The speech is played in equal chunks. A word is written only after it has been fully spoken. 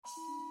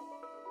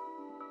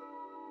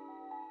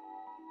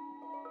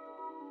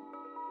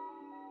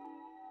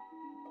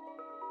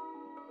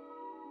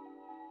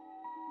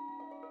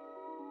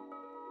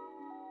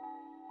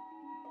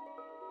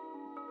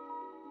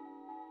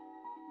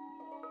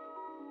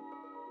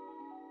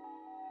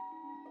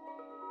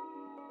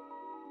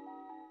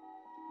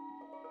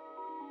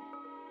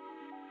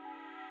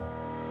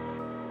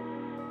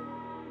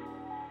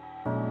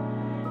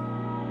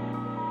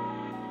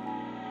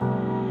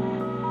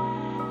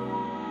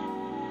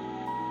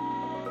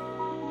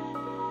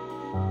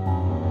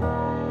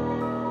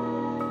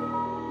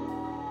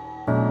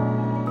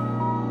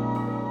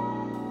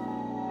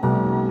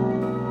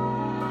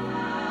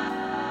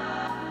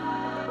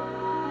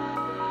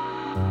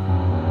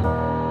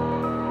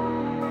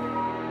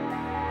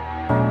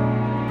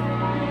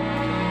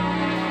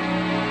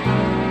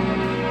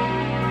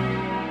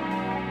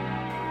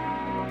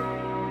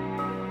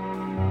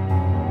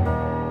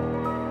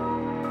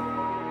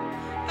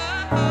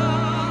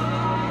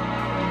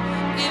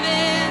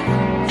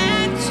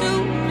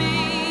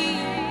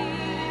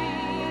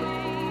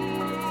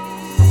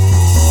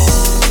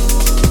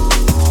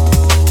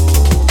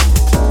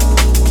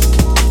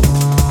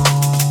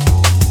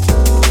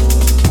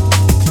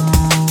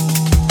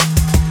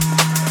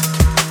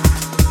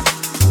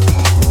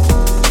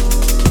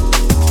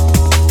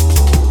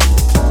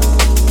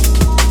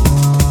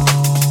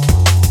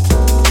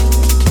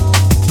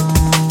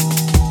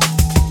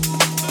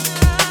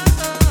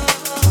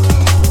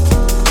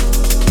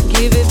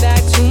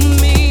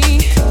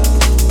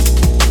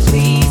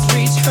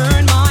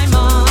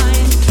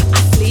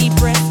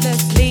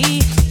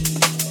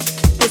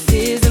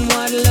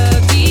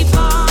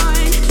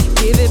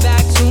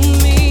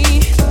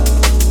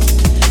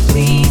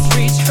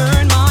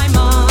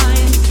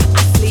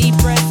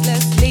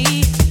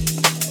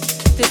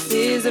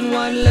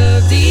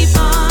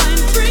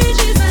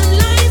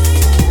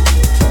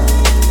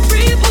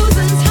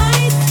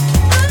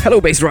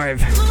BASSDRIVE.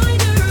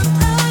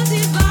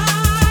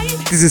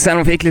 This is the sound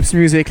of Eclipse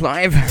Music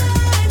live,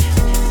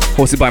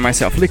 hosted by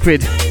myself,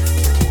 Liquid.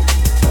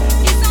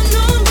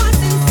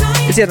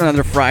 It's yet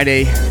another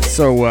Friday,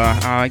 so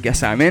I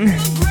guess I'm in.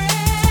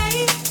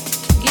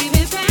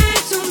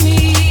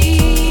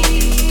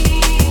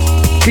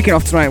 Kicking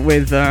off tonight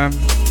with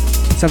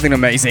something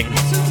amazing.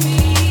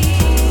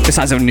 The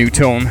sounds of New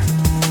Tone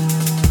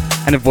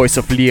and the voice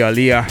of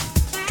Leah,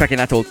 tracking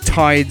entitled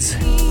Tides.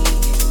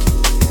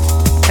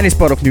 And it's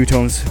part of New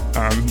Tone's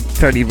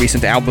fairly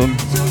recent album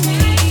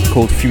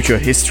called Future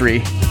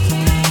History.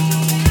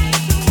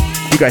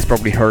 You guys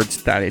probably heard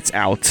that it's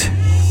out.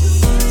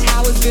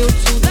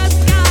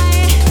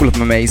 Full of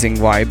amazing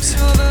vibes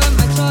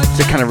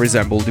that kind of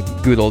resemble the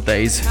good old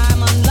days,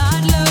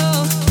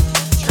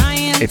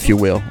 if you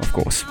will, of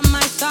course.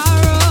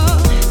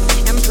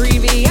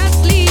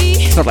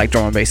 It's not like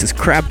drum and bass is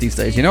crap these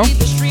days, you know?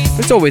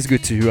 It's always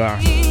good to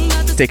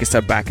take a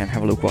step back and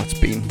have a look what's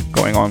been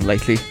going on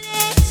lately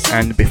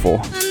and before.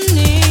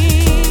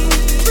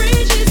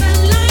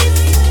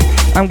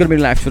 I'm gonna be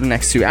live for the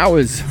next 2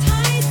 hours.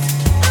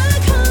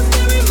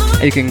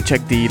 And you can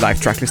check the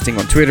live track listing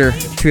on Twitter,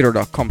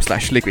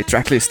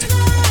 twitter.com/liquidtracklist.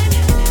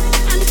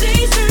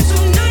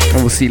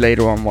 And we'll see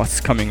later on what's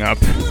coming up.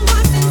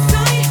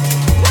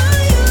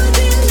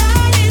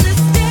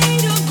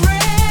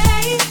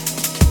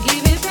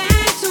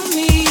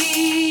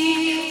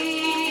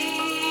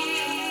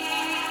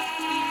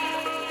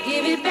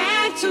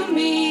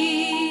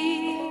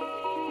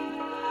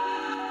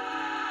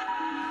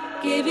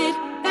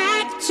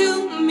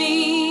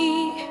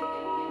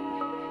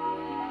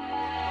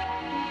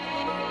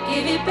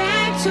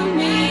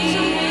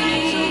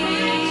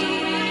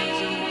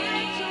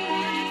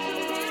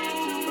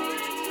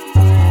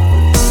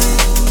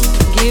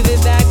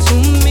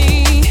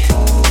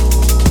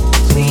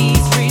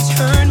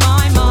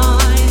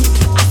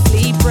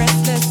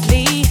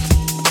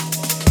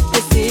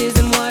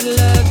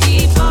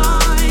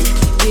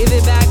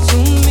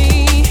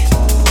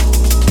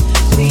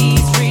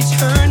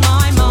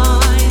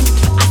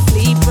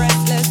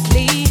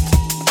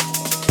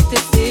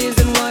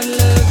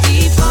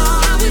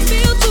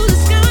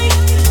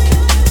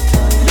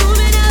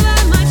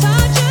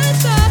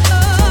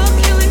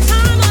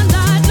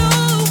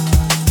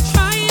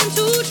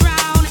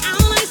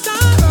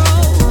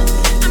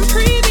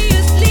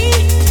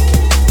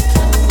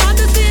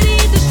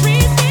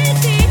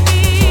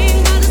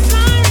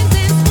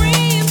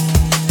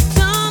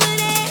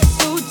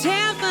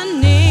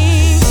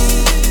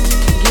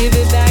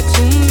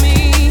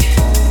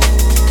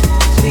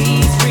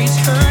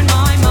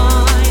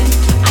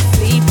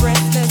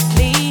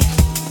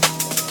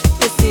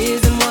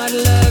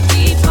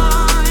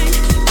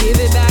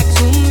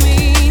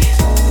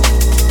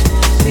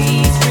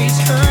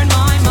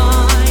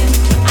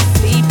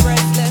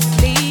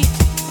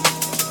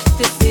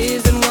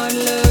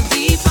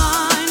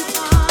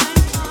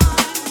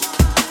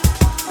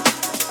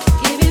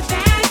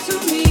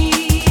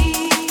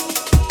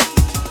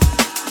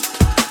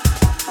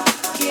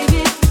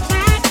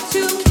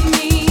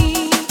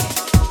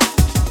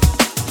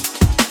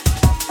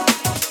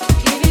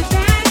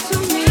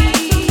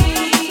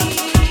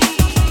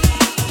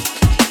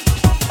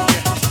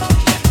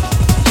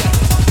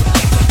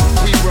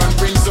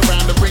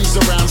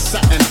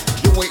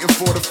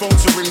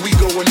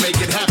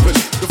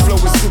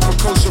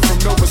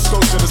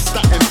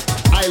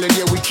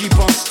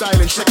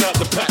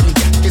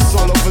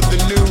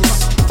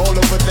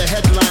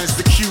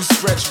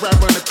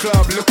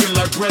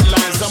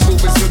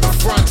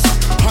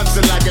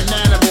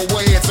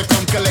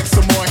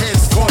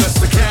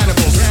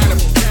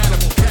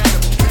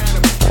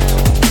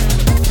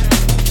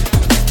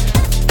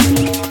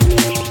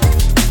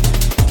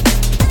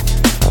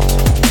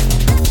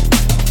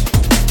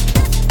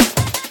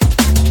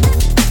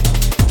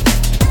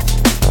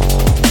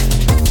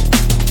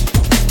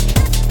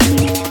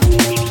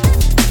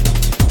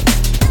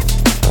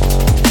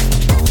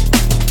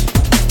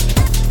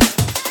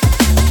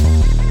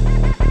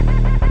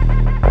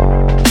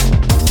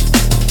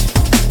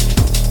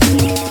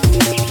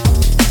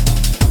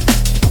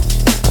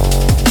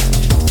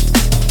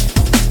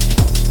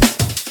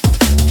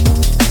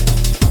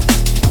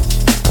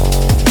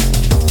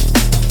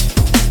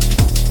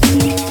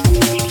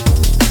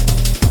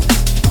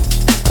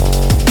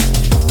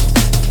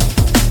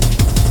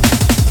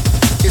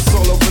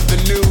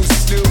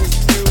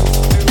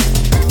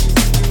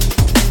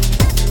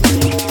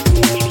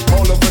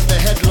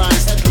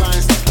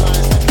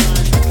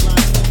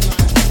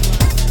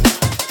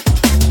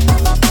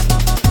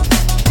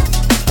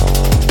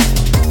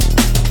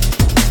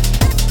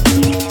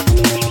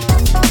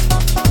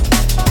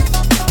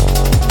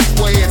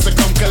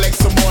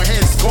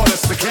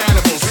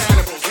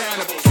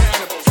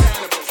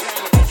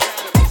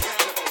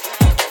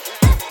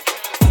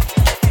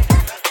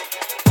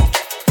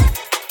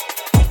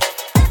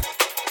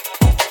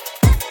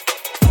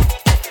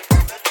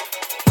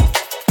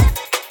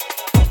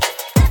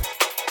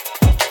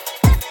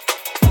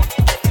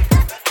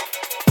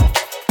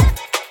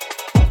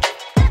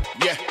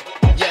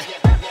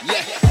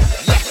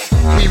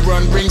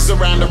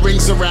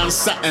 rings around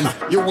Saturn.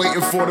 You're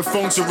waiting for the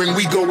phone to ring,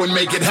 we go and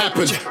make it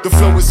happen. The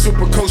flow is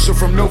super kosher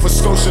from Nova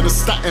Scotia to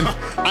Staten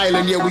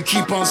Island. Yeah, we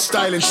keep on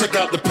styling, check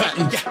out the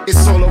pattern.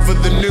 It's all over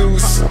the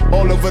news,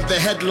 all over the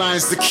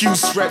headlines. The queue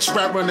stretch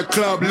right around the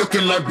club,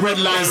 looking like bread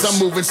lines. I'm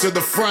moving to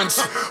the front,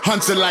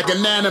 hunting like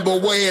an animal.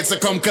 We're here to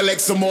come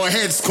collect some more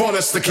heads, call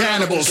us the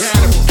cannibals.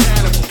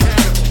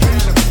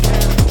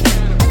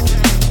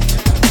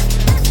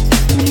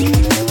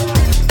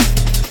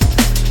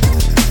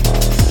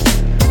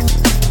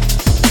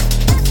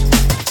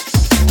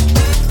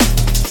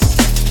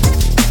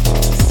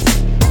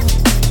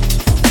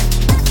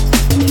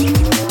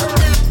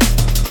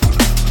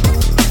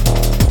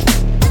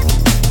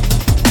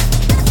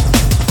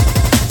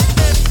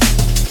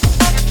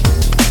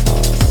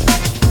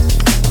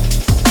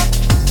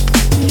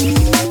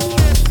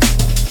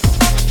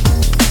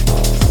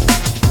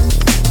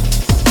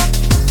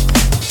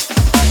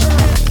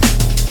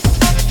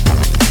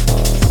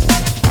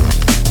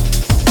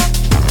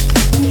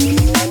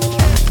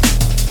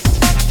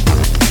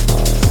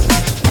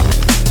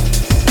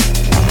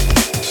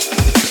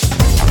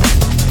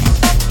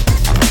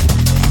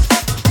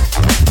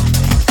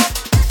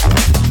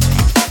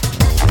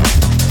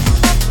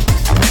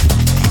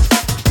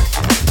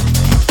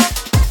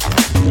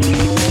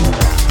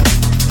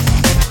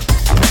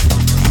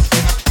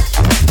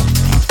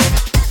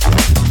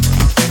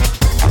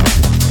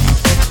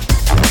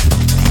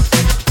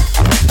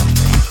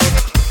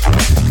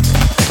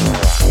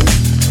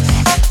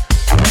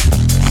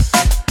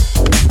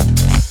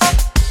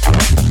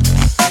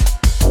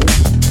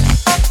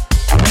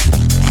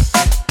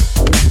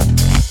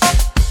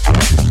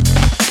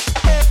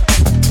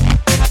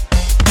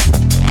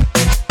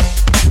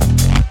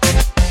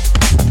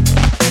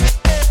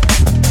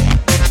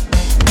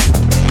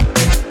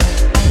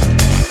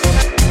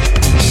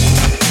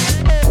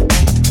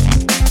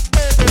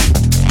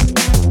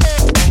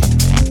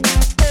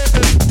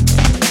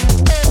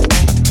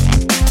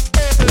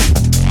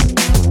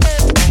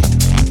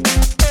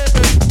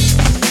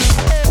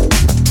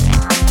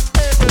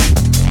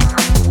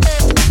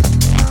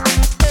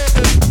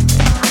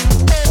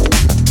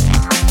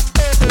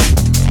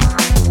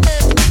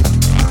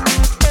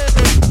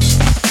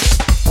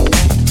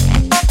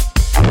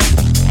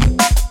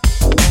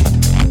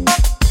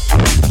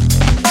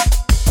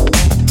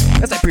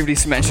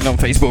 Mentioned on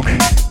Facebook,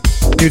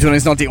 Newton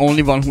is not the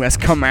only one who has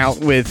come out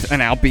with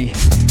an LP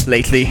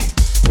lately,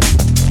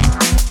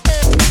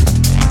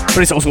 but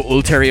it's also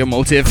Ulterior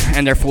Motive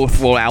and their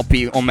fourth wall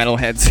LP on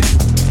Metalheads.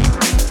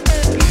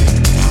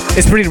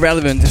 It's pretty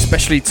relevant,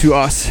 especially to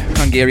us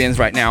Hungarians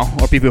right now,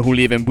 or people who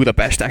live in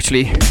Budapest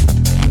actually,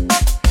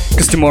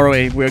 because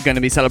tomorrow we're going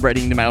to be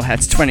celebrating the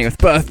Metalheads' 20th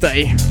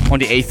birthday on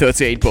the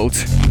A38 boat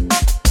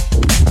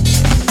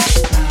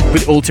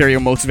with Ulterior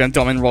Motive and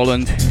Dom and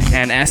Roland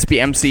and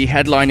SPMC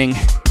headlining.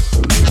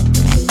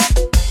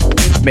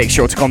 Make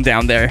sure to come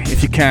down there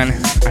if you can.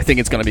 I think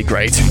it's gonna be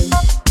great.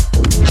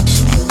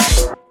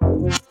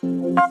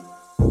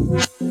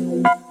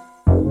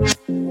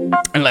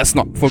 And let's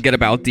not forget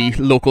about the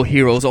local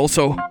heroes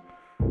also.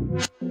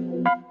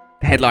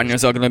 The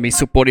headliners are gonna be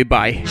supported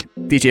by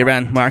DJ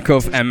Ran,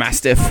 Markov and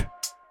Mastiff.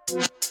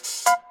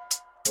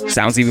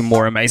 Sounds even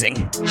more amazing.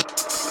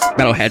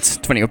 Metalhead's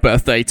 20th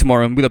birthday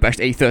tomorrow in Budapest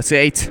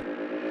A38.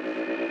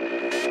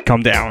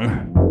 Come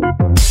down.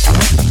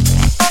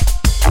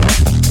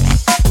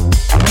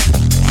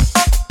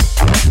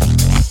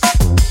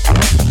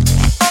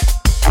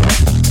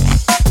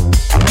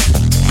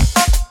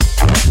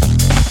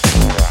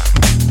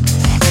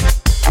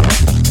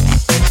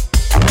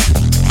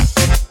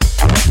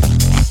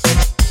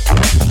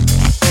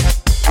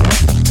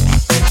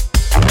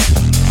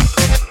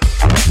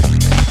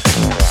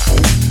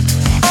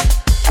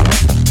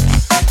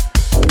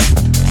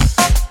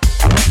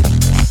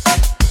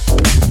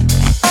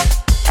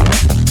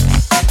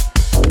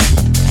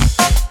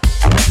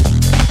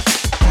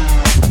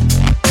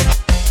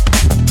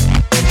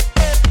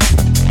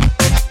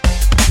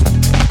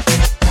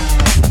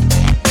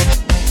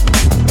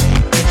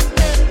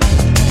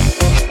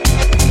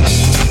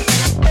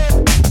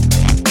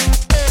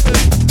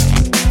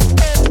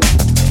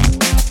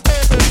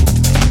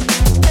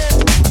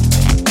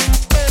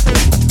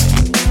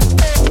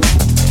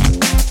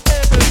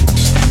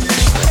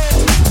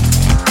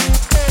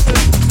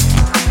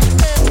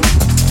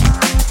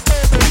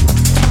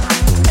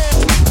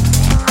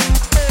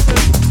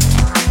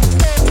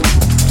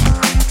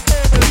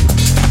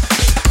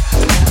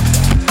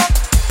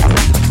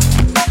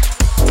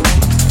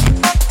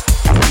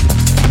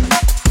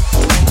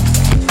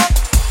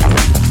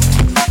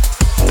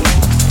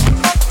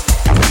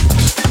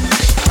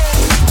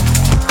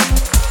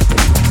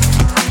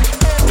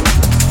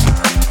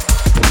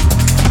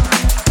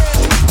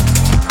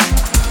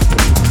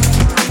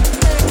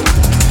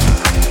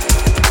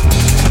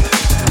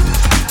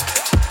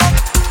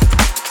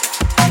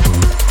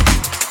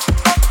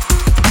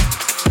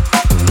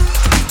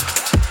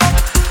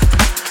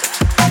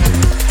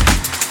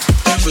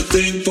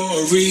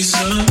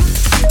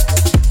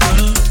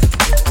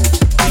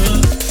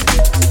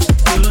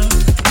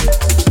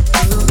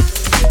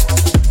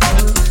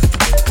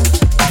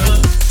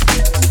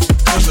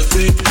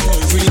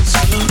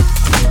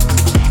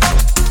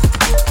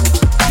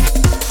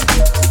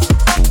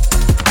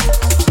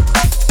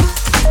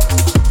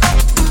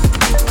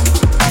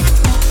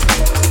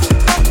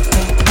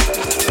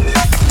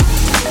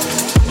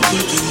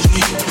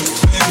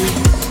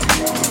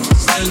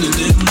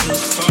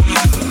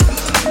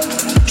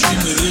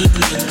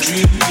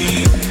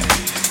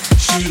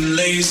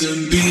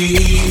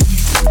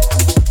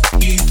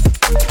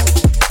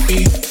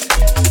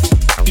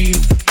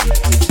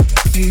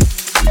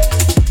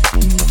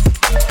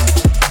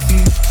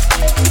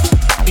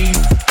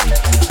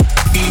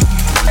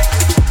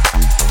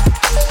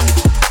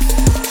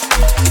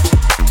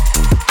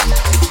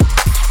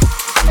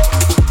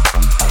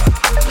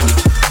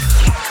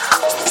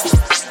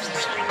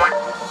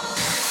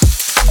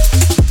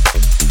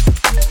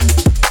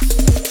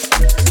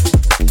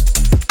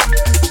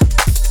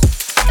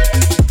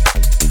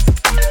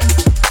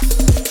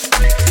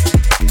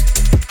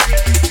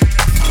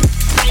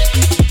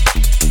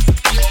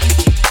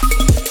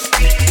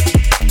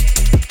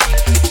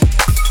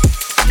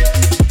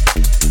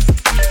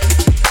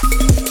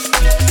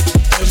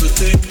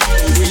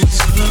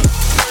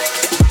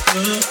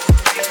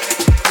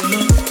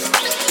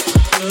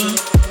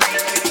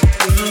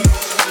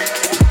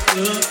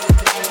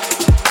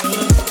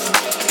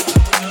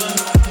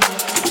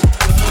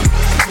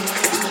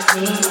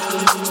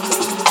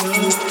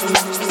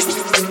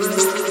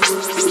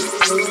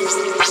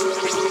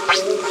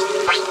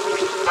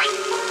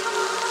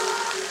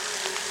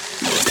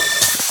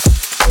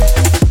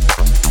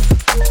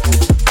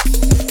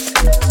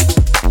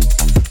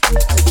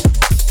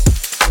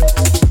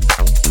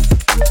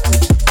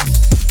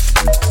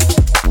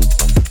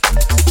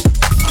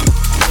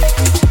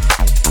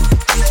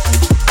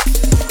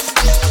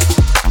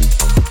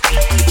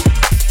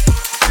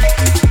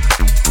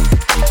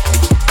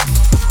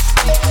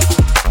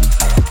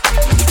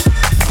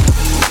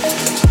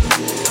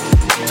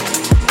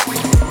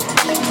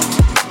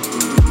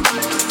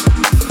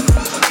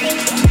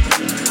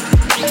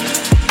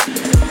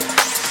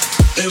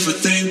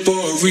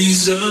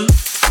 reason.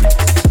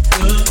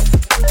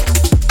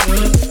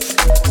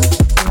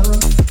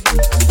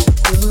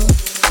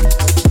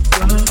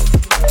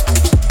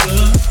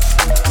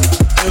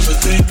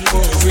 Everything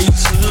for a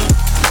reason.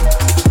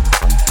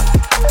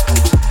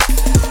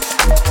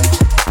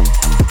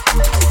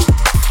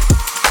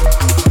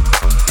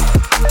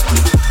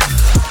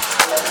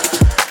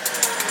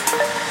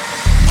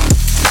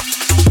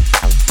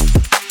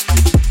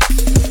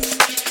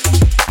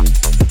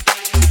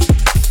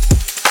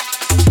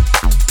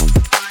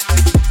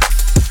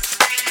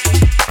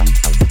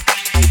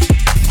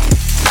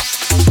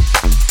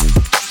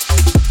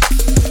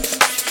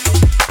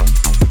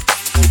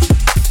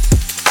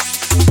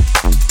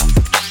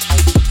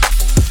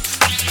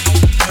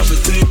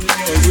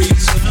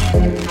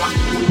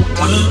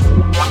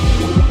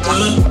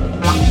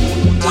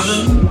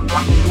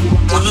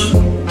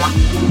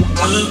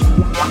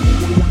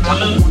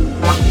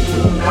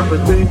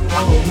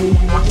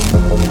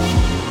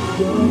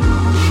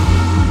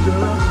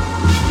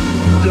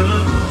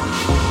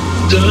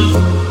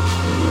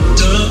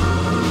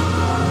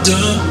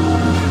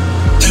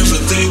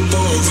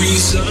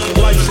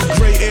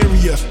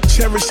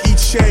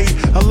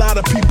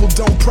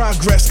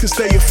 Cause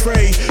they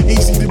afraid,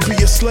 easy to be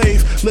a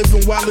slave,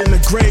 living while in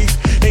the grave.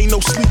 Ain't no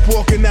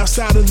sleepwalking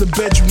outside of the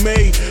bed you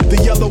made.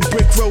 The yellow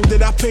brick road that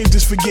I paved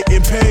is for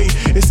getting paid.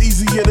 It's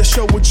easier to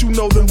show what you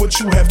know than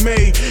what you have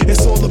made.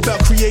 It's all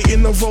about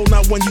creating a role,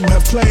 not one you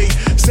have played.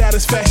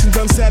 Satisfaction's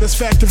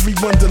unsatisfactory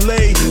when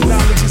delayed.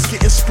 Knowledge is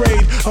getting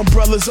sprayed,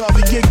 umbrellas are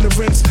the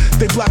ignorance.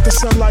 They block the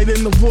sunlight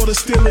in the water,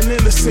 stealing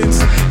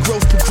innocence.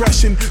 Growth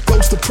progression,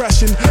 ghost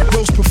depression,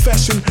 roast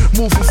profession.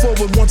 Moving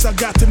forward once I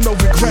got to no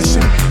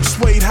regression.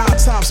 Suede high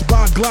tops,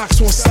 buy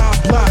Glocks on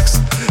side blocks.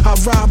 I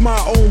ride my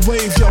own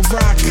wave, y'all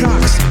ride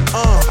cocks.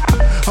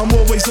 I'm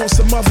always on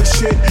some other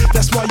shit.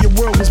 That's why your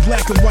world was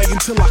black and white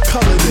until I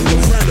colored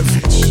it.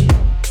 Abramovich.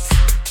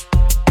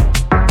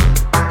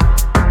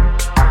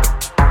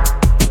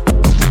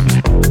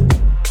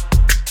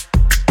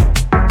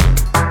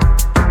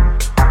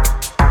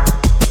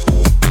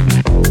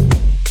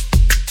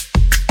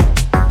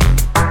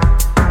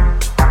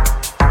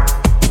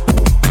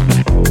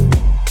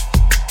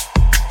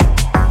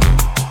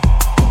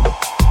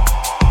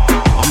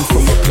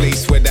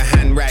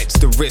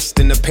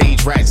 And the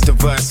page writes the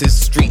verses.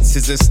 Streets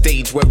is a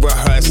stage where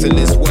rehearsal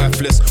is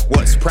worthless.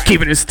 What's practice?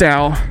 Keeping it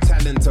style.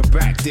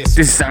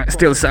 This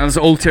still sounds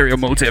ulterior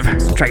motive.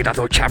 Track it out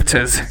all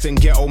chapters. And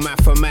ghetto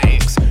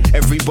mathematics.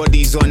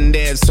 Everybody's on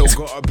theirs, so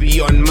gotta be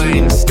on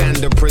mine.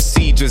 Standard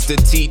procedures. The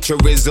teacher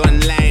is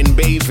online,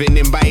 bathing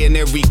in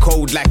binary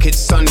code like it's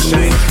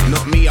sunshine.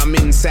 Not me, I'm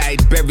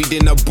inside, buried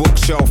in a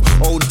bookshelf.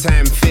 Old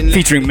time Finland.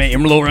 Featuring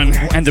Mayhem Lauren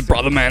and the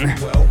Brother Man.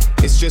 Well,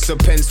 it's just a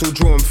pencil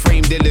drawn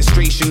framed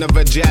illustration of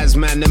a jazz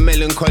man, the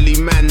melancholy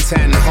man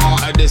tan.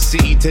 Heart of the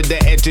city to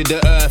the edge of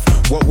the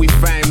earth. What we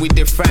find, we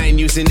define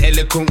using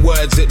eloquent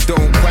words that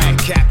don't quite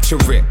capture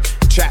it.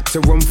 Chapter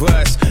and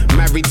verse,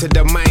 married to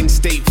the mind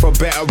state for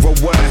better or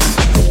worse.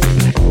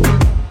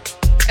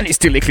 And it's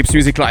still Eclipse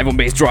Music Live on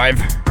BASSDRIVE,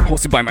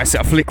 hosted by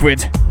myself,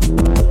 Liquid.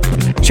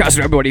 Shout out to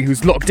everybody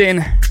who's locked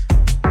in.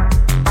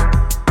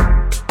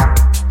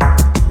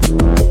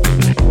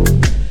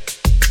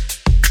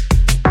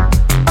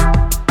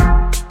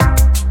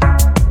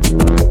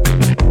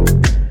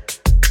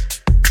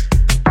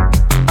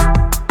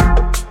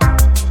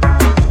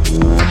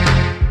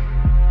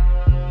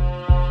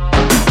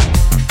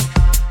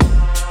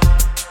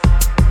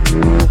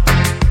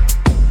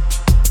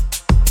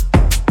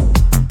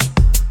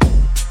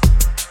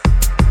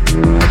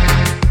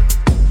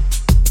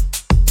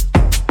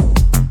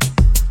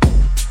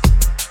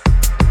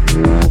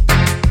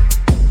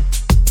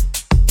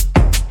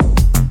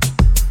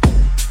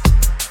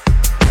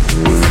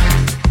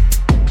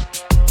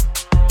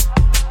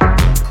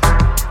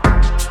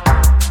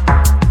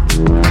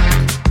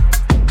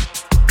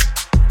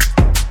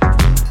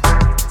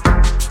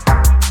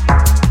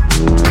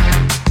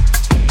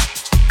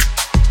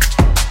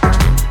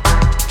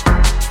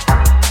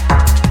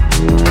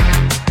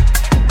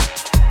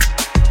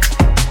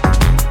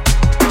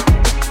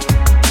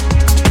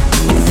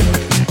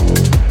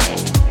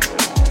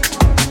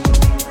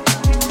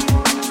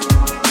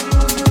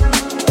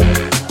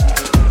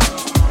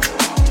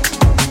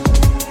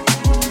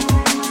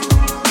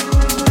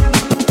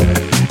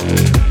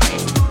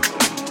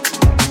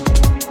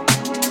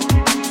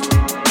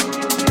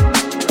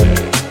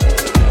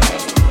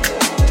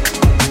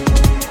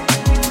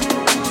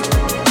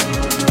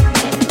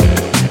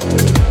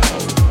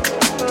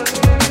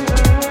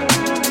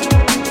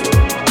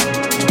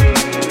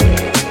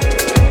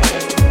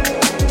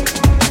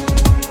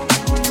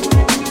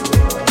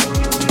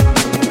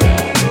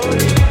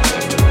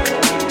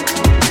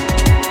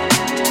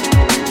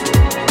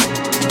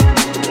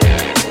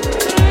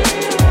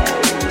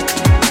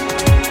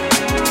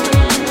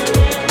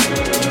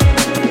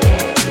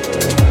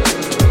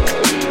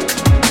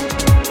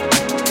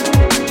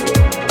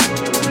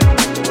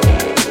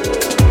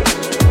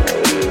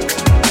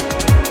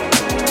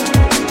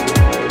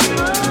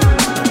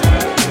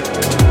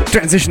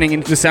 Transitioning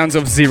into the sounds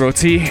of Zero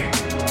T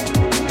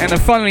and a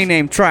funnily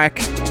named track.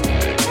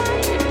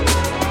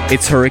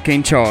 It's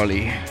Hurricane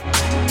Charlie.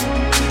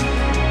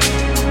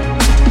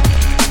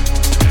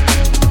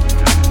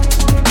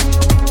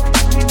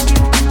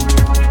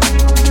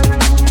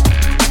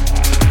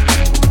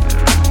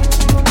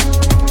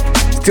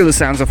 Still the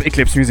sounds of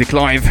Eclipse Music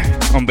live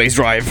on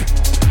BASSDRIVE.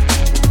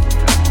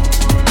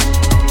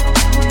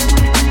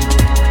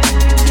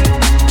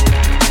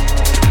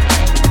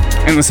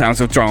 And the sounds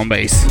of drum and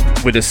bass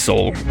with a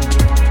soul.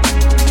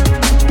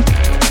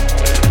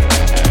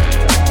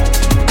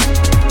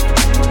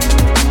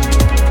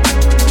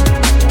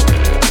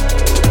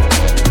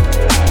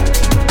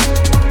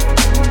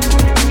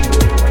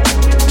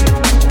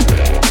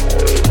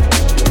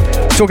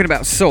 Talking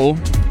about soul,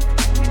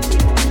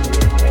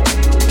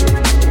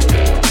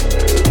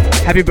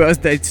 happy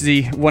birthday to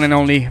the one and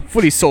only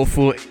fully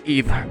soulful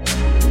Eve.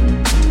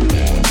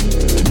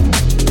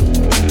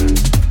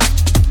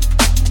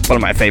 One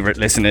of my favorite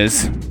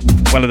listeners,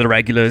 one of the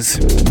regulars.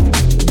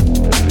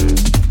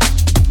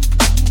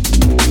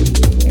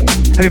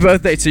 Happy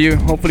birthday to you.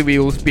 Hopefully we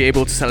will be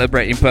able to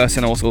celebrate in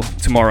person also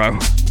tomorrow.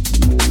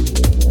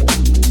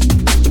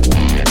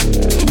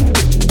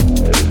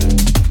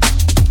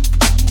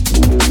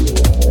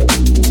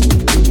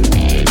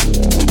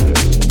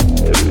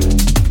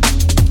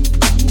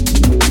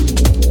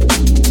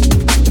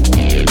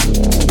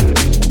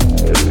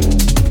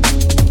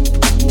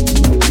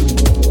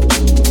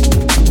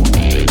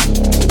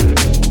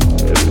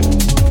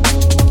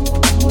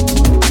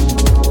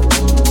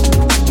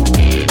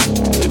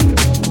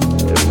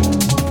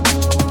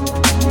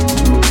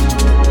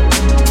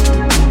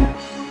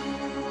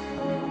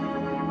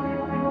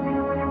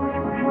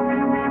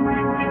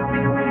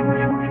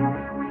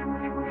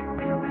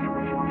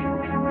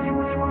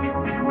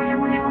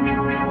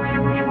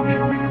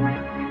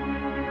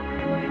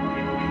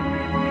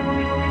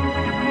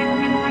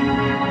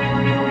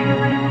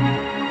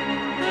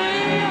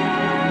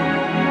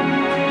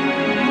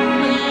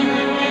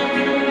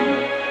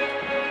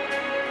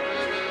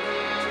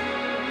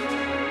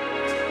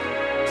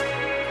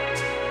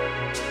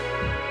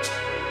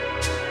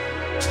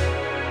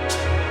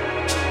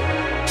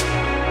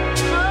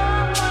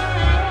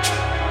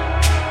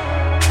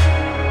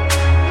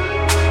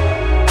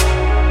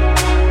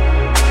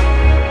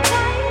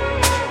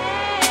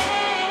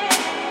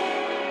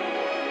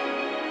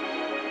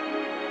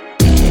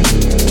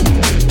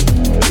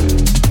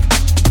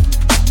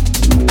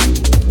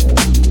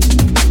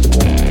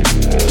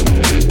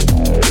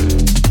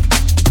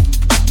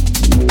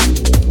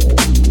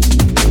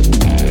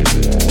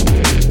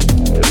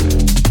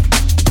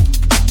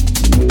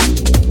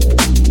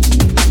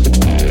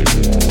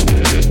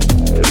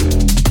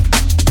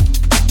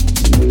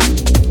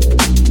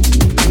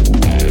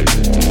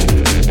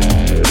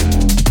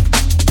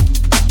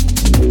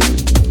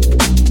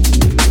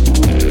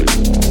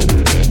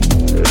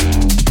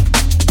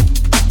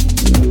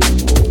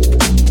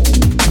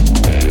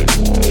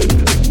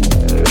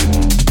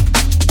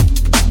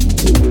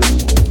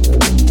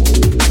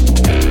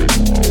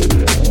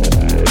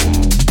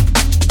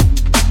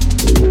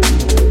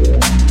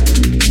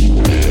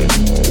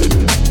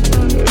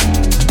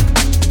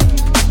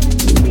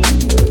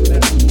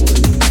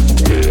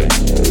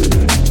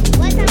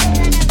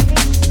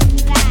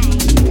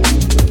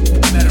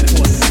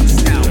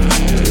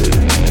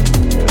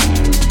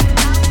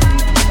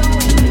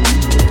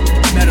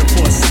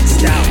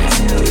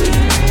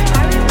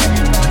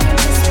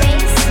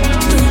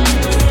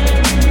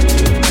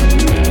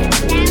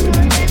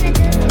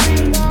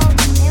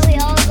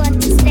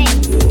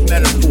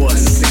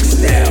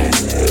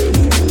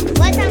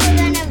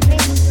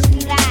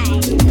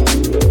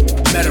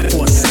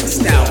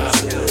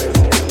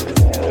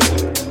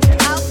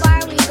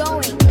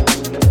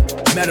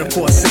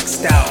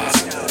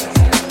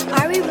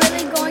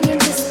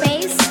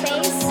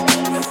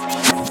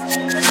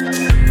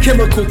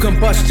 Chemical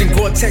combustion,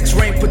 Gore-Tex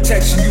rain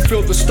protection. You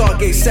feel the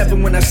Stargate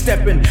 7 when I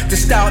step in. The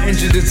style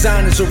engine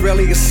design is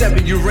Aurelia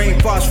 7.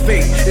 Urane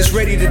phosphate is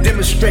ready to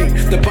demonstrate.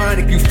 The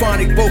bionic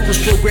euphonic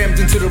vocals programmed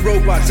into the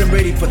robots and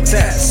ready for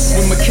tests.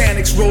 When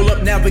mechanics roll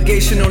up,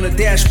 navigation on the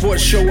dashboard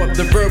show up.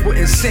 The verbal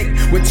in sync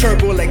with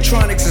turbo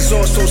electronics is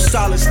also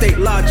solid state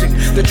logic.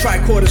 The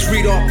tricorders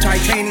read off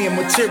titanium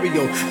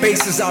material.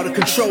 Bass is out of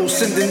control,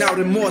 sending out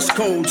in Morse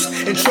codes.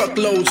 In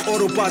truckloads,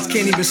 Autobots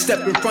can't even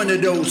step in front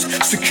of those.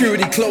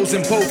 Security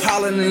closing both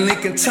Holland and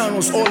Lincoln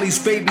tunnels. All these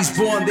babies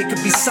born, they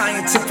could be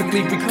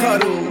scientifically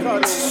recuddled.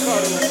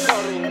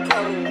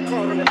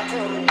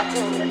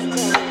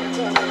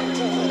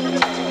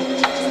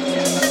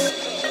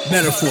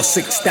 Metaphor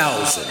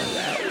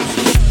 6000.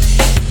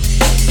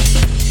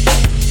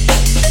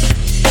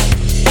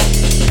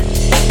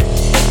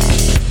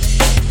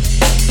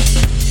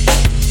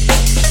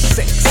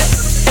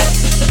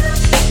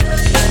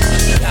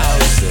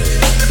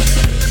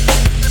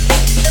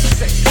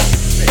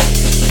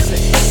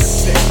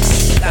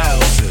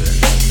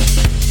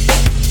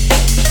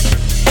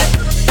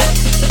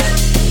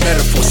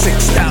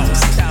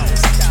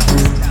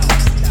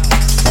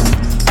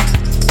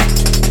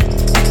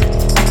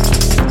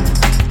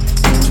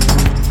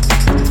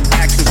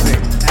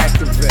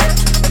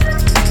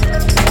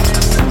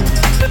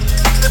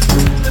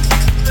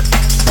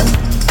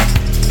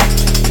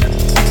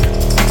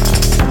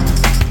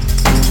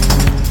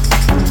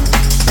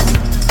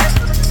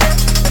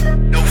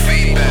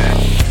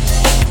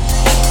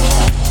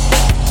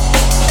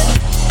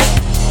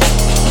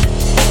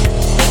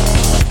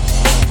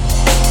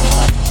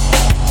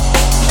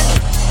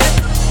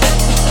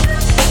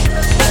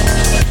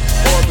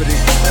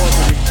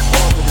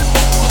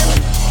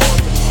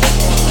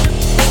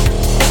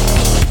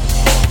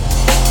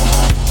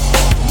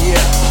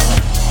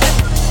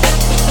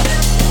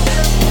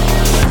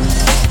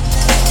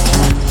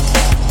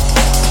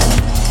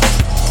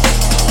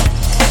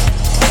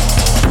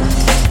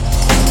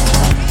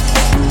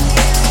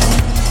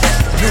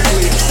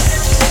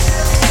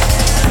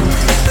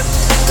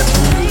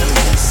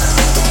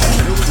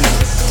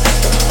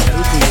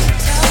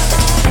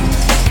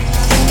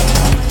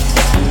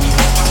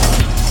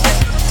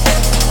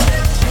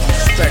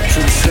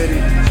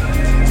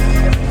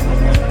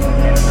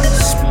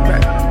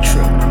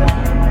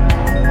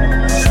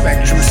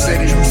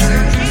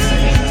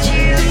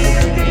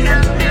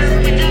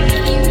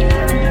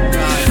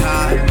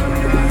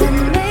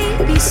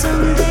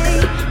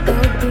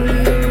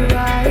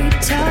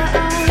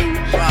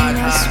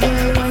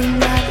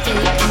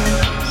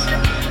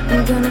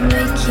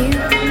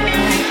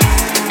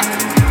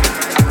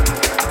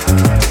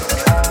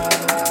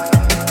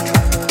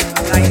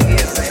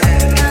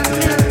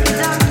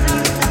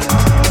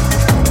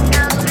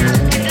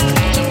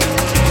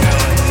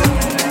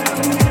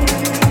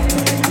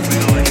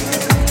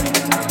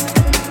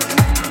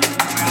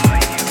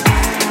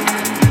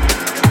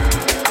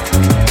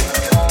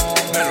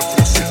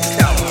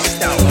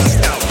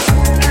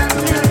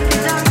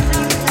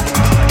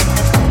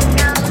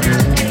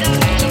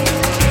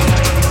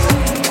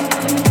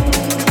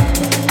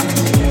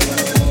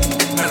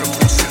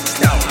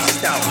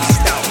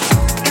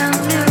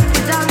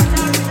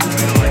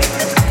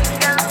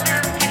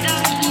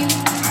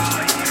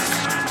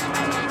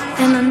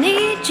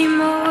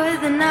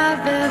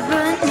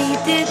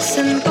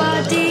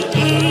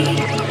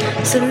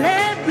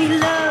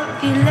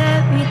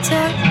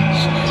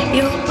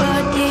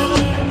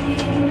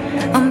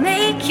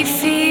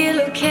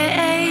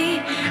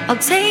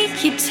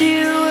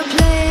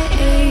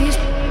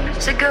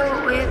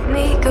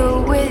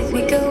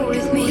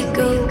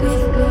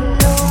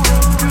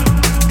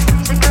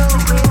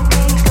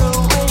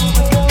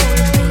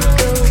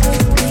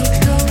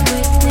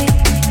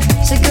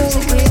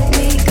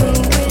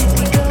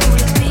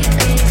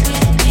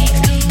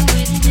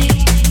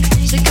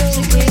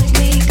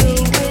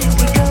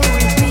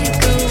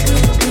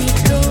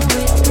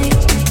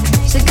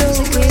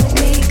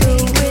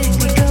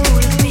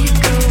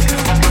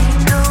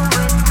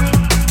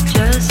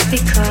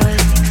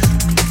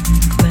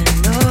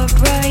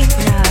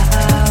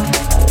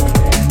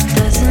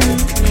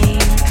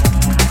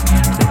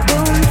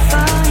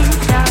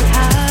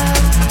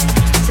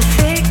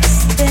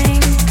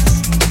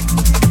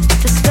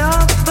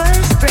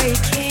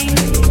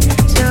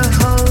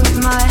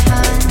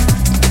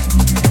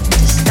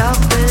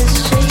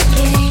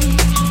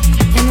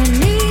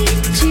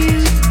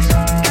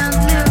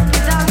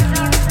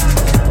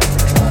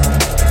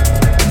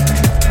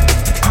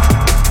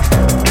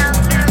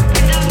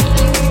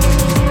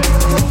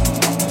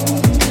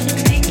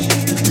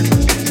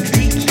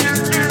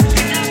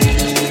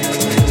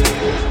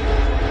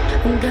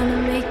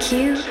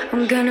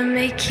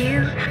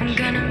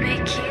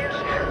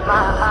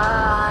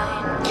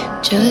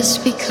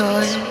 Just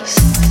because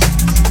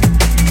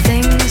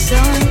things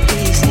aren't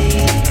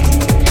easy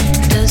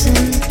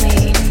doesn't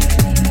mean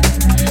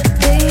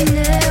they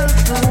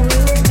never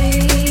will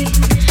be.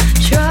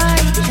 Try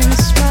and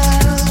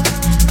smile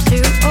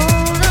through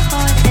all the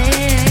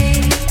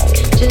heartache.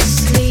 Just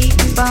sleep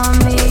by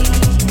me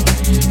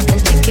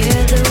and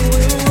together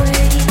we'll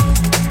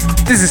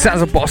wait. This is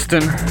Sounds of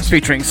Boston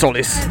featuring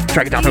Solis.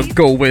 Track it out of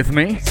Go With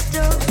Me.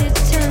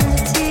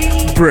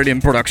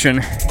 Brilliant production.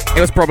 It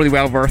was probably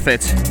well worth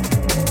it,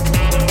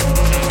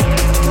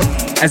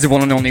 as the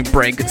one and only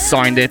Brig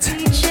signed it,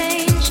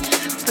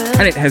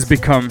 and it has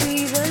become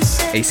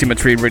a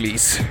Symmetry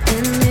release.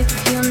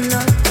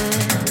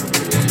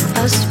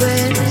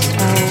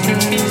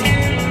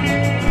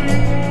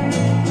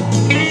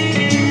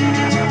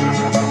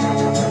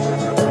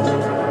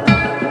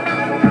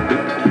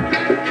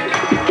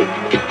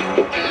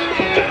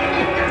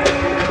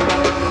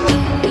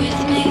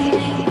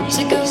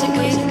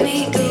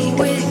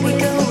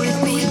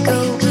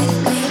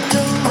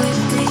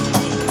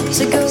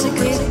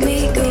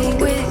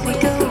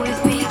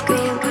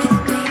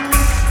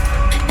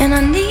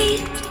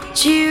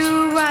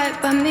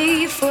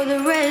 For the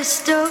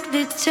rest of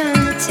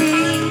eternity.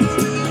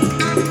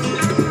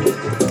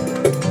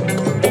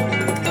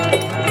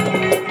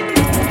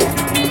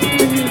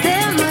 And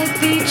there might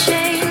be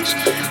change,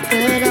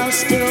 but I'll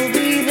still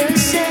be the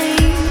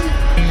same.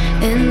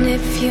 And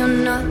if you're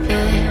not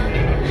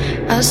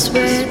there, I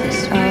swear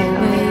that I'll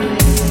wait.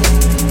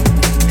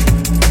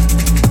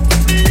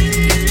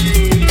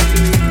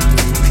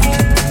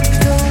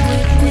 Go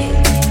with me,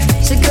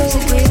 so go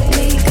with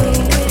me, go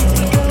with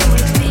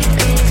me.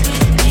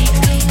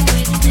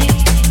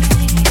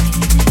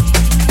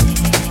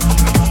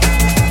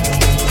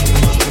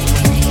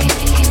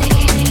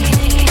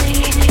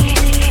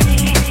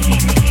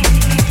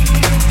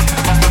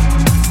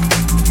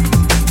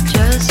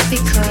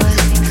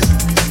 Because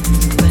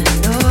we're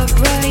not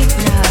right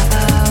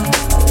now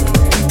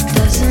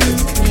doesn't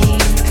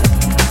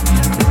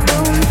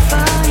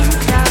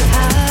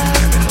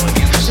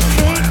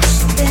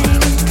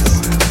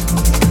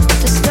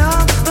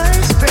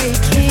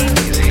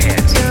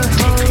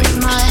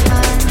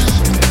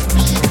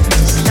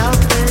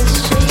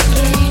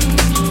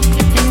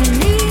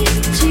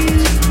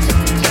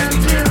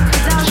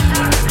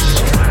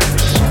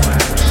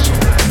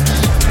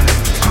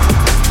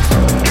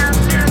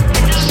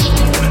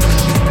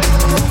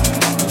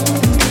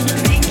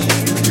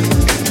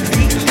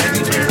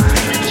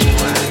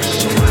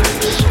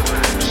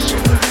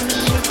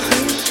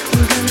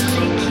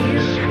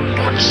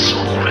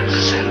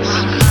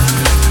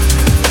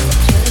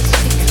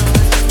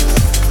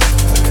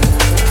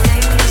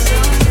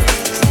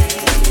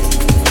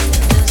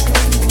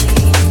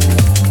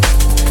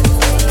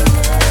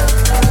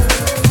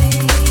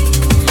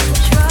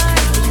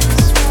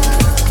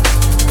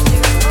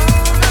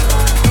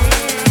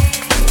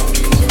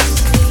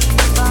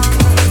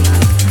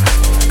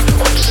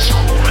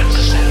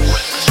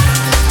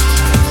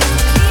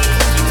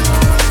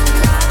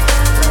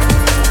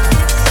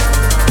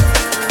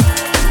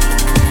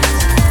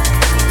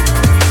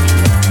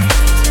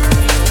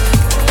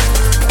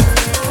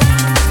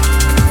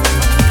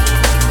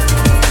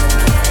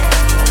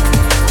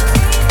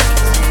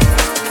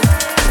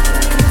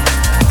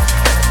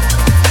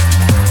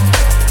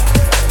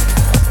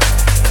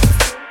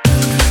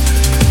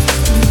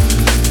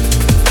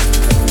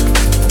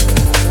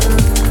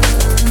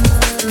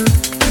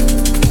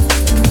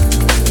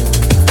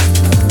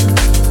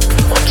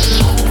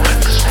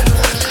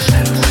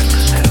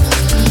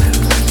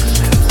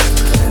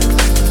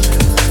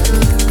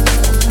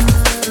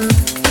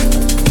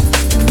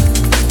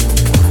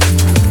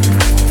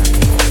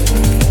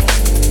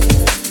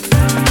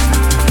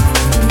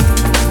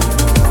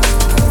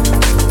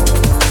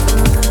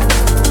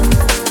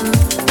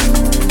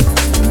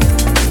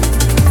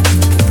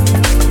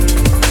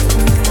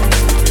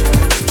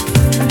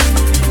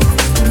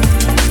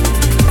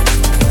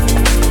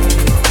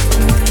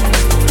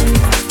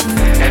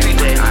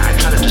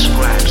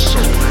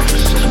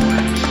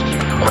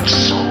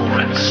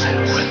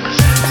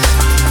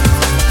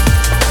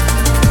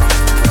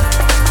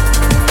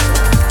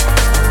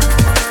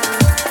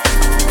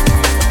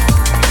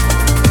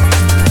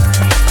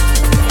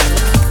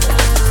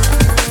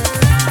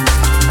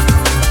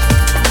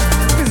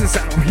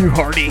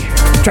Hardy,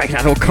 tracking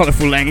that whole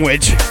colorful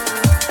language.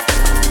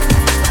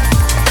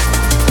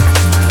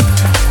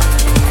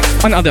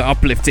 Another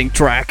uplifting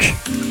track.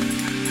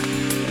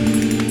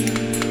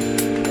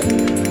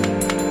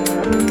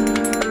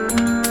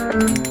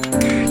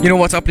 You know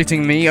what's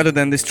uplifting me other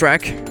than this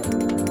track?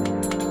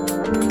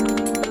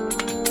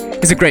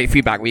 It's a great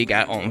feedback we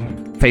get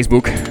on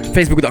Facebook.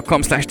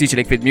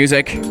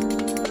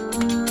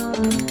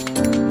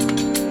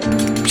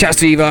 Facebook.com/DJLiquidMusic. Shouts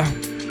to Eva.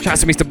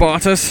 Shouts to Mr.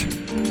 Bartos.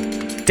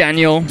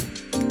 Daniel.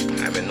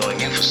 I've been knowing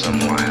you for some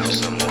while.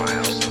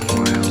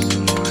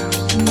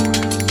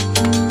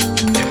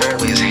 You've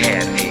always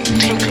had a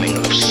tinkling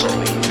of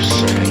soul.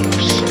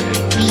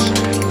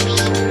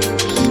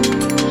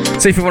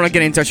 So if you want to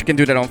get in touch, you can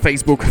do that on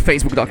Facebook,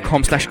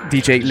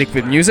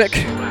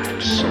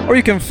 facebook.com/DJLiquidMusic. Or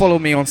you can follow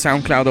me on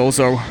SoundCloud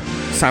also,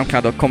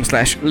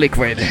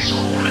 soundcloud.com/liquid.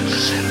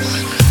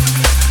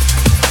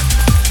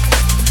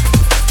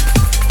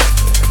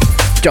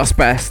 Just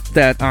past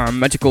that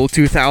magical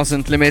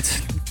 2000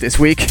 limit this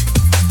week.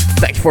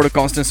 Thank you for the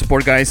constant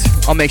support, guys.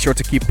 I'll make sure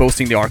to keep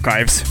posting the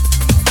archives.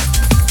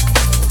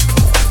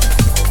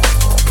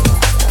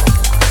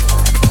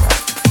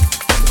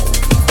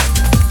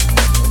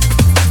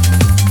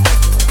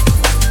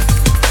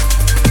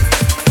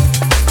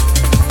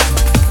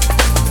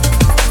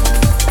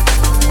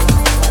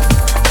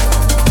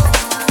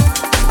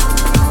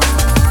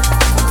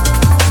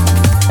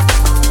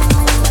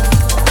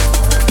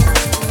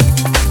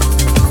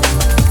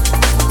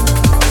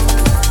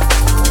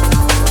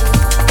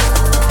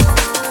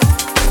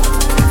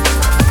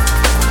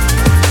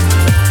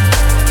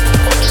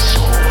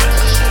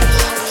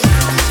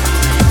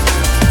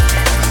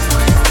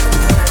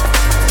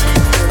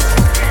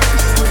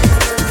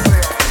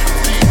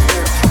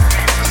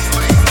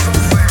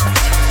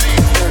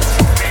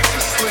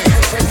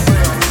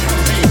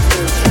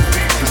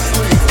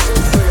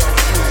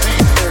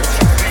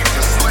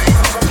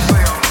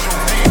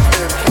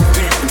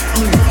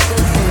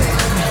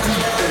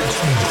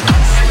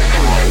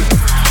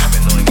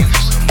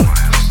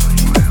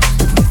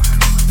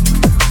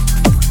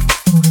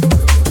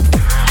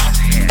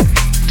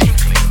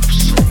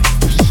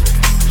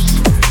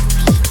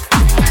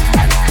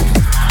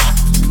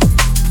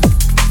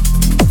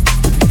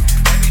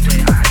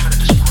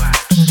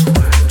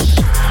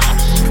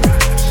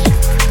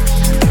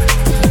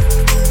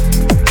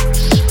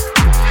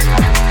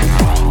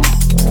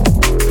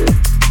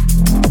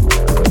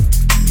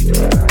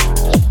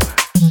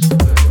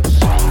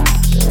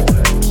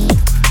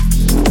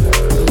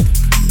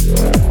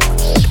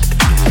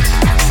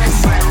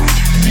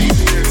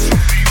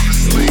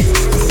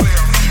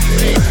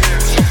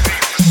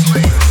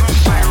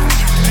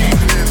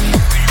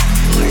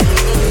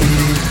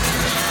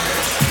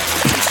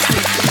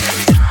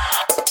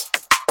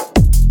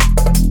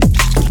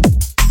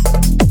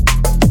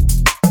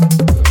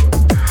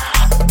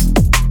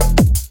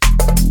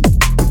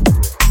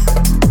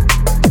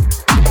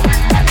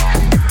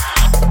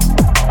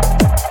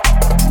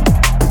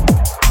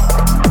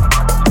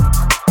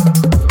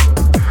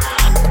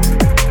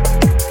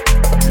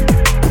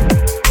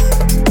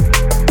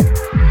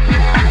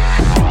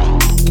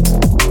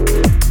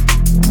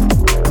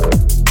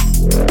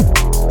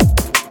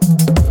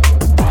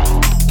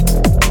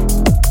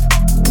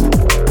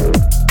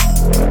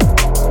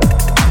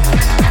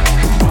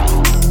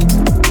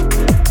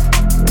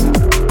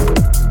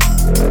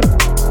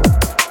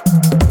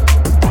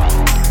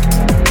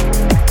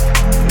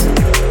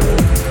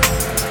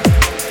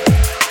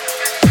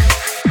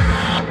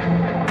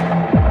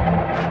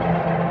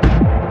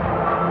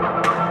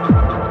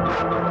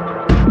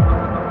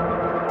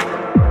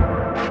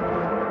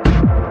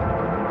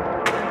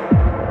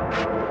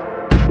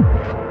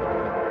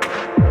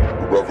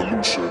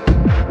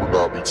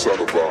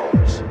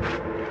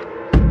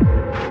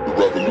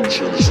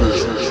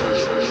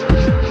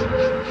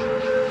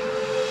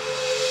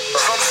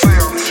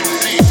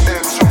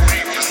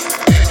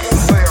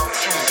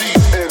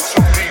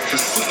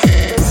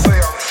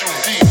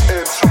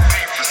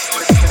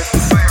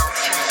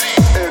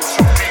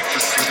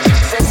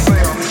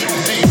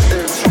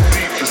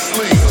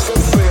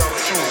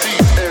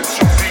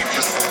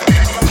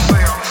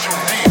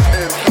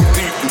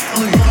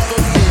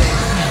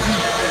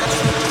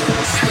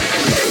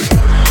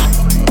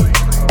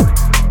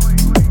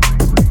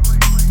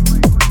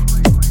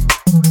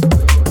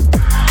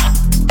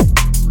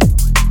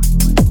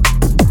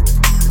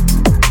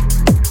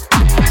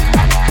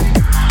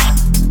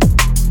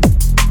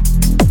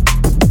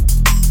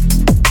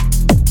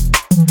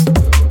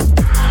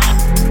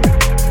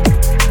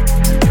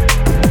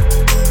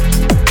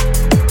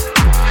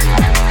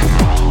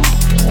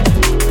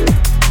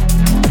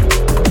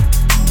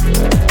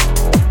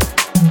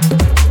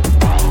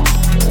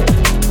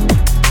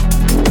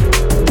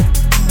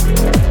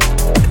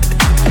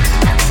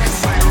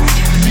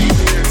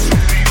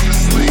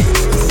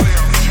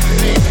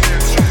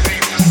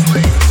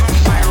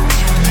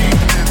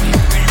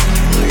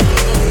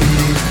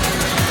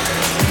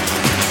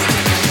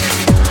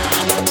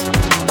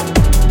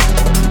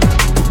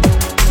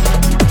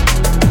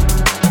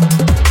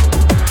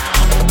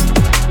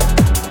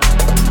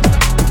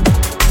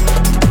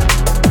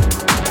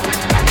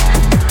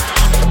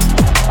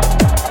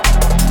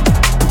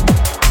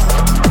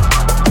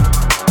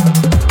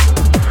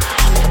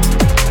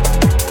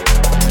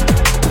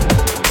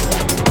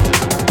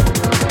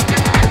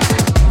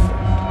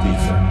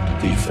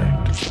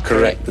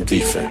 correct the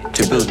defect,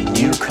 to build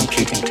new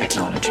computing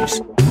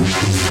technologies.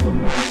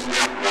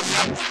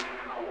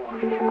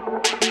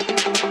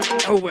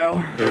 Oh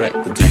well. Correct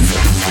the defect.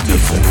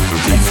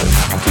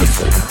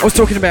 I was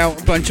talking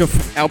about a bunch of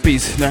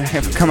LPs that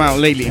have come out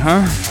lately,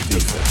 huh?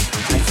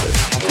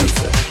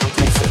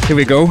 Here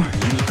we go.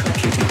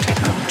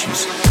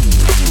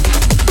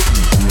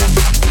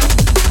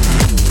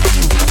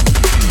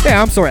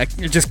 Yeah, I'm sorry, I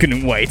just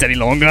couldn't wait any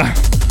longer.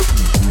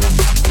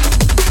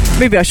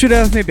 Maybe I should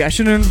have, maybe I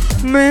shouldn't.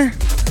 Meh.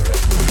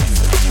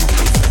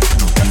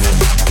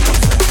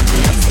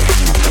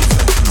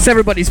 It's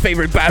everybody's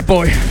favorite bad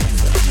boy,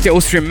 the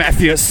Austrian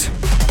Mafias.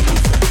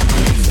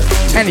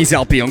 And his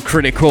LP on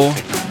Critical.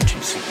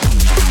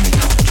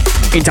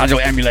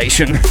 Entitled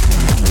Emulation.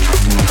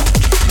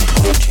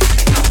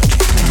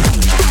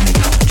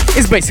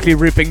 It's basically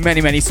ripping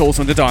many souls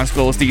on the dance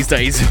floors these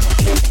days.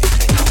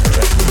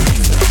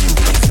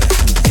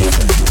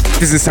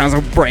 This is sounds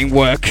like brain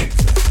work.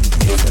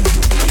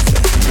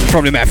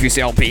 From the Matthews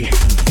LP.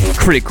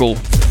 Critical.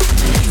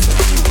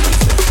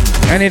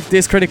 And it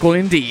is critical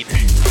indeed.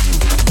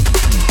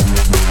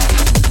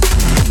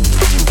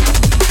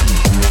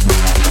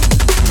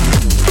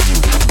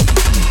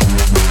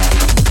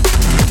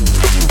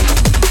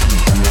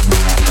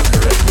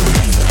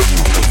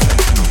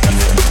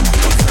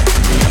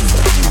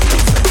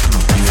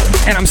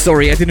 And I'm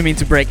sorry, I didn't mean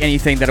to break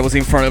anything that was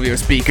in front of your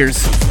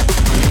speakers.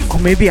 Or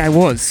maybe I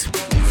was.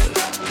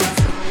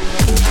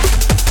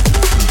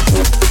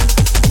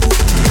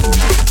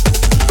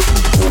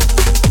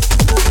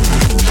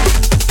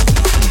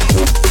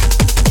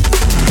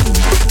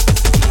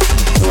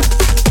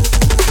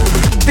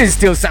 This is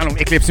still sound of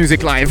Eclipse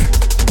Music Live.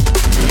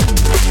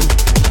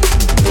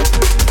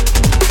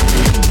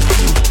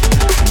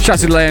 Shout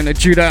to Leon,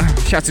 Judah,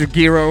 shout to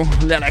Giro,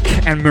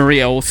 Lelek, and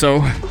Maria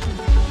also.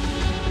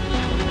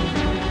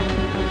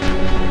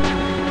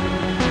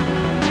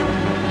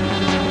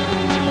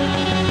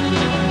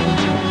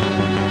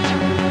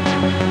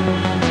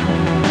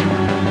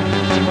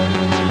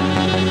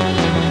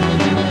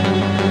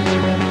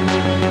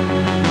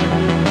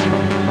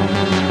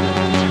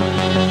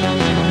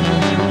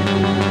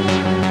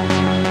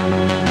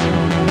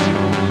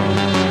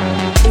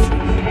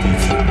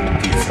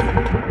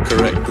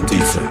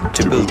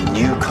 To build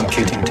new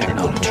computing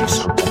technologies.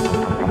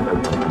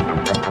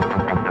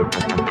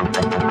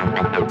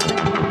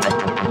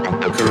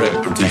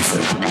 Correct the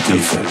defect.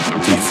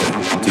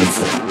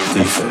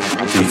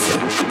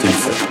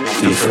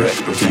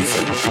 Correct the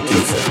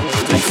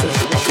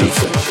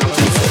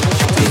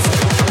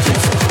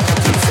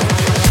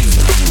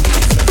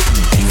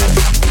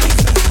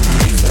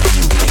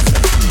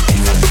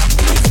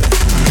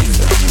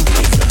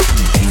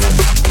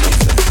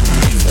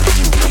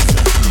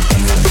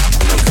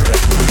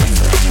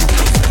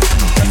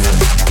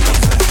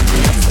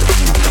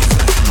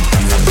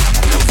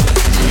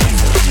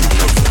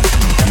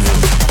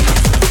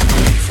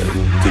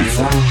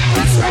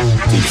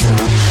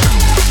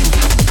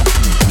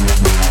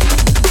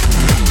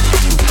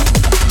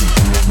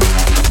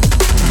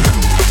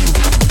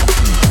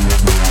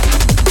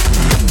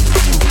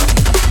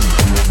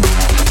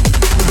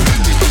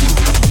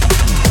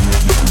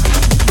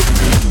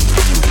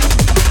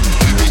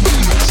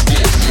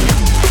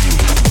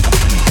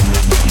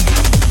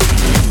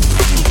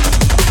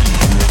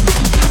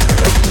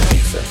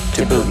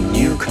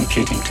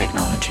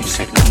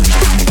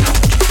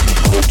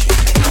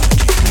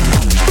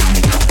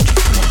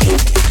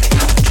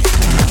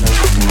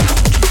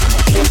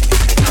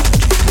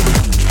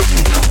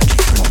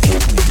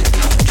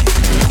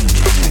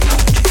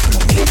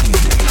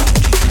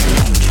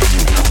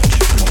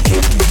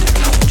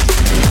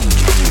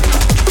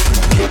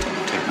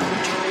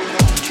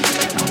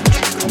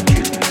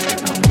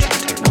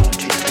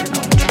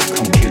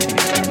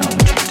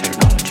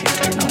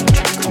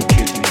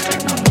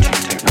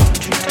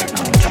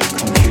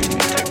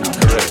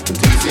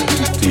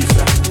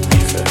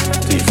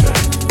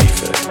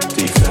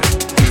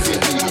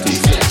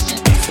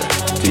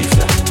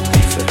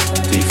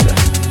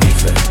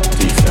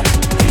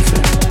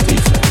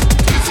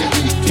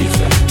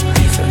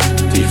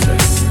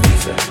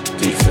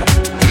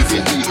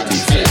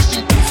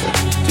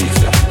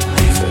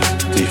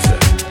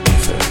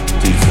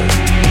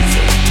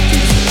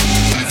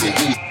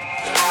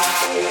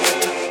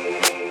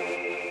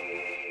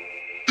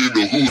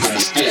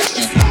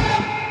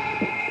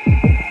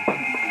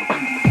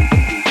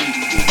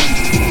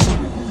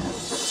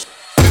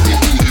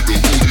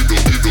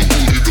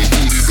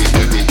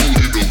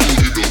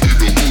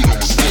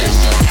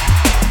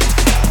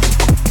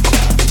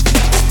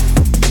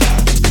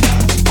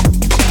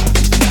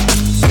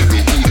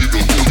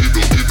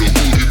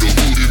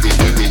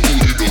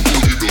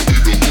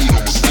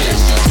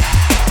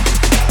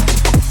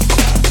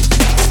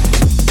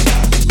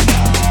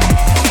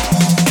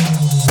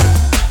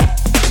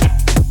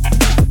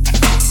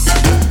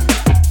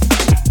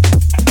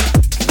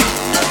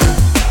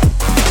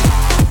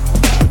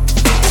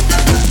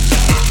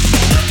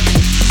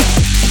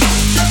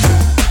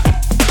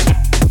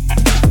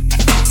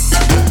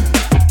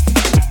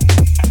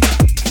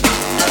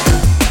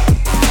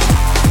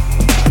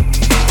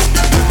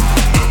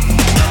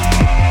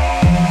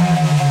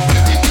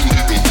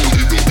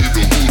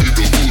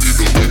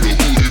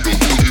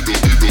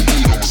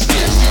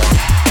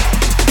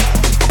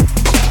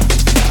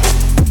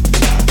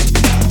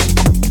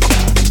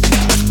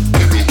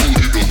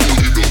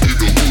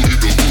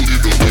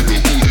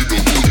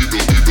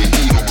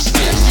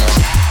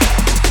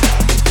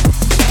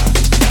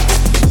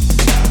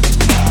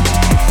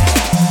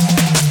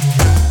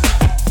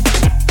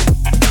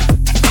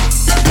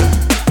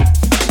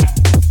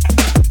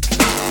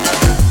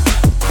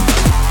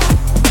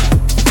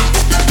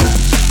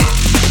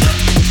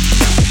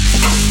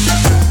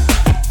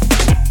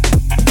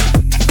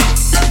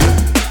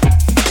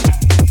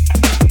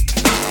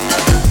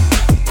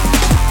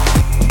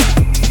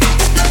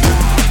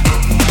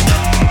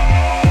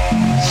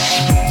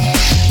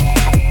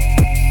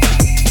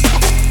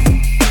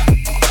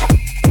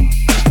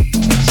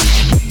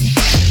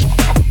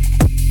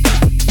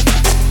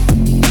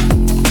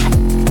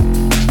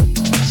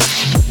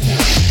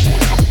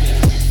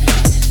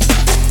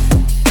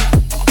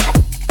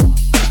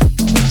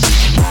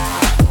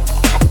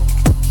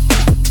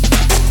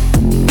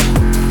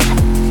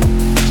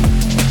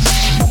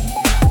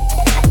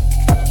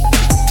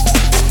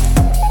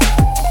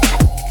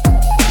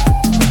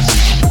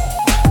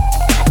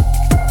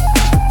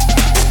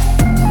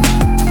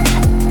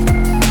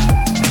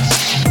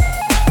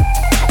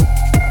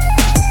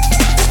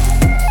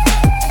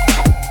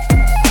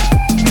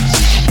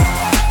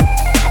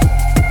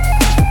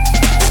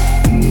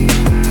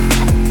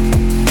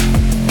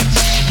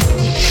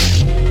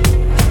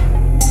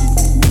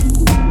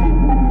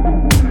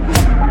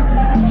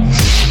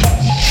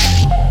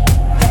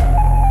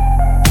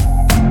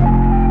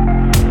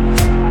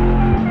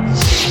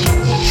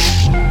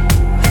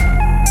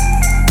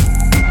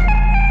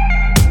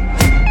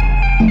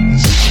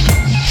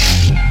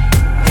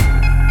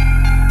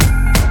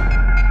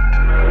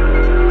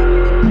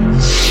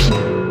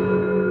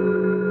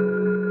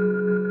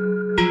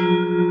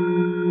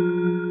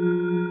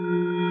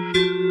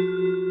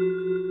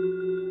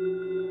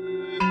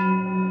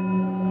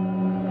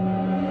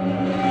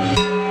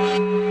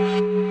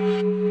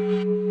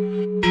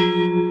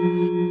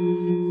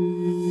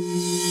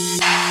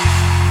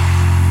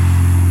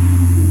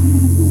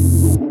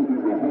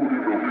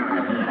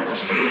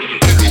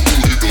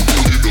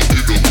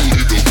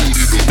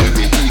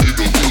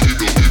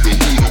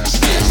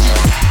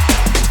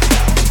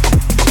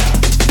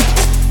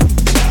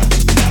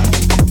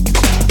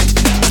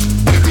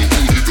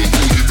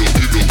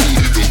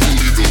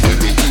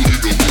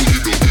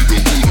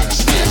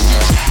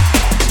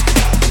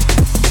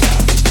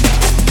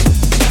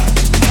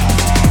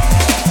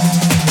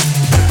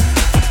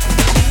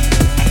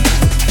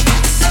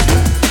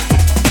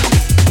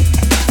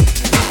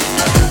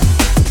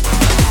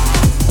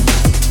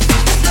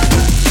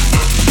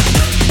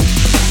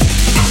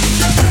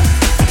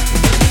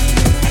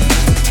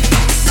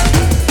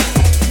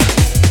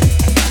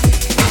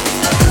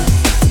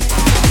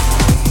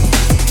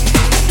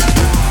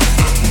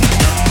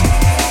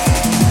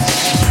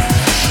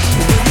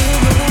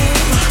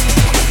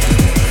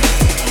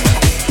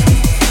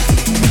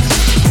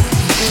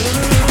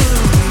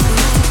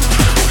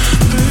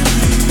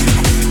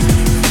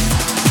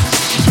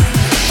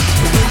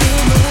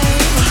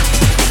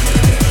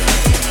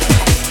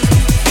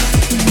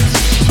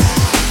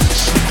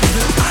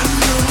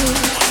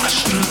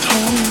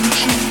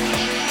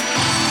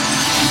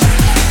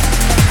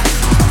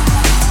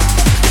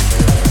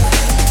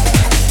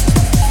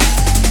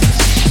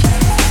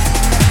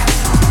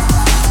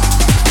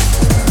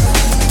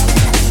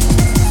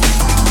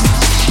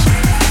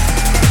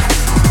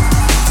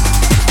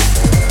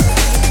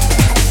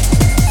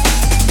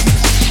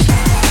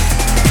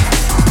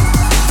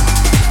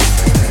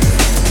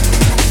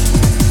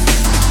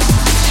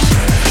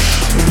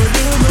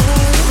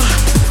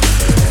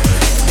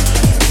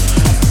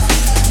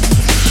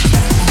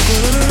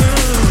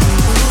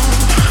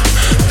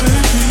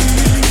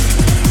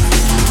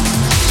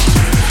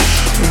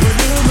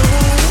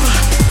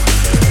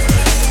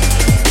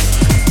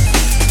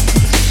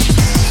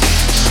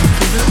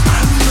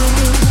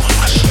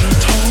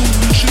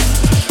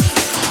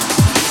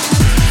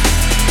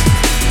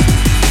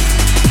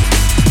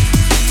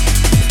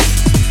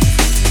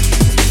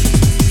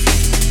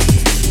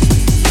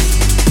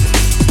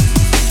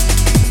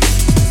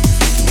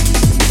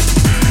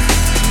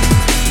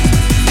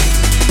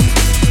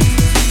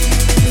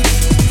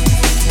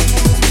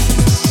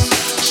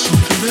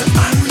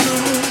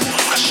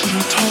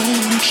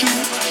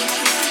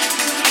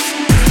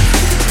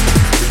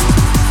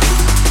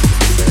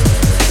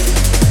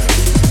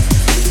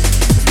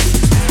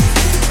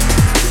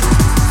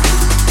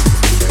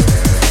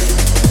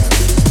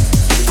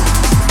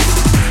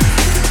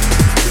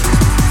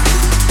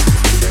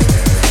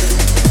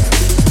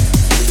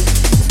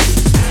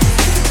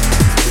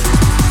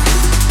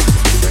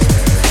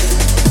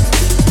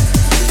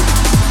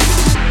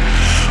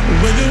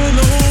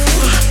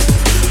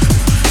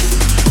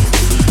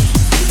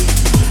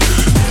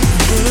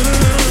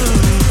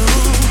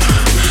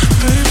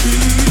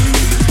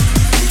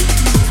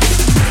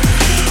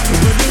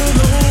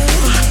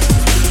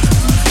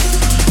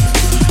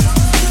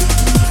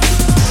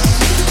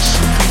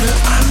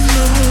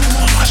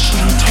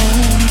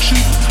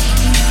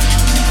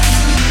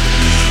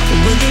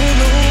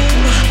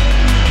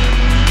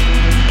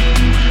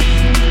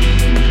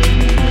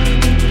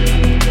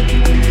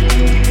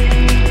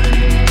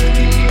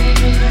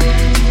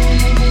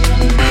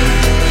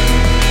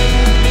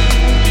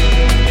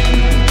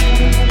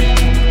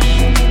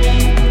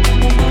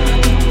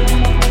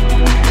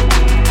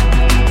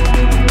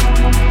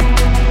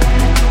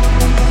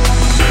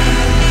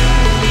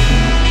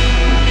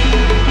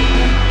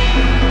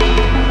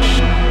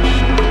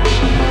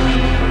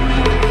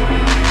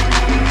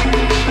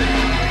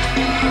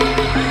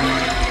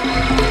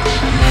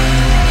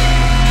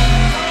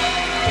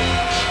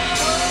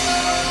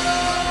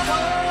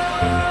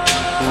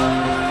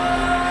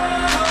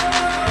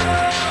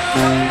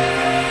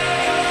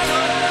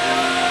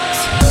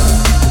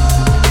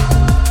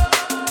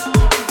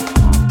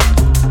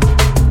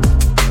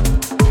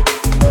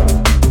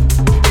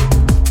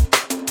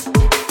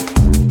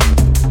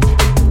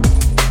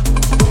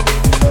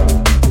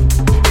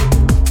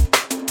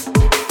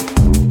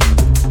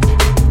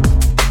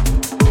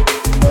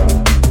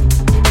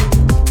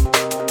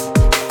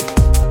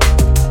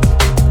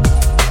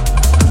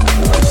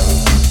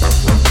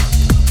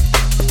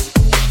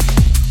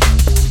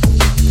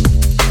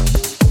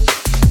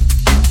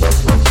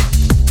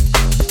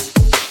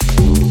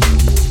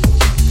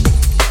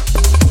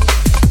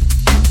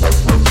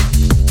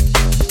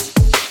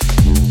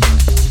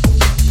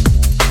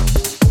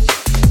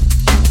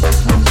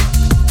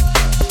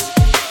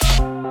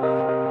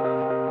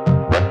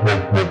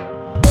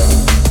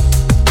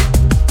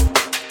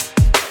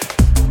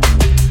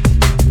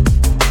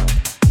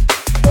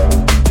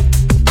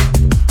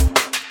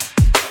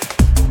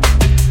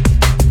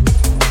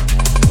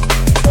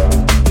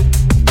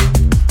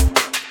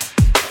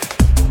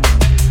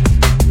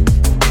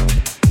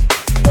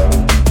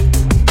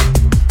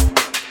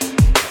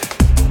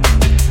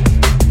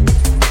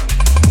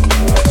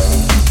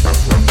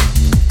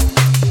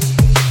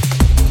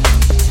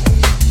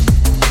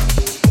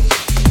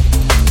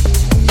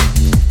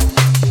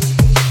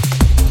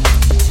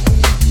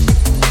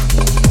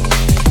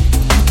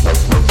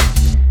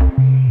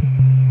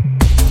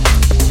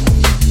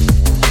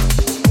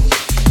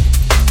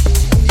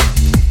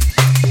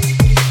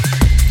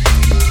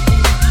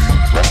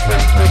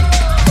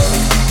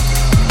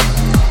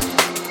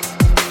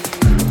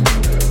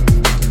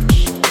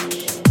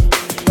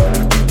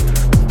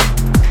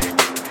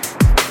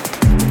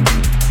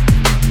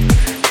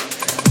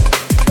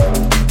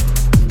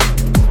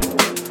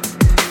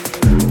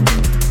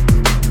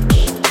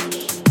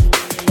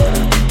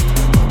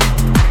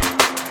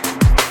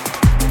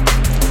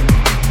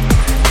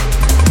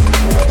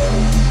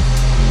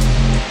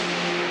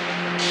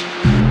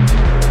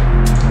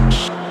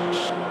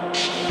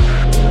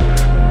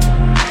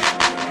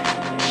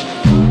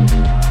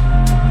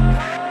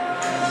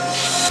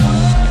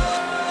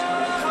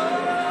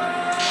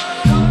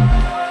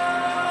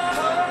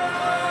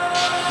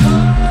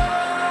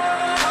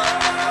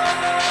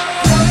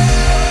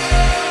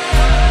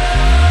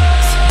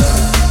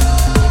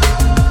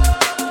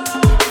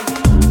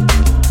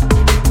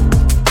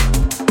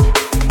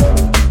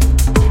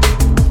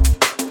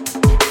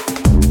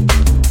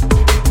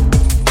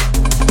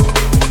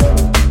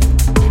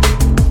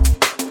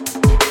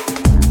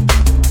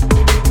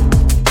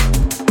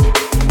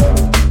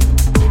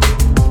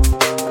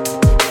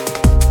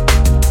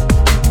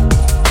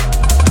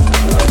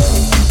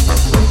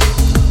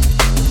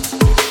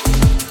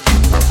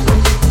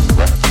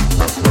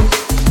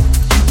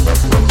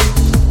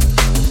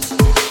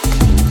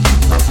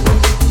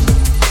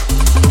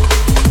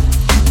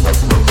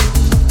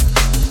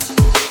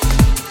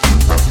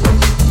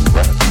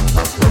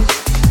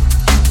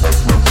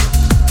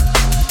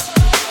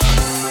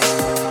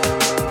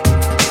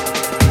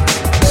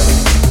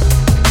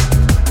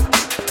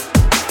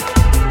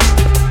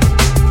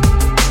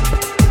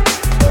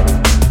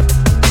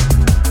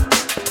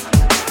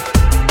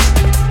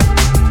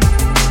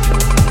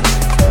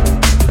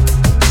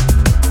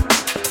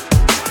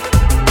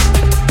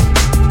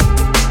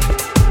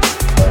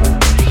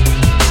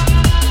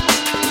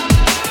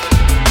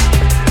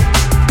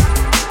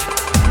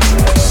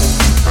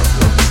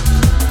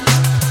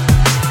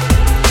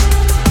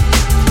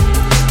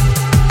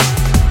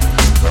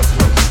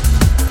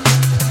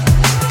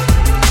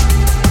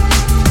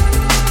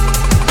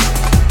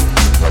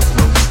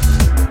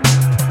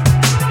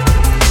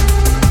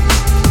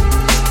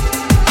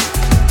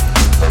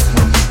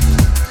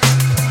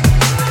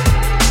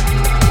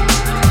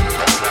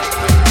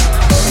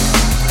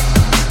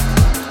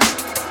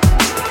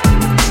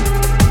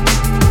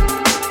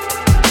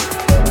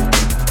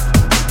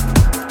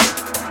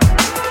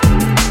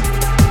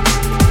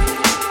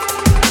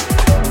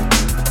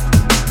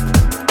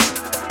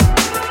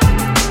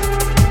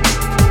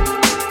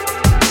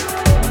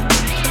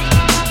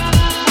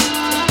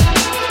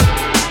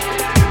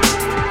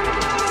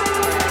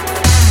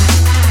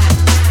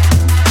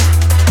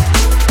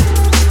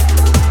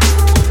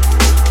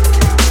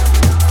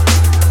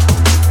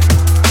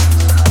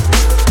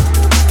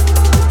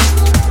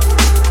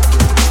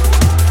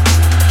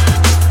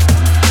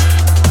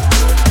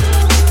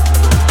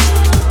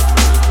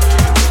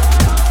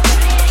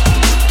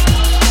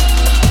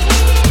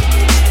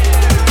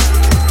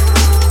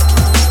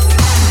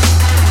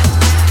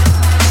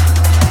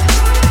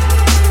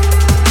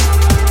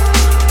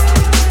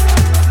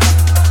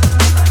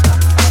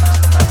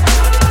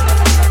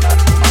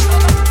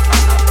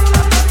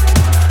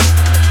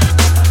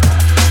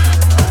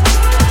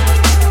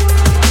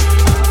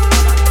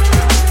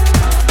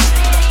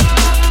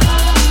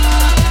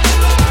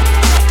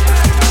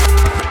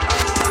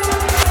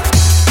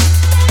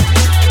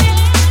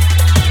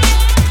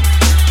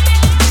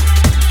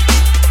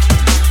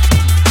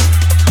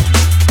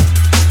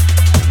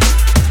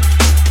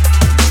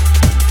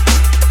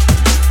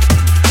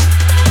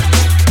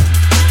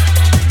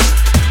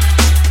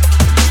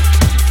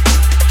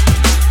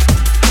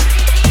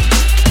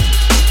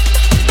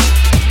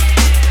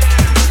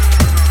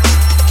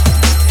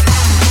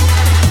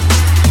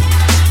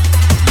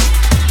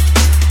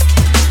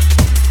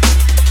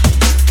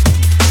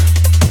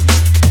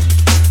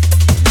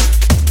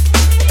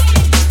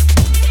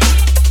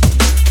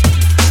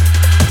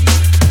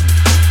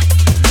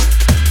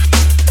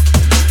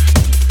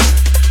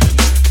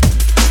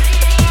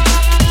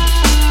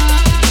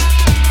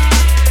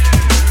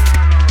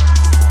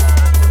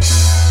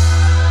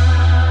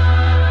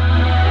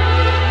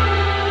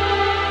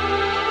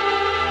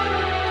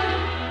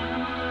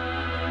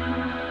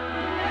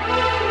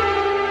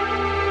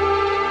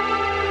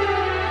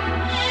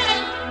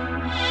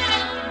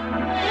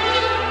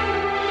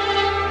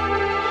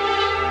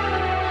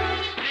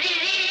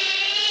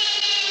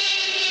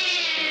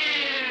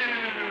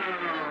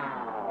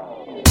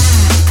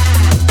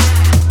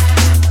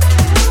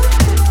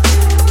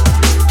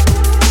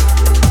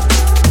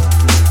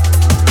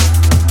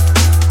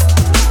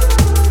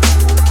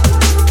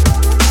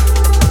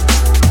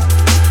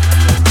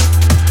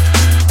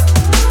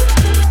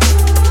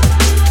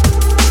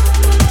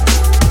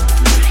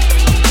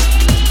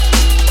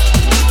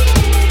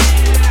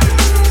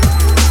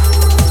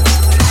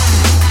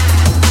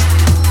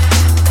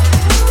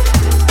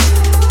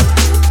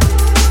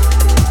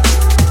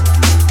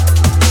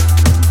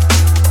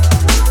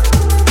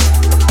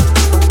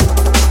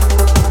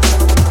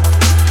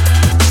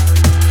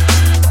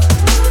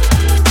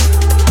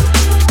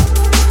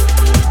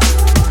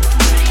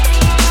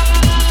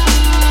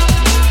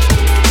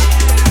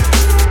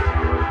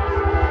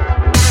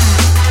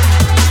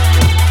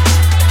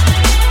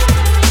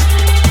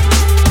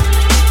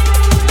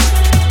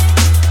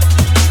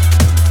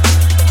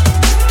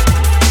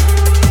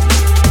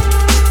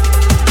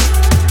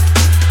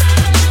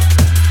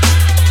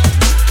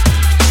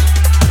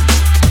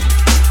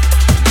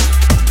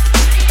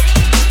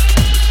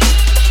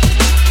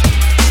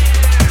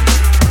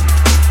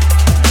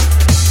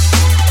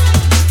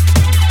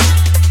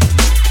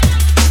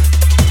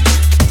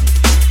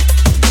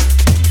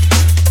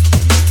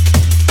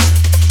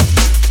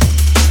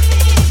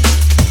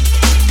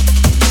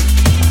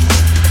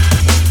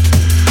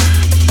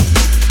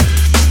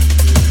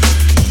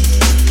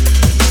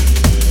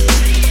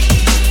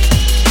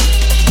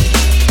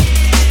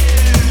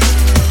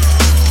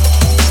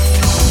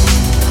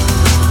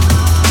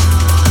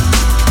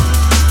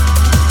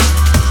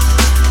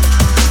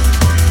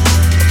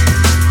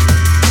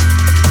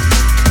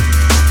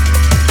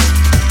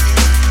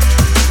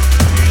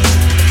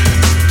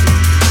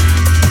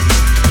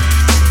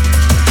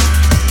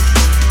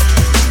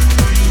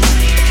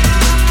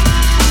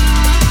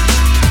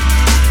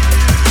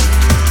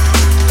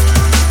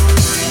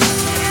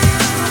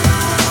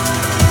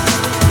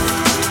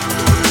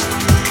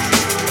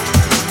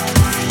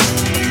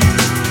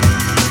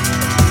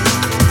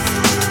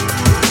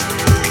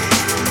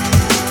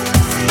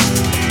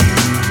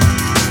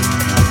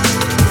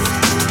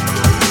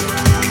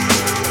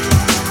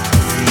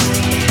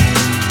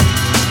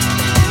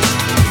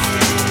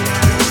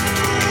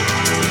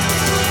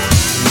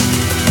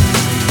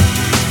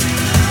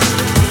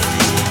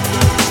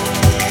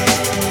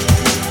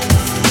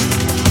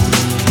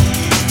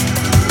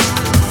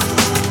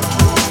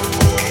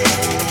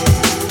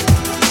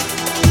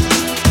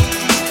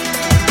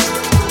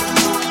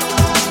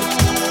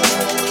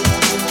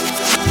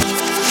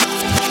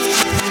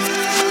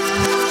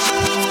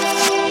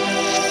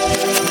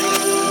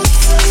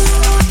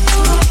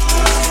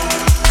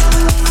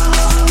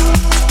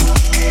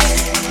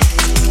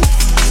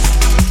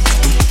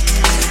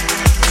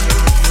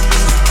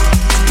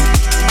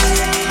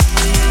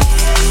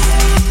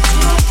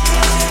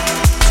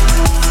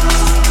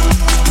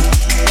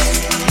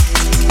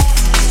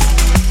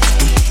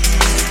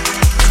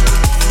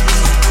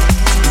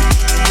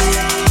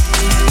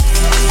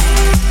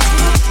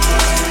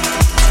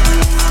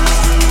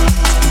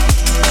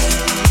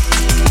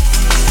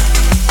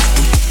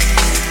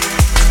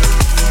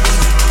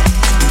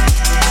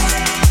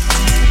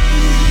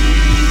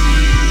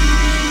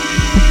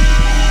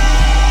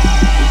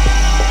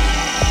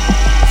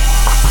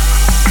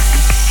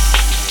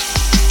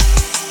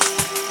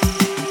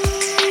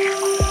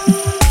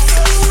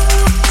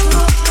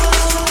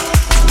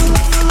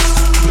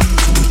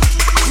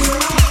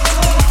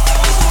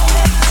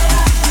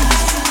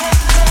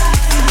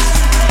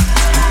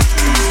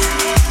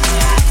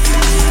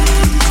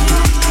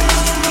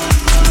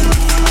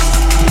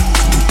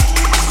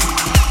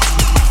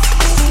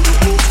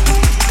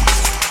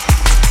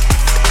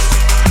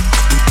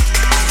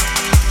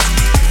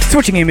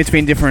Switching in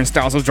between different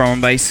styles of drum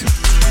and bass.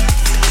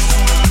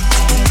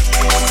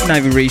 Now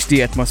we reach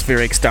the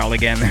atmospheric style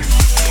again.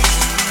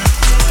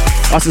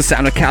 That's the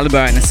sound of Caliber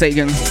and a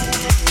Sagan.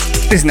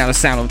 This is now the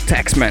sound of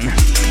Taxman.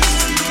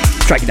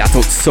 Track that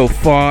out so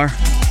far.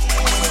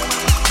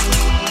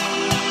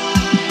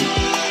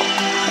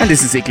 And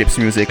this is Eclipse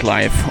Music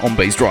live on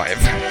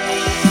BASSDRIVE.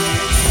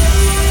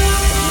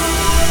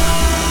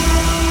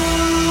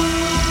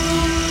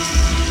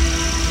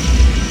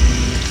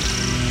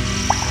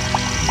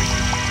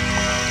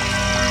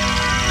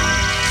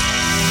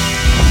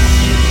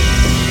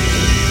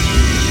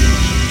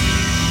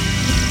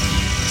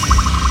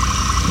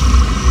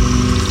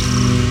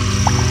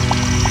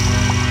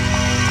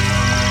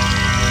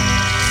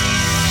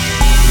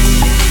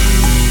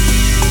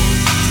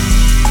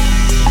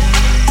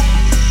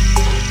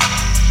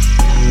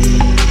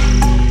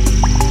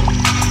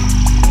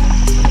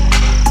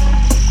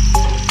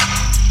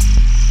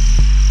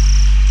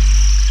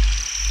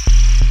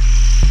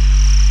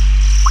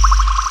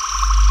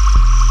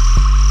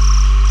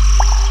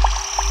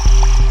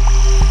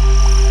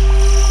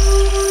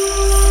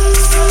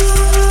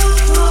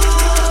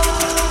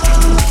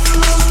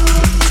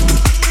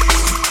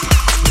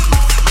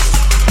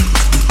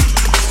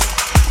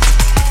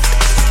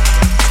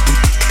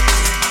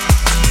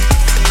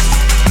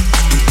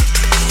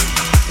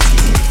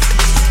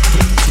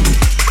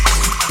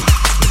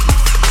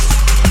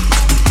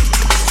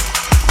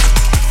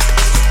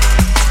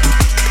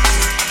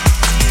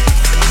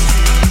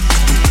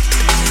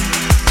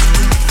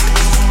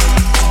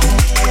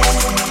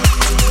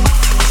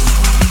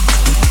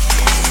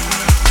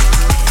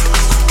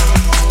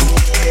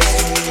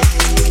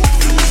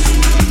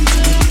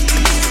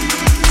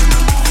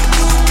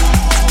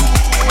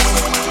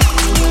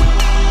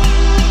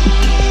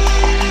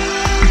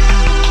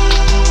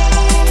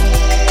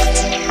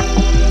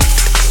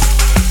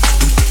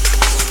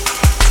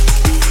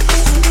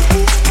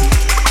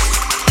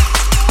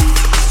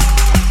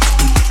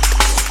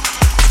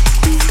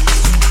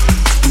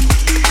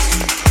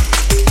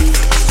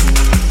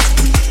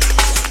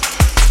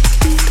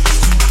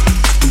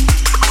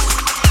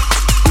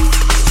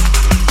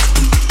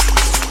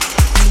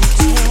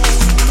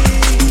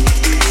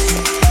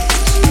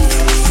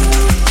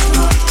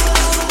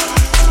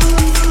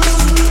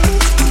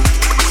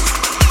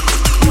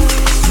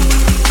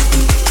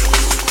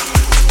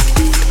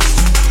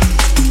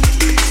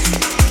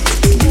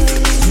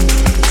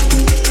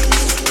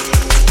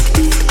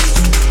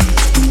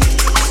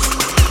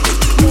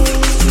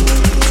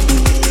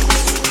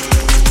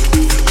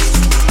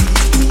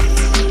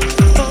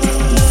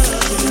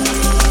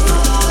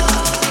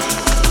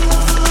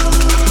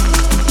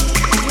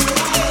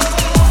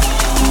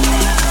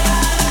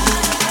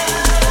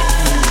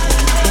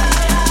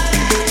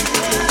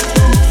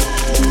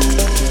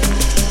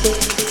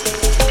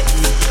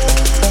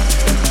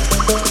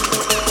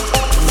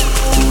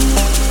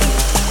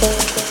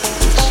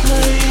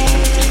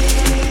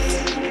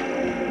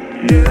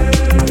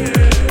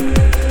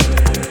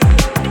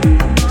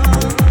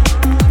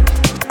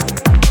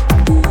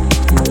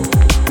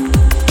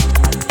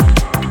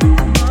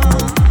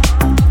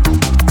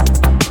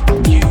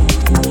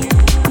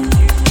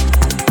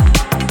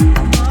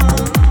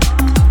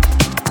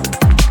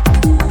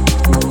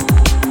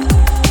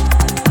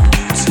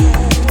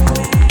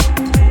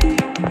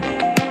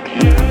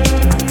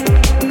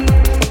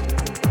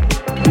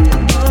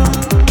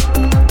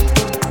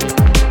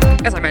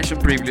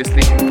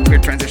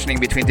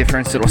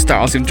 Sort of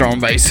styles in drum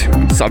and bass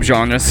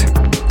subgenres.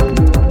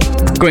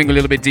 Going a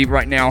little bit deep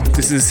right now.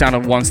 This is the sound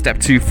of One Step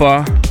Too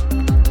Far.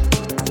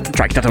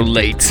 Track that out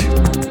late.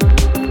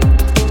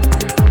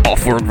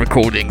 Off-world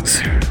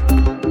recordings.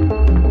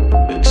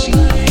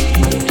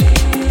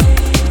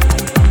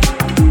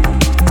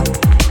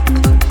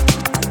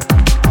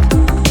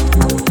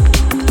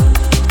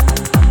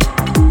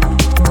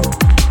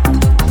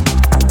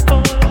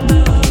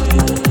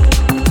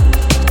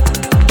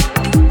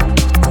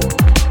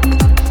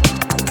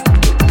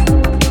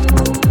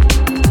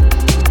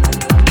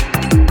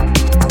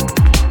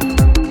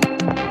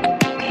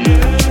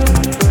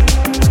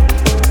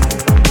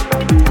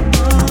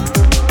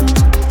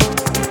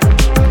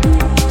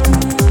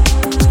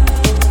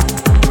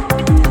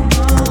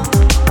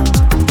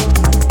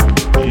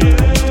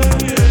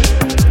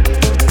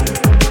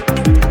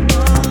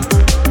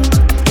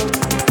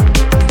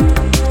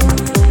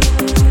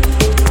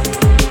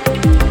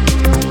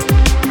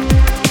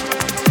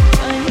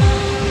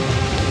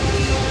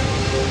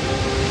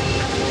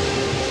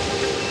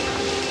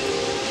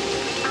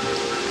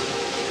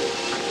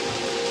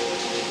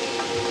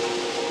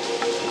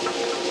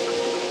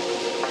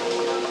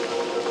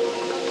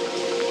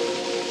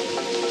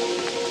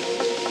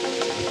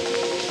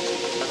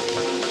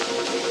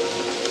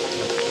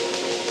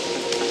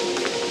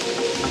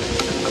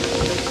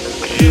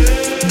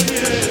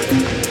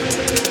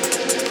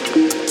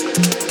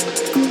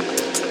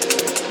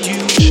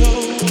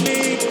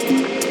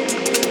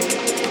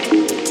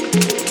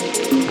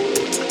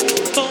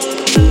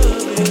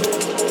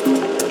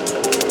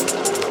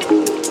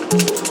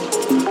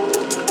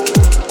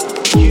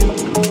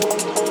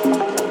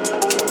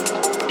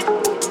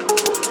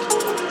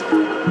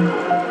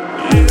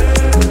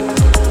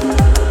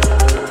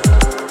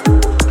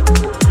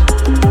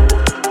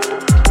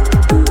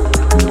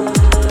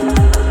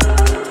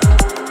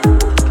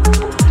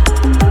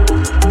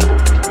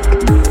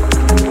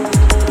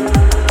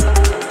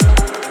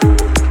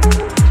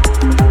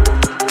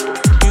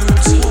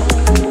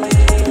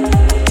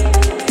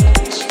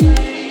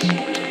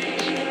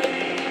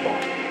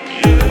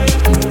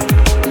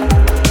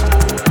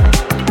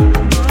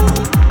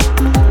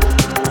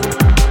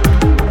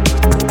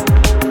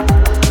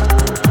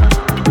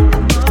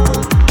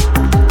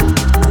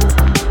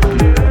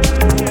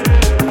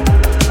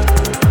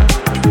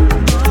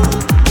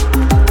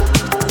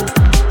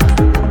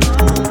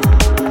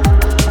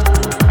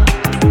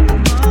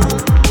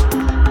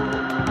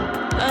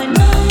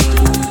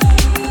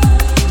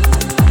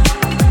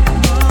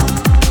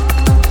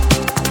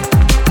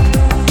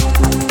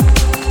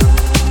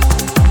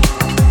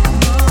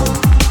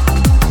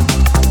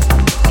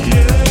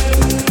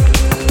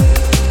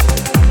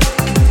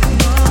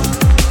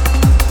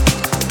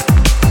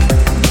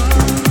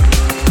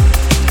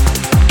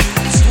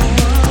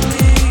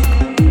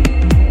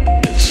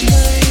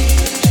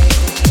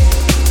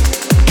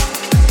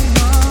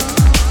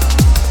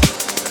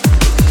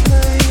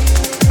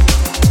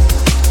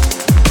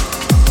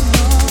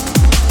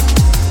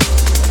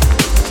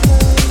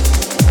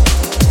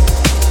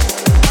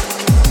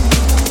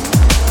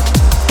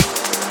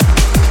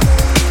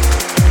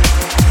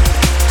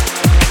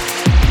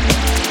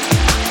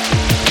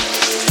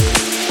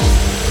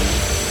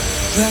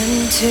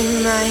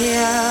 into my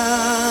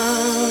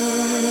arms,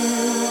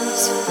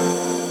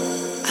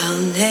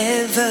 I'll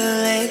never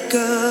let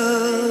go.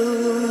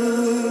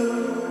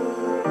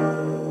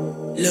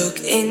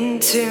 Look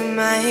into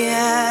my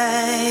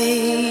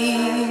eyes,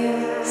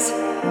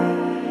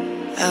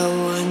 I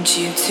want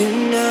you to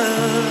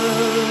know.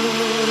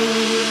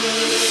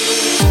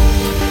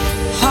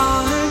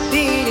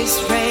 Heartbeat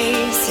is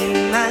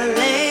racing, my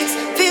legs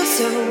feel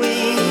so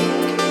weak.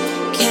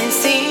 Can't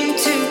seem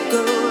to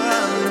go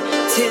on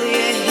till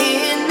you're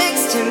here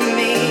next to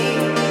me.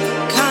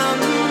 Come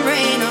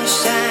rain or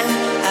shine,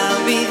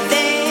 I'll be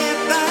there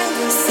by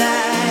your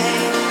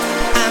side.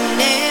 I'm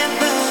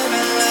never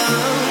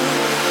alone,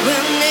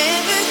 we'll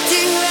never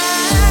do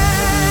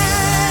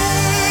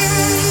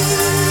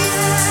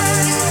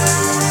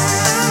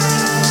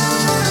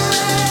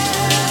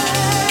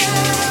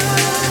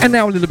And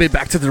now a little bit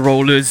back to the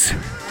rollers.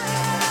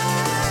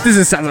 This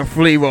is Sound of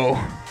Flevo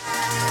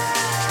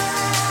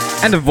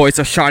and the voice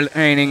of Charlotte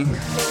Heining.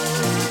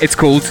 It's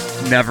called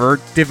Never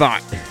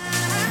Divide.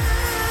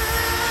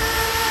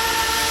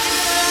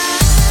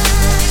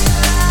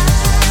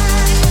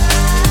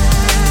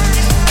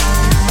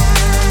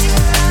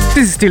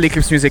 This is still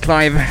Eclipse Music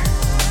Live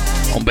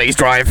on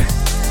BASSDRIVE,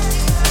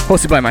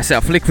 hosted by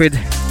myself, Liquid.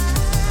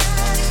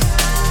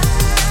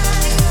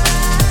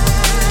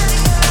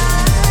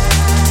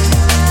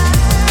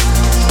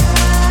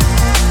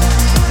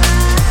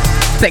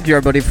 Thank you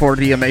everybody for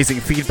the amazing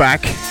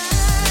feedback,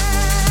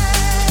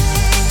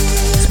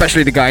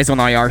 especially the guys on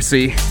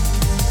IRC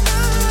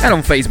and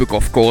on Facebook,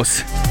 of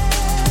course.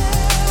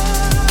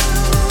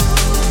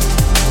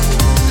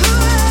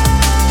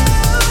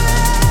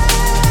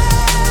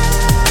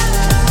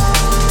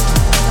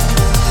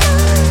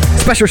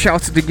 Special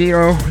shout to the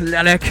Giro,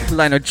 Lelek,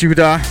 Lionel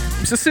Judah,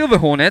 Mr. Silver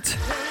Hornet,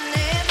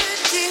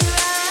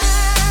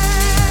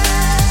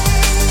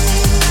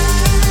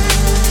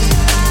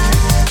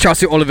 shout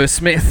to Oliver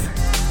Smith,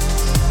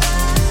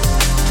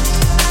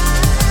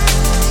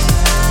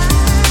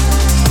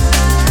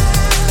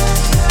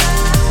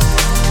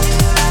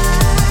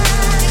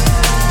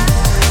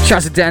 shout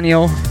out to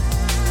Daniel,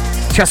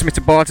 shout out to Mr.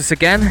 Bartis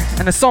again,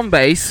 and the Sun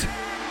Bass.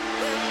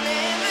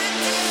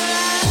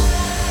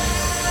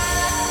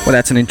 Well,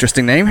 that's an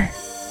interesting name.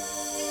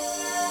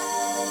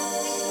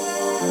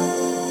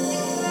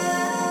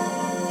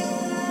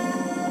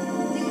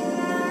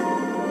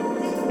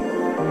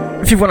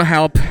 If you want to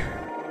help,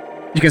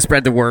 you can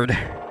spread the word,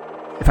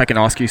 if I can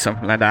ask you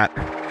something like that.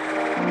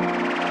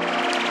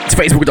 It's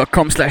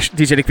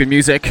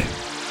facebook.com/DJLiquidMusic.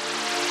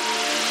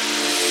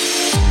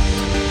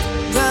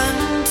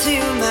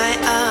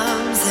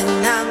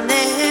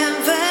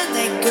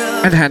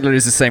 And the handler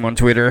is the same on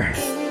Twitter,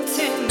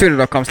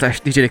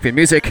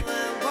 twitter.com/DJLiquidMusic.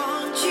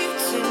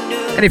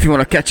 And if you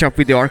want to catch up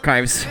with the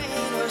archives,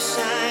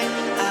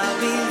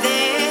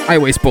 I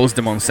always post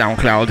them on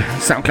SoundCloud,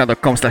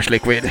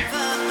 soundcloud.com/liquid.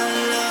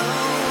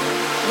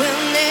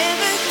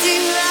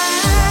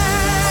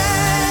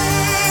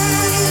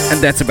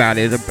 And that's about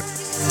it.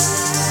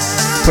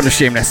 For the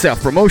shameless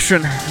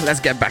self-promotion, let's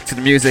get back to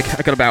the music.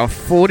 I got about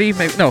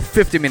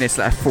 50 minutes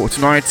left for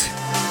tonight.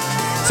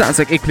 Sounds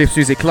like Eclipse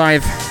Music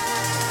Live.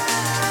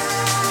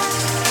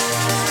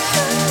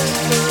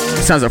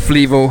 Sounds of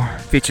Flevo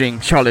featuring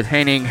Charlotte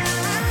Heining,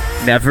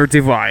 Never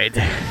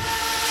Divide.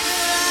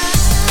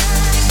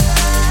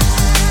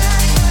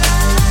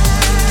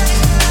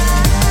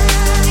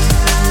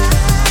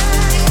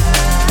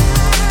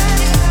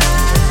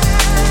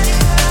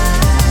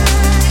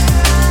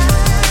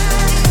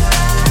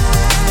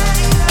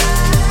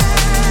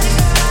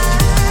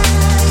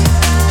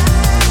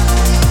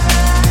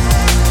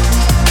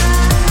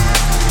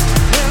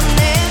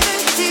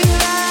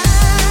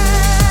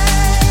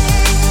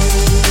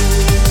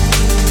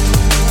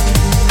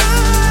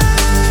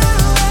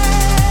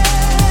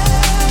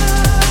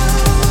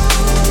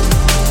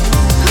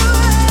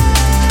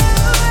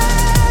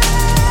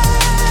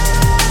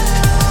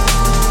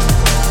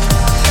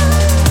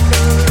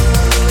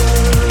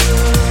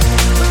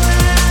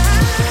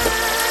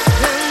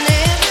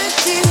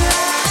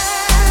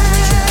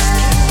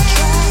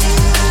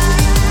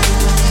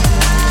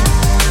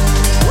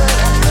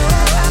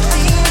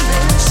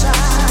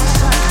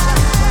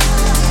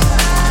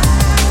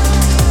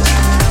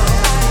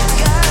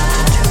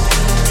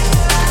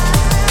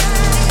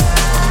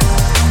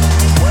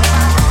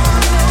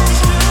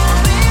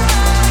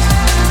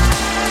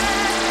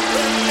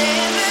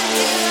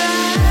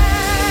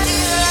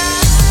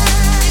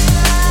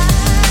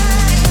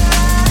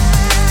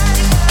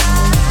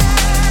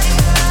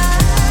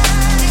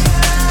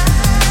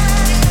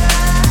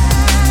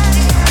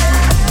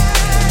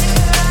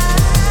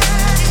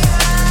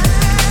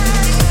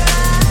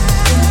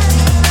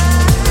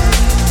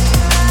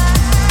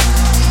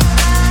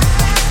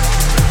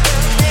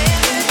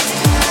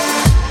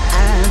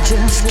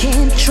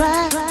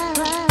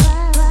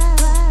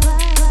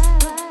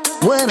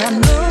 When I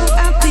know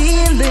I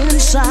feel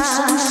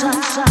inside,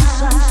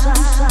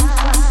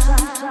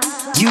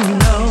 you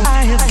know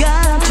I have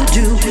got to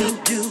do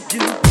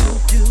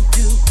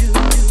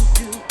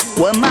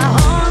what my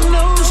heart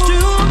knows.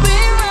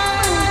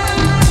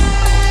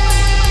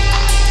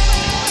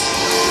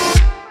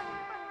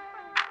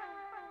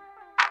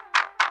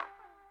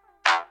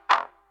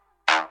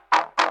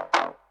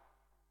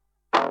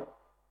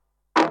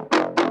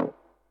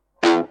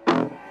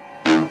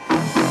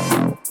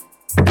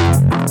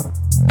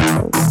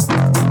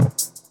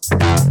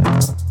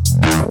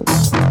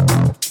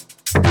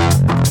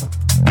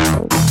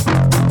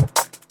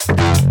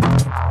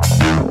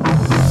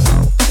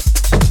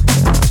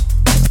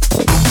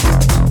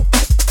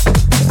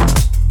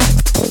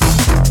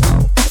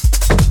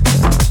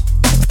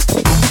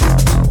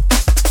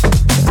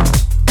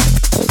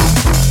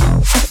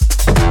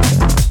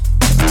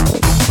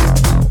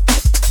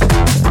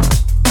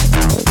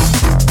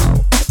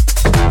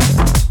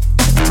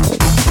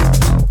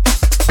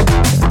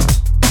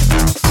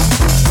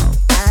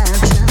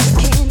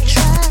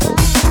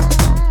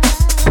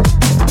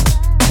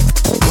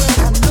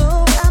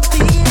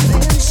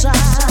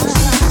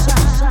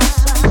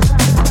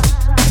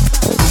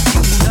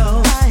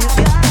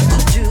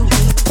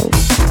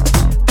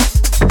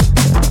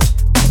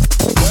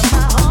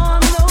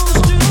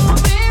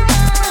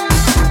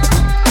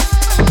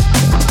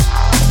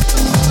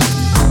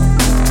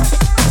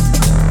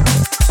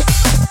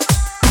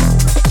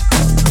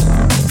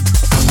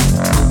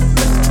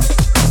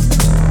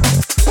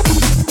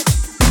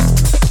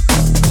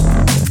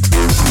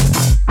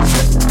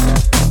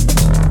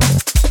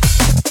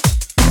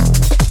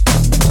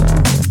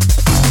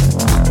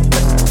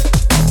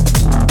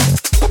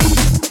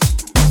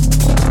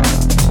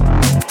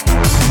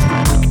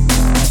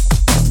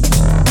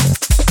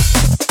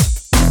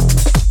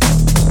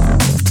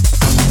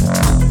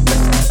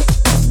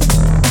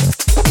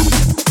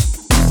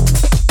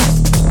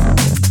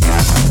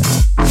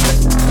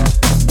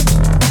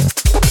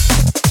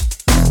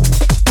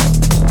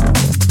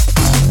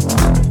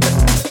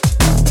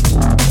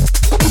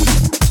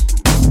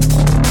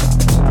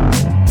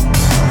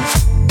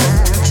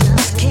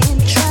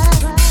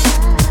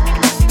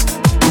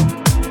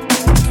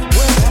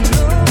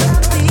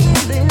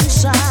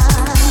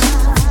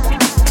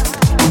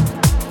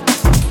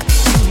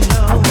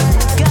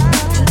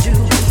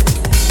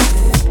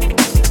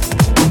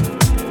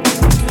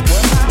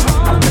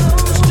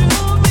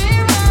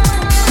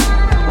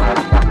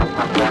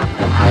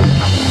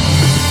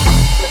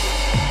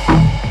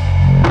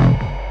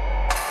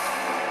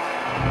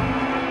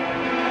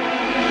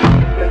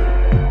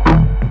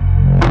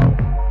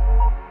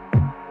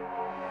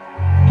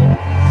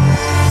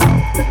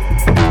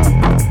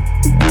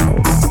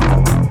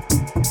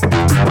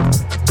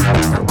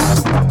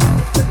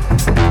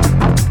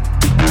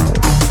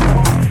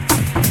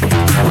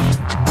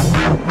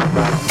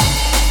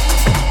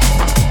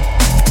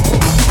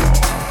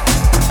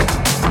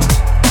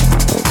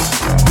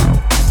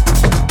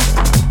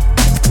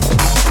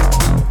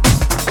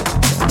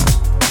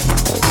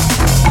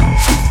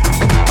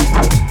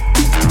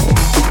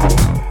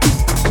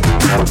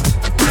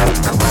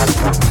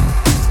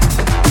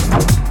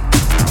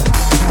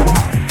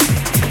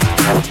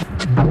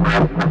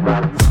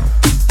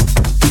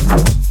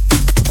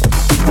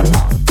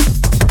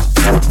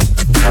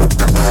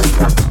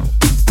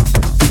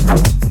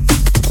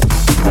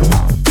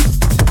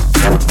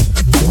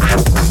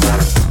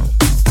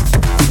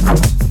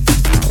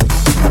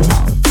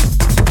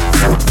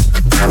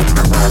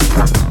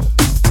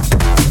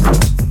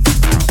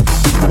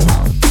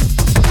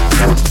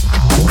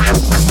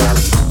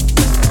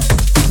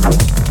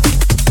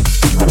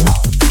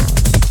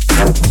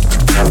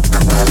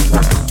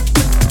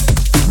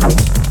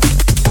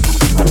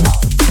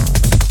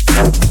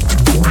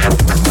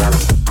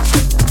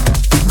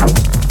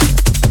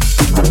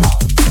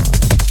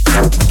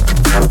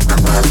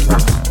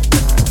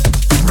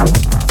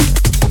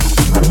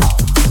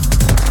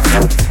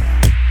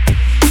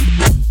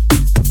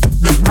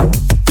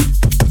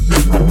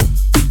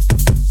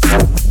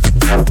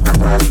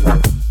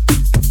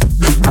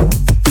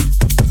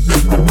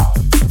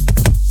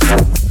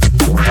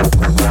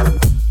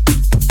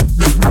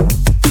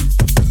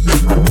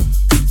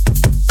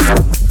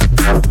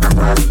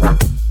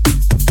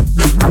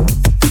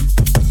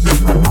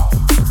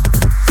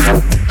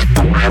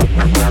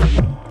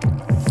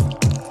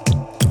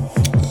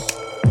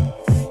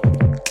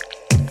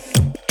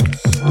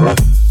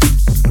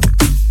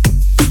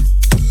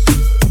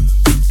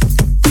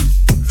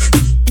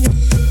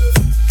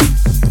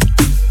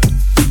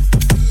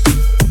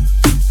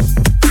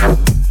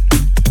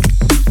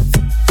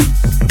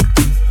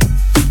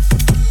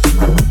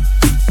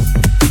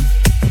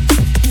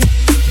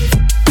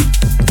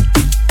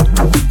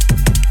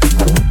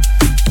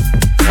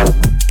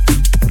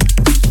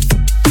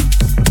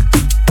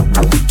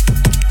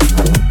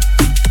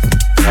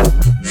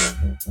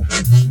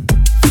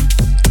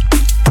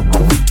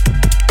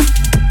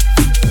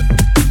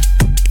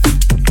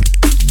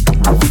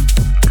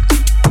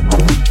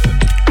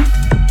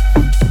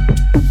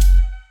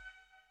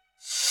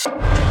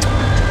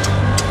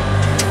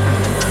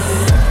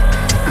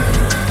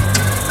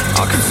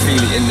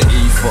 feel it in the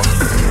ether.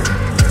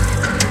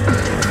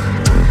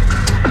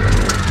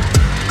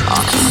 I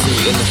can see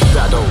it in the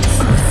shadows.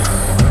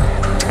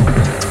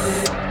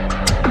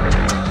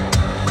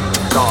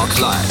 Dark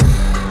light,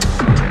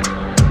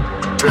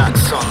 black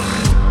sun,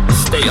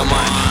 state of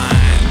mind.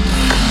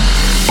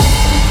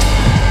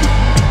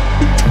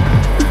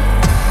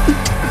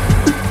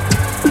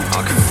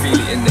 I can feel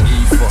it in the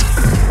ether.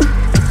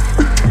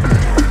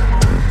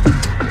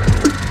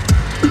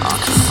 I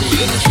can see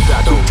it in the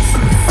shadows.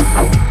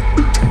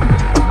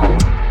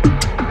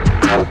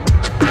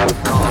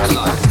 Dark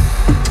light,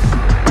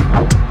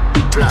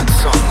 black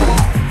sun,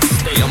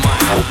 state of mind.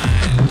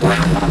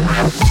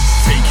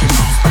 Taking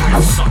off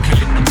breath, suckle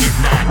in the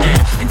midnight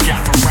air, and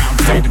gather round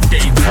day to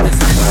day when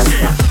there's no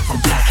care. From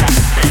black and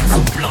stains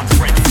of blood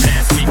red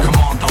flares, we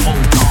command the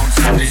whole dance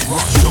and this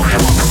rush on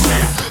one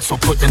flare. So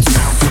put them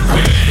sounds to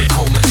bed, they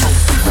call me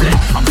toast and flare.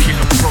 I'm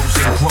killing pros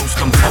and gross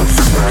composed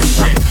for the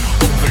shit.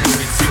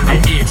 Overloaded till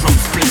their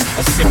eardrums split,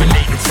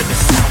 assimilated to the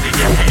sound in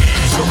your head.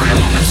 So a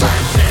long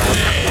time dead.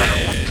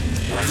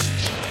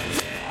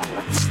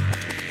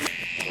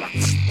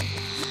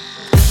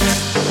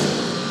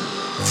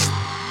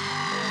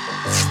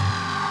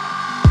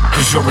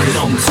 Cause you're a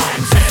long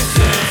time dead.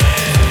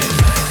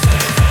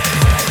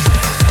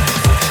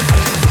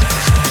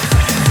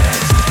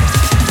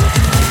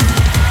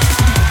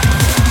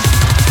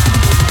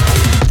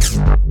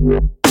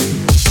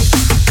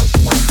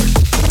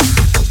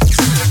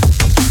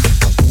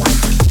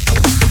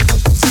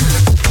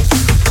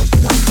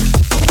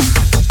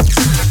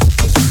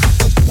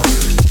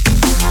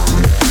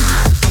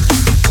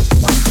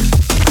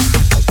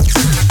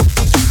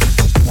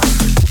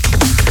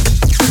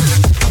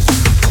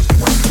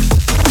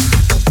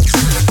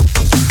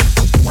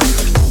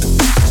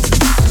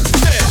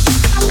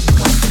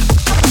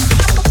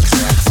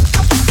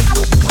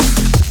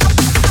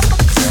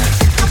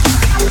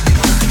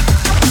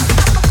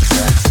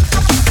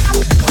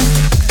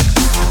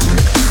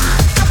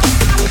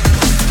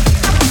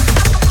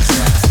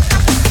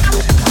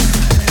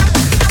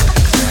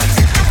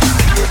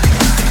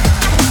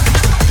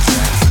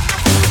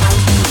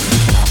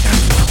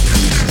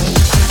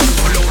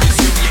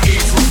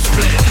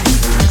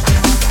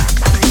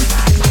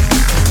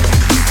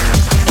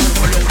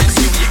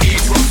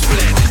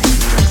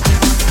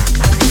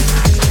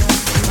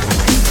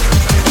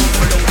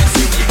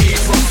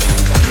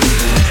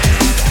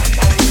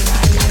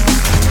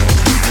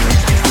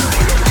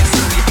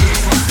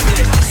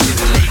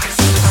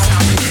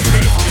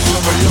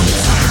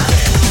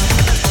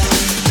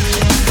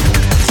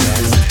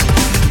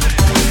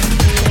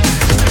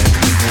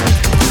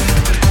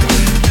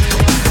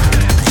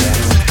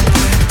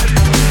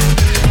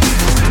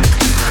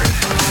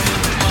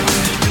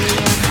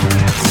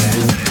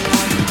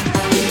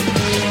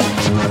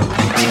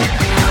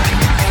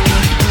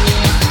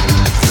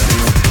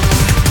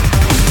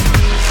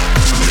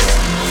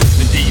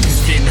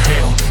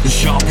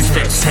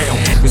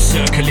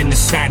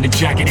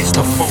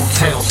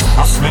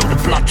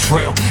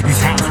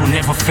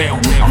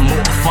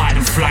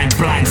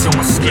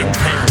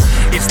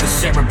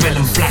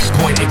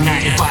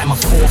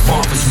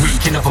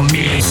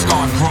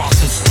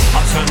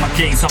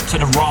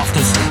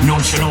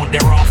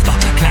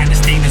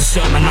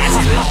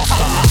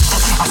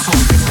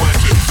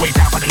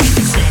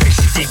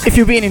 If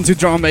you've been into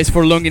drum bass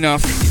for long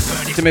enough,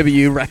 so maybe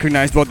you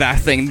recognized what that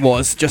thing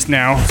was just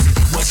now.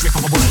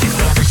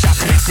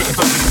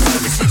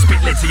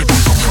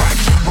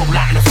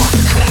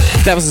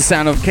 That was the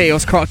sound of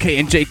Chaos, Crockett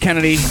and Jake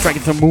Kennedy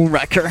tracking from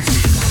Moonraker.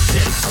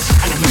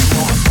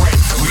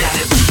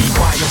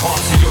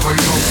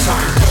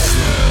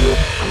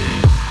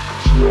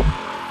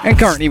 And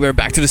currently we're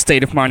back to the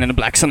State of Mind and the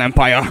Black Sun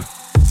Empire.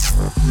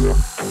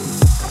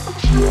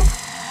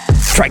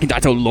 Track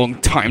entitled Long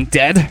Time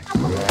Dead.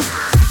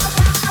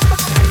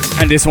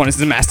 And this one is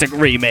the Mastic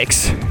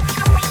remix.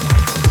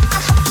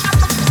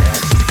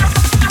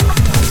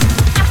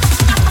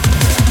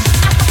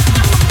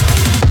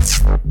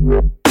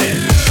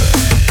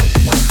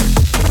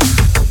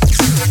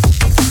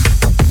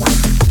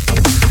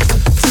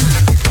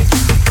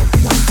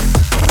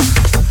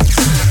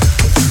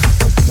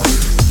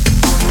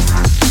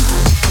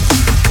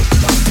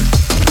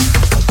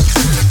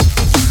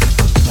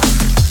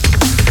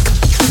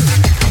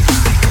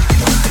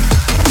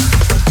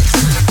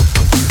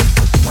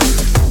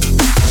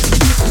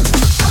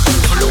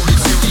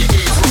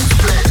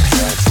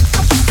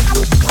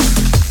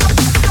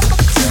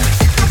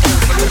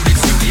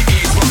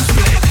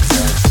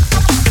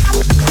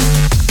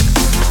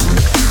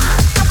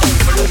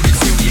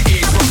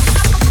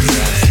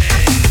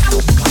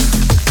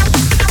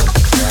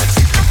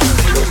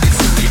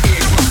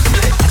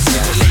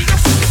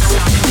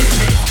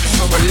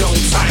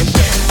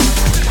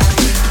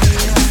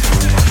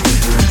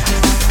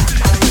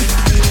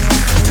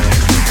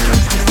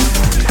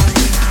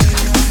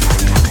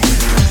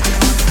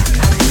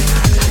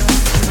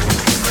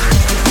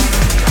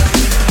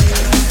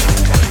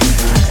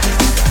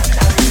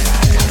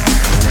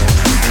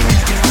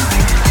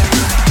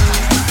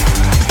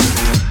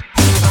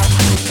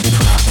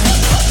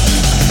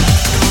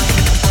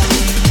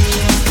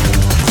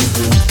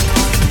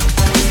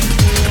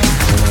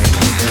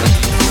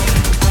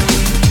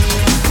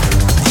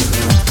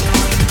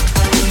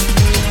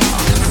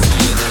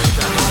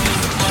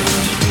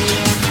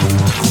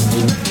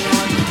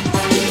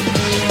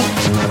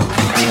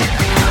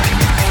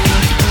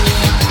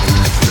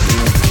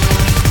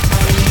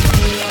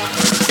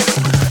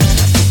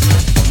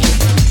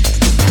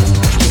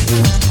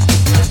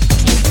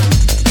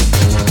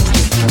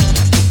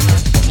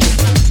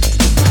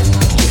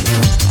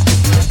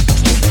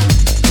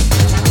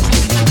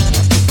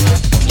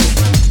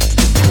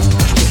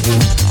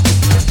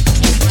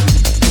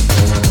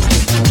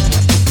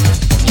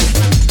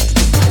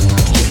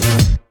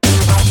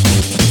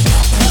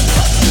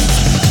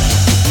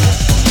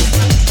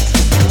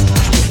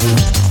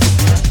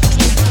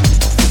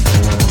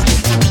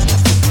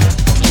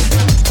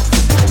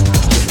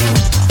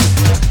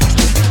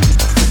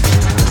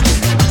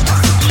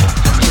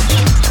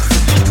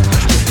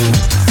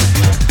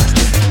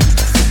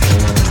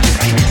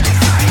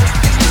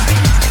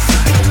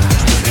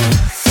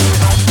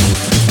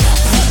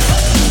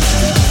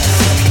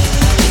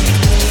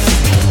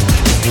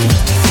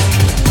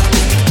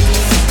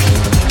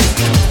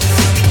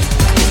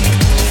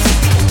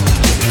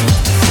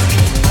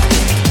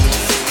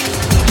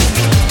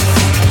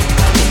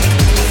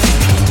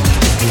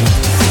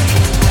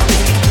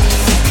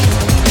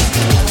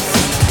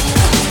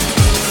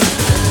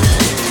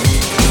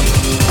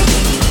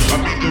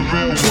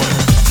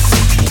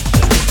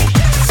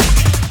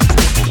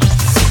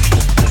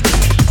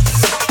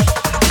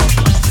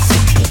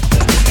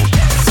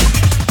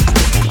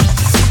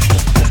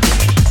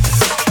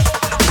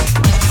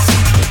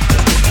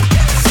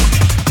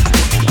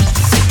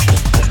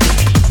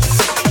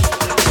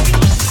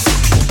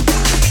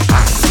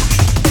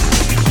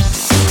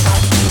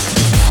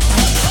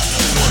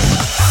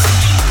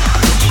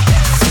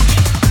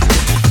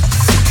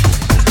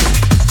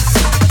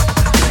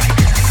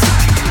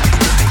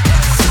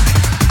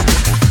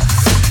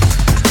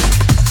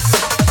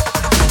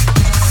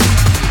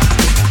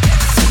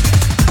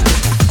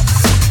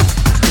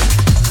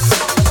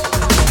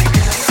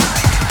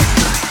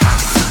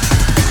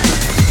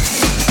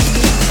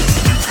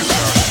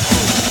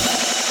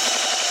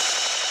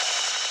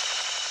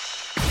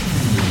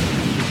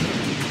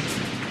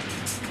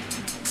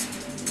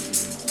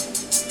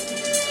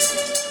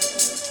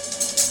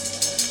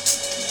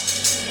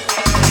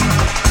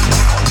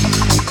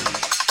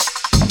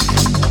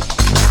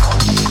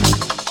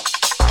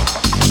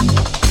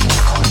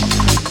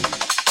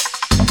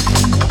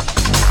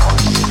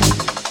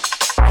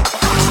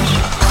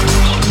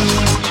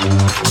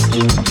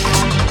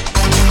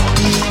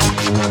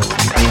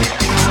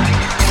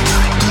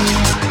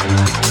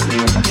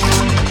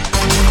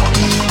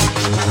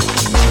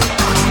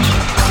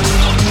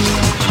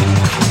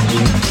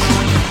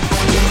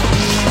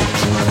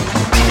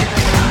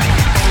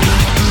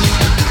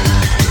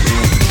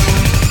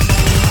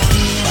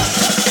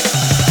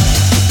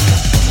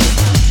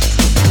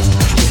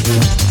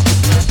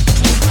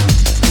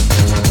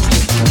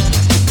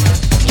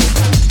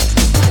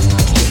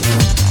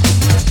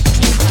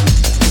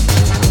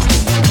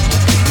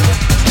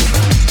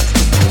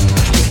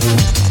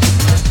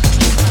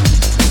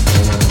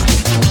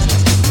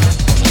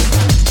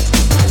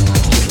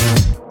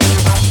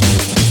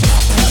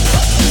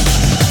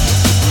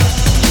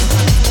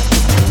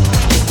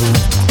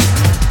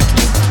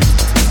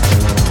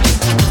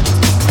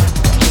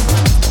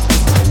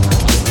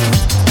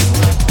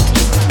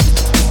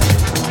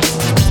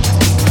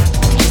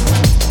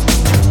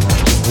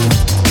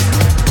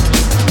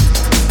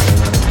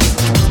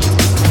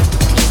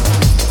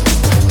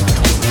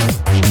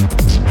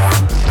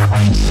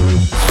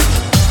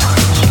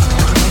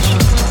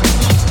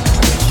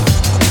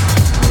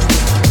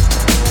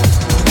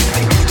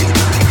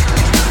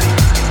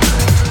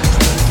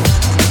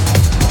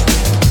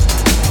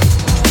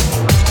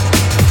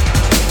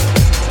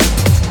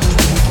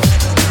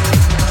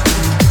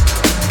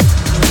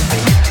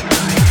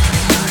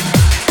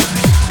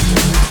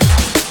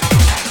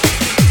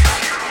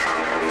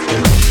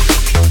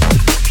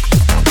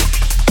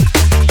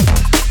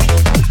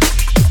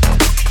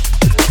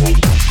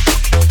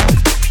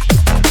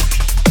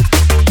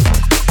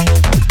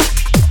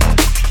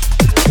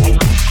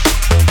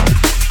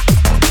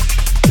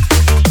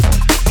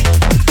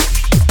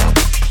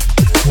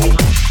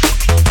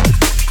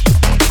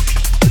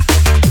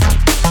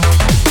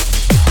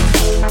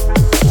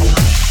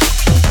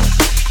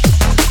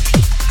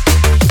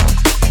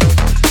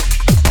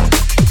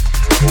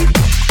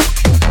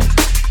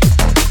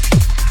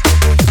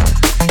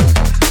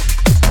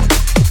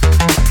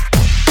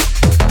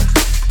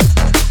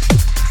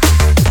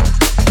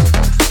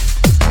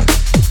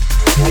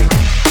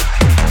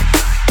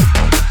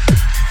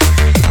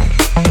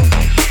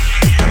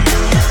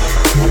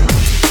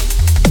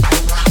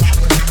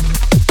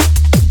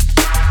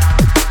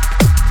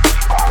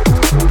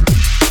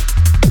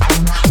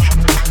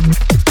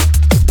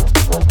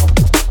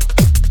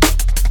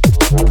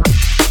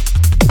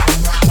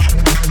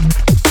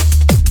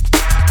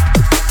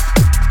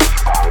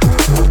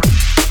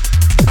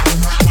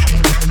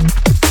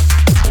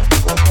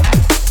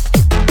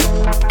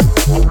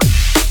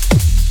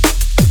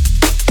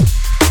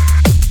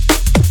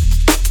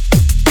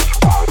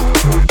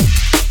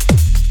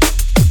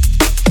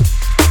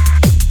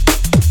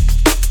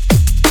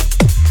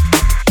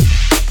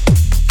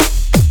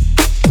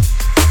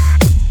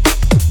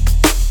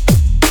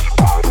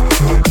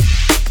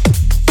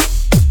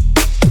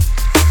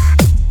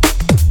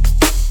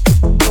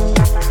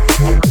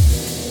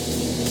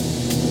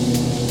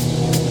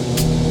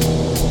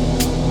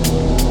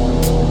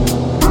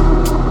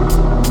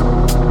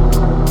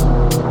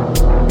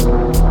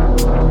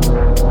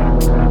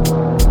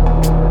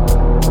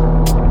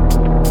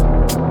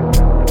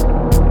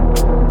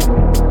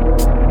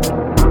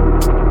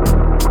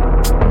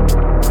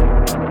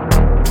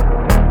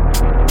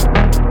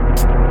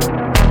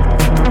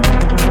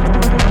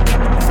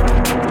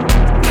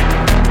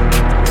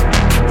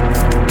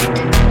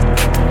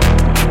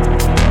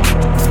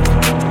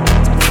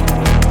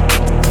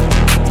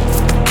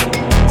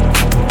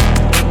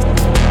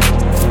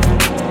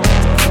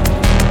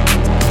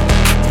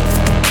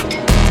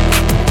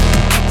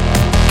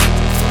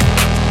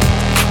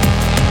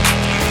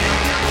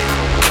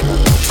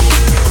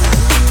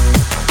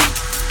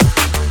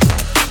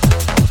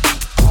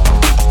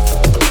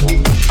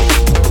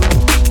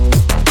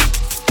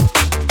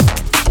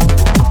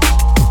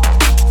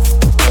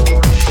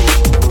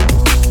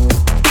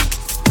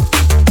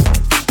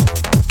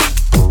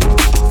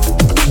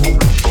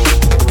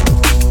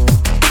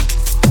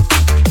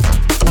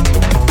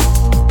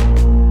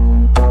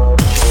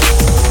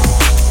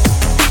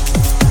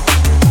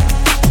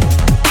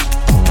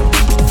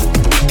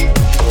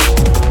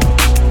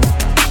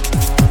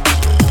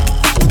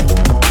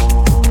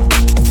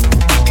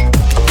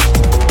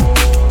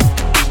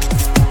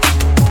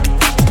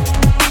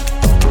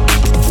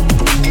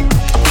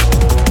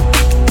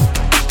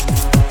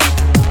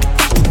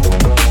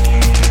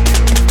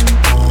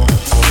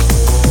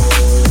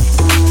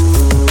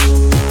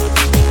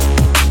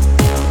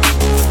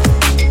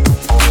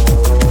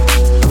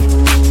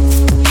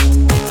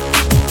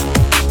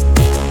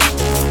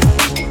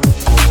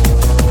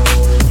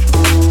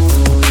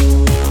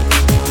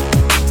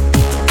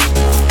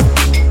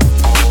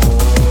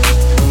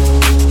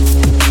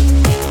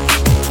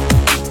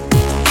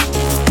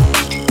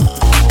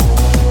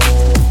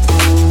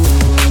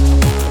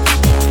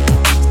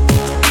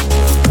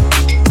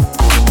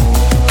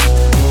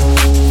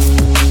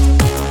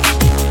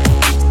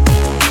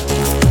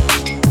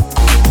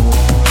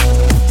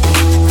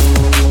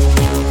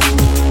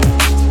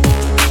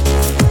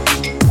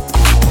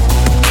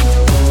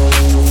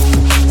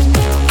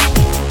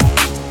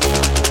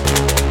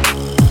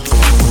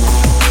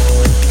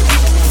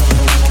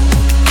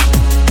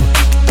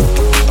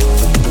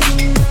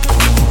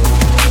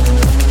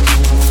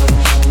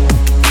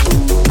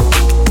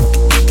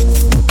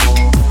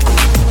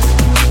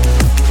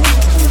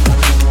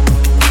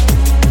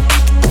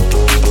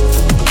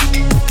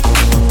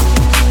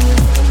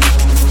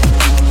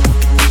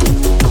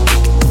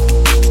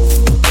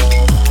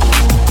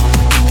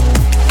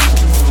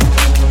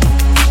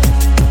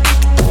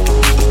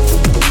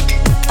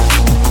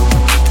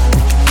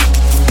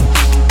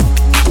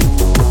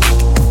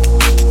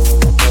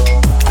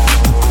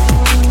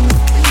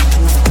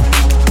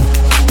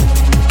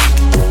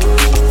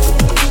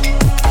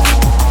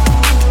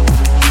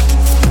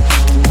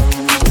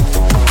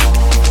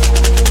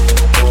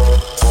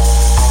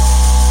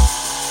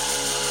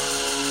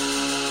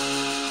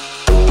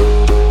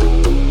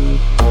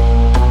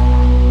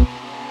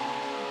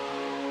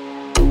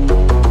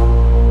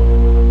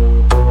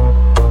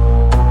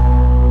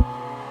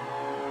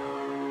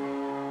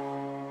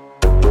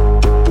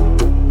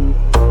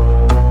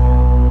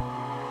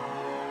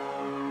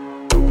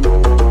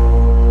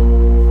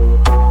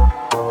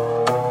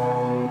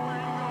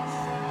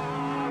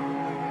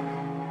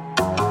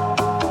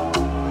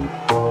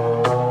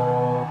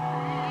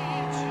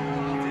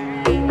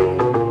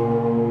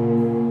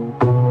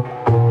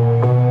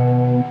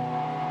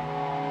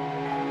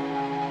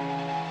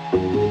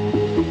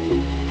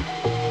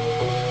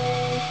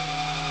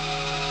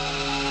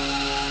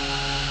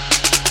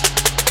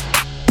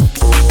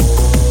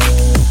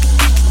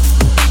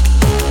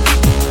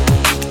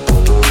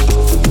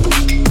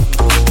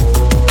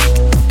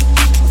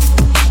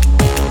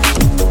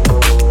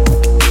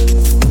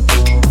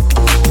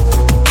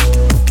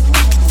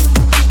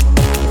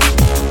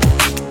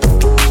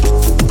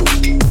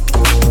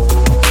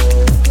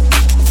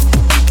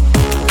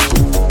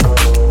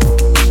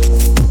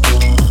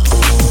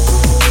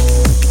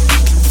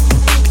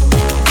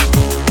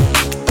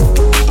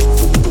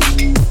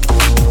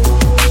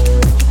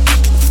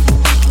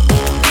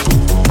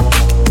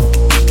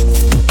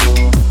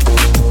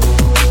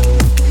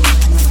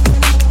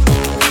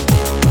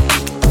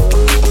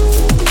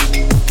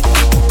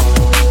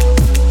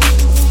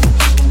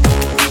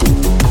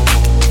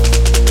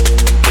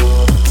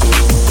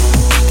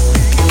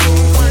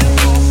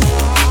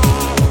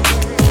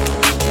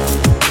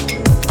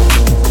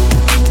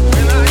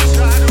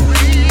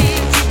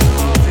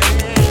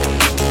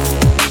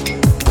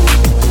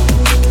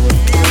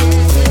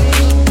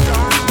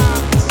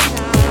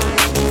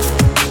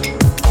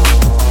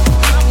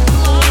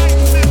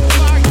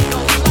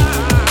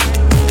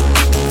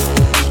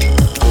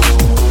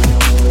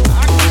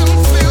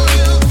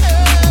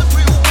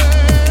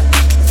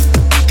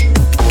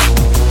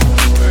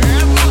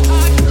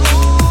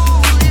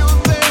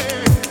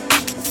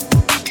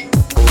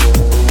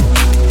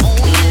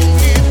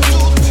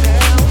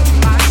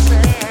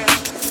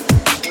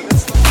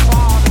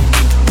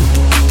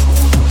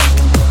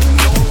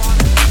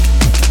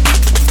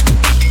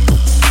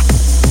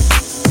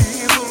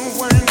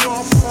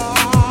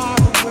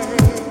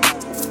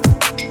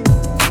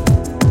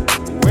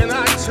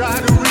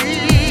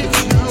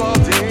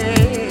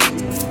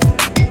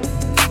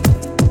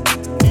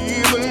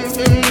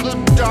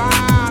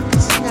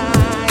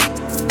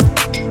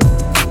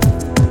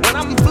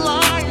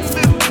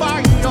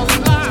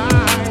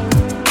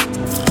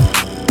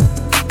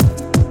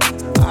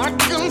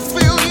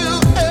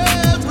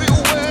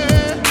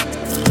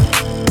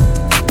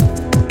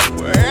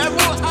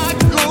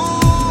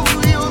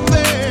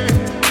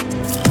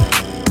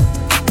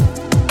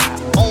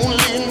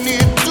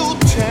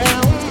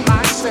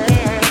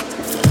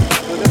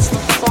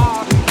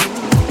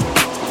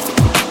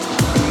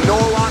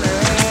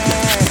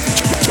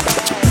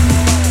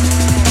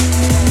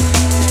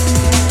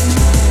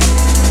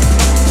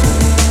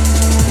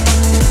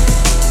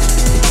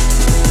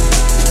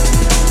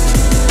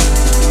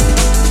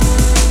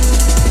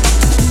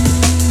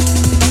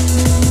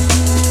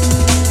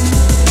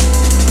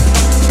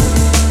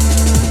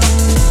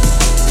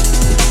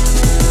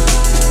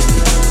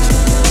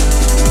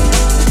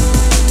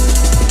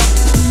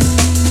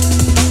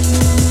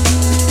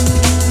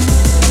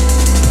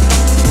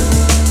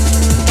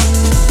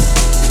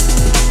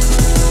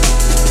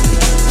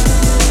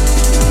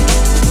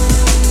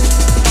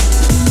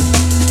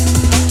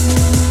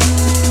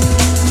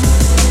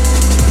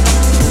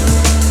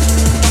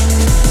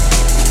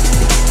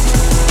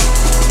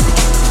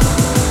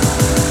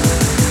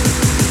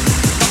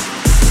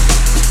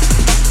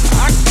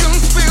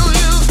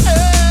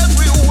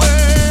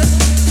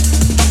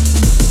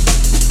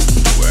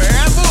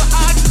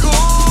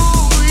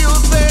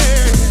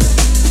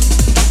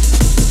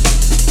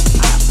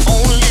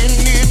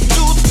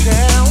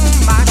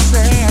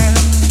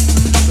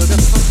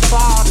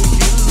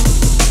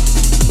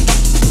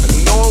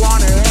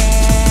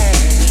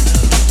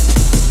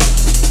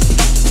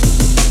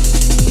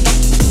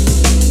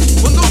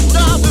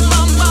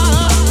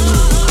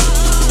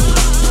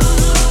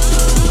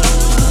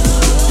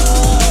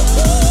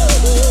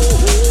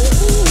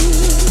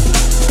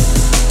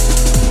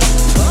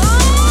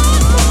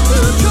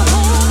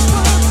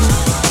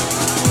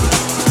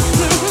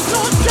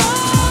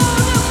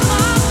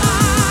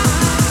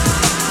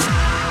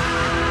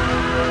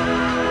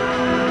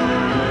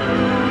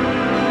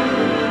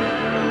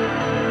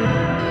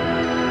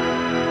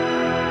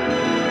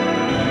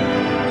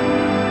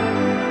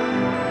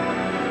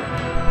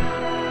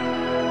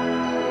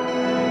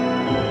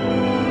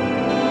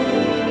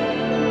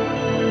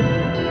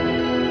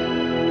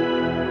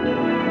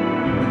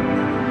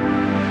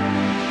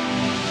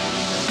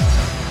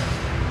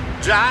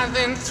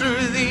 driving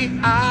through the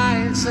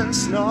ice and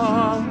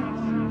snow.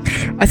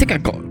 I think I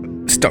got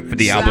stuck with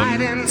the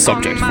album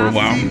subject for a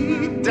while.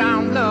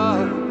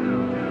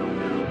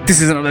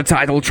 This is another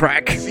title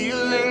track.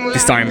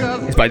 This time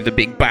it's by the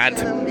big bad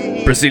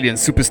Brazilian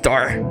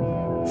superstar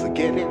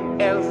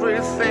Forgetting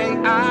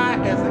everything I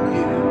ever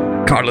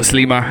knew. Carlos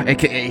Lima,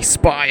 aka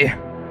Spy.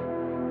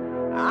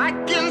 I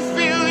can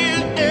feel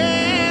you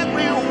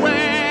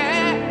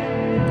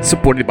everywhere.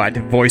 Supported by the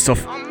voice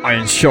of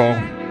Iron Shaw.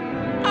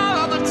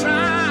 All the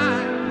time.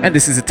 And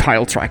this is a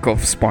title track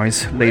of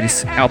Spy's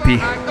latest LP.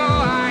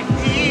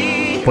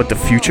 What the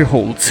future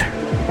holds. Wherever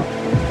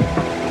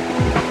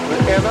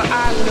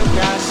I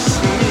look, I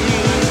see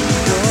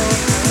your face.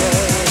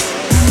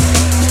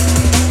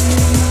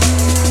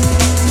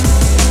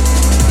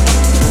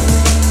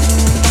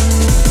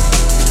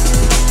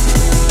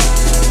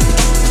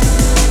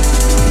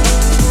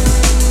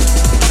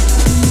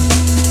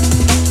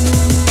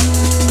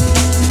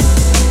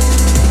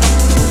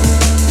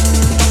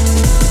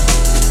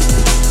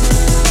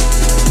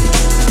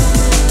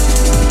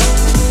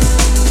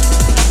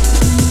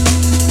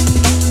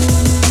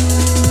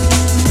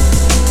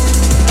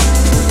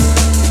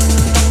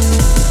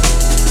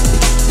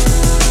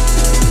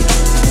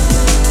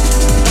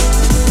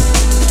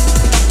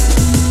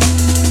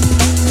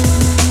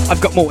 I've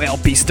got more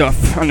LP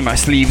stuff under my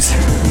sleeves.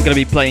 I'm gonna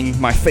be playing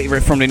my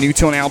favorite from the New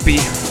Tone LP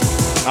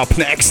up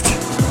next.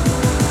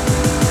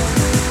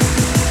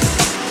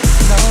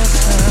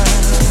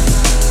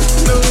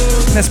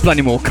 There's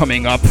plenty more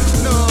coming up.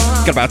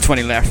 Got about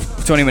 20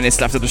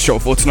 minutes left of the show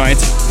for tonight.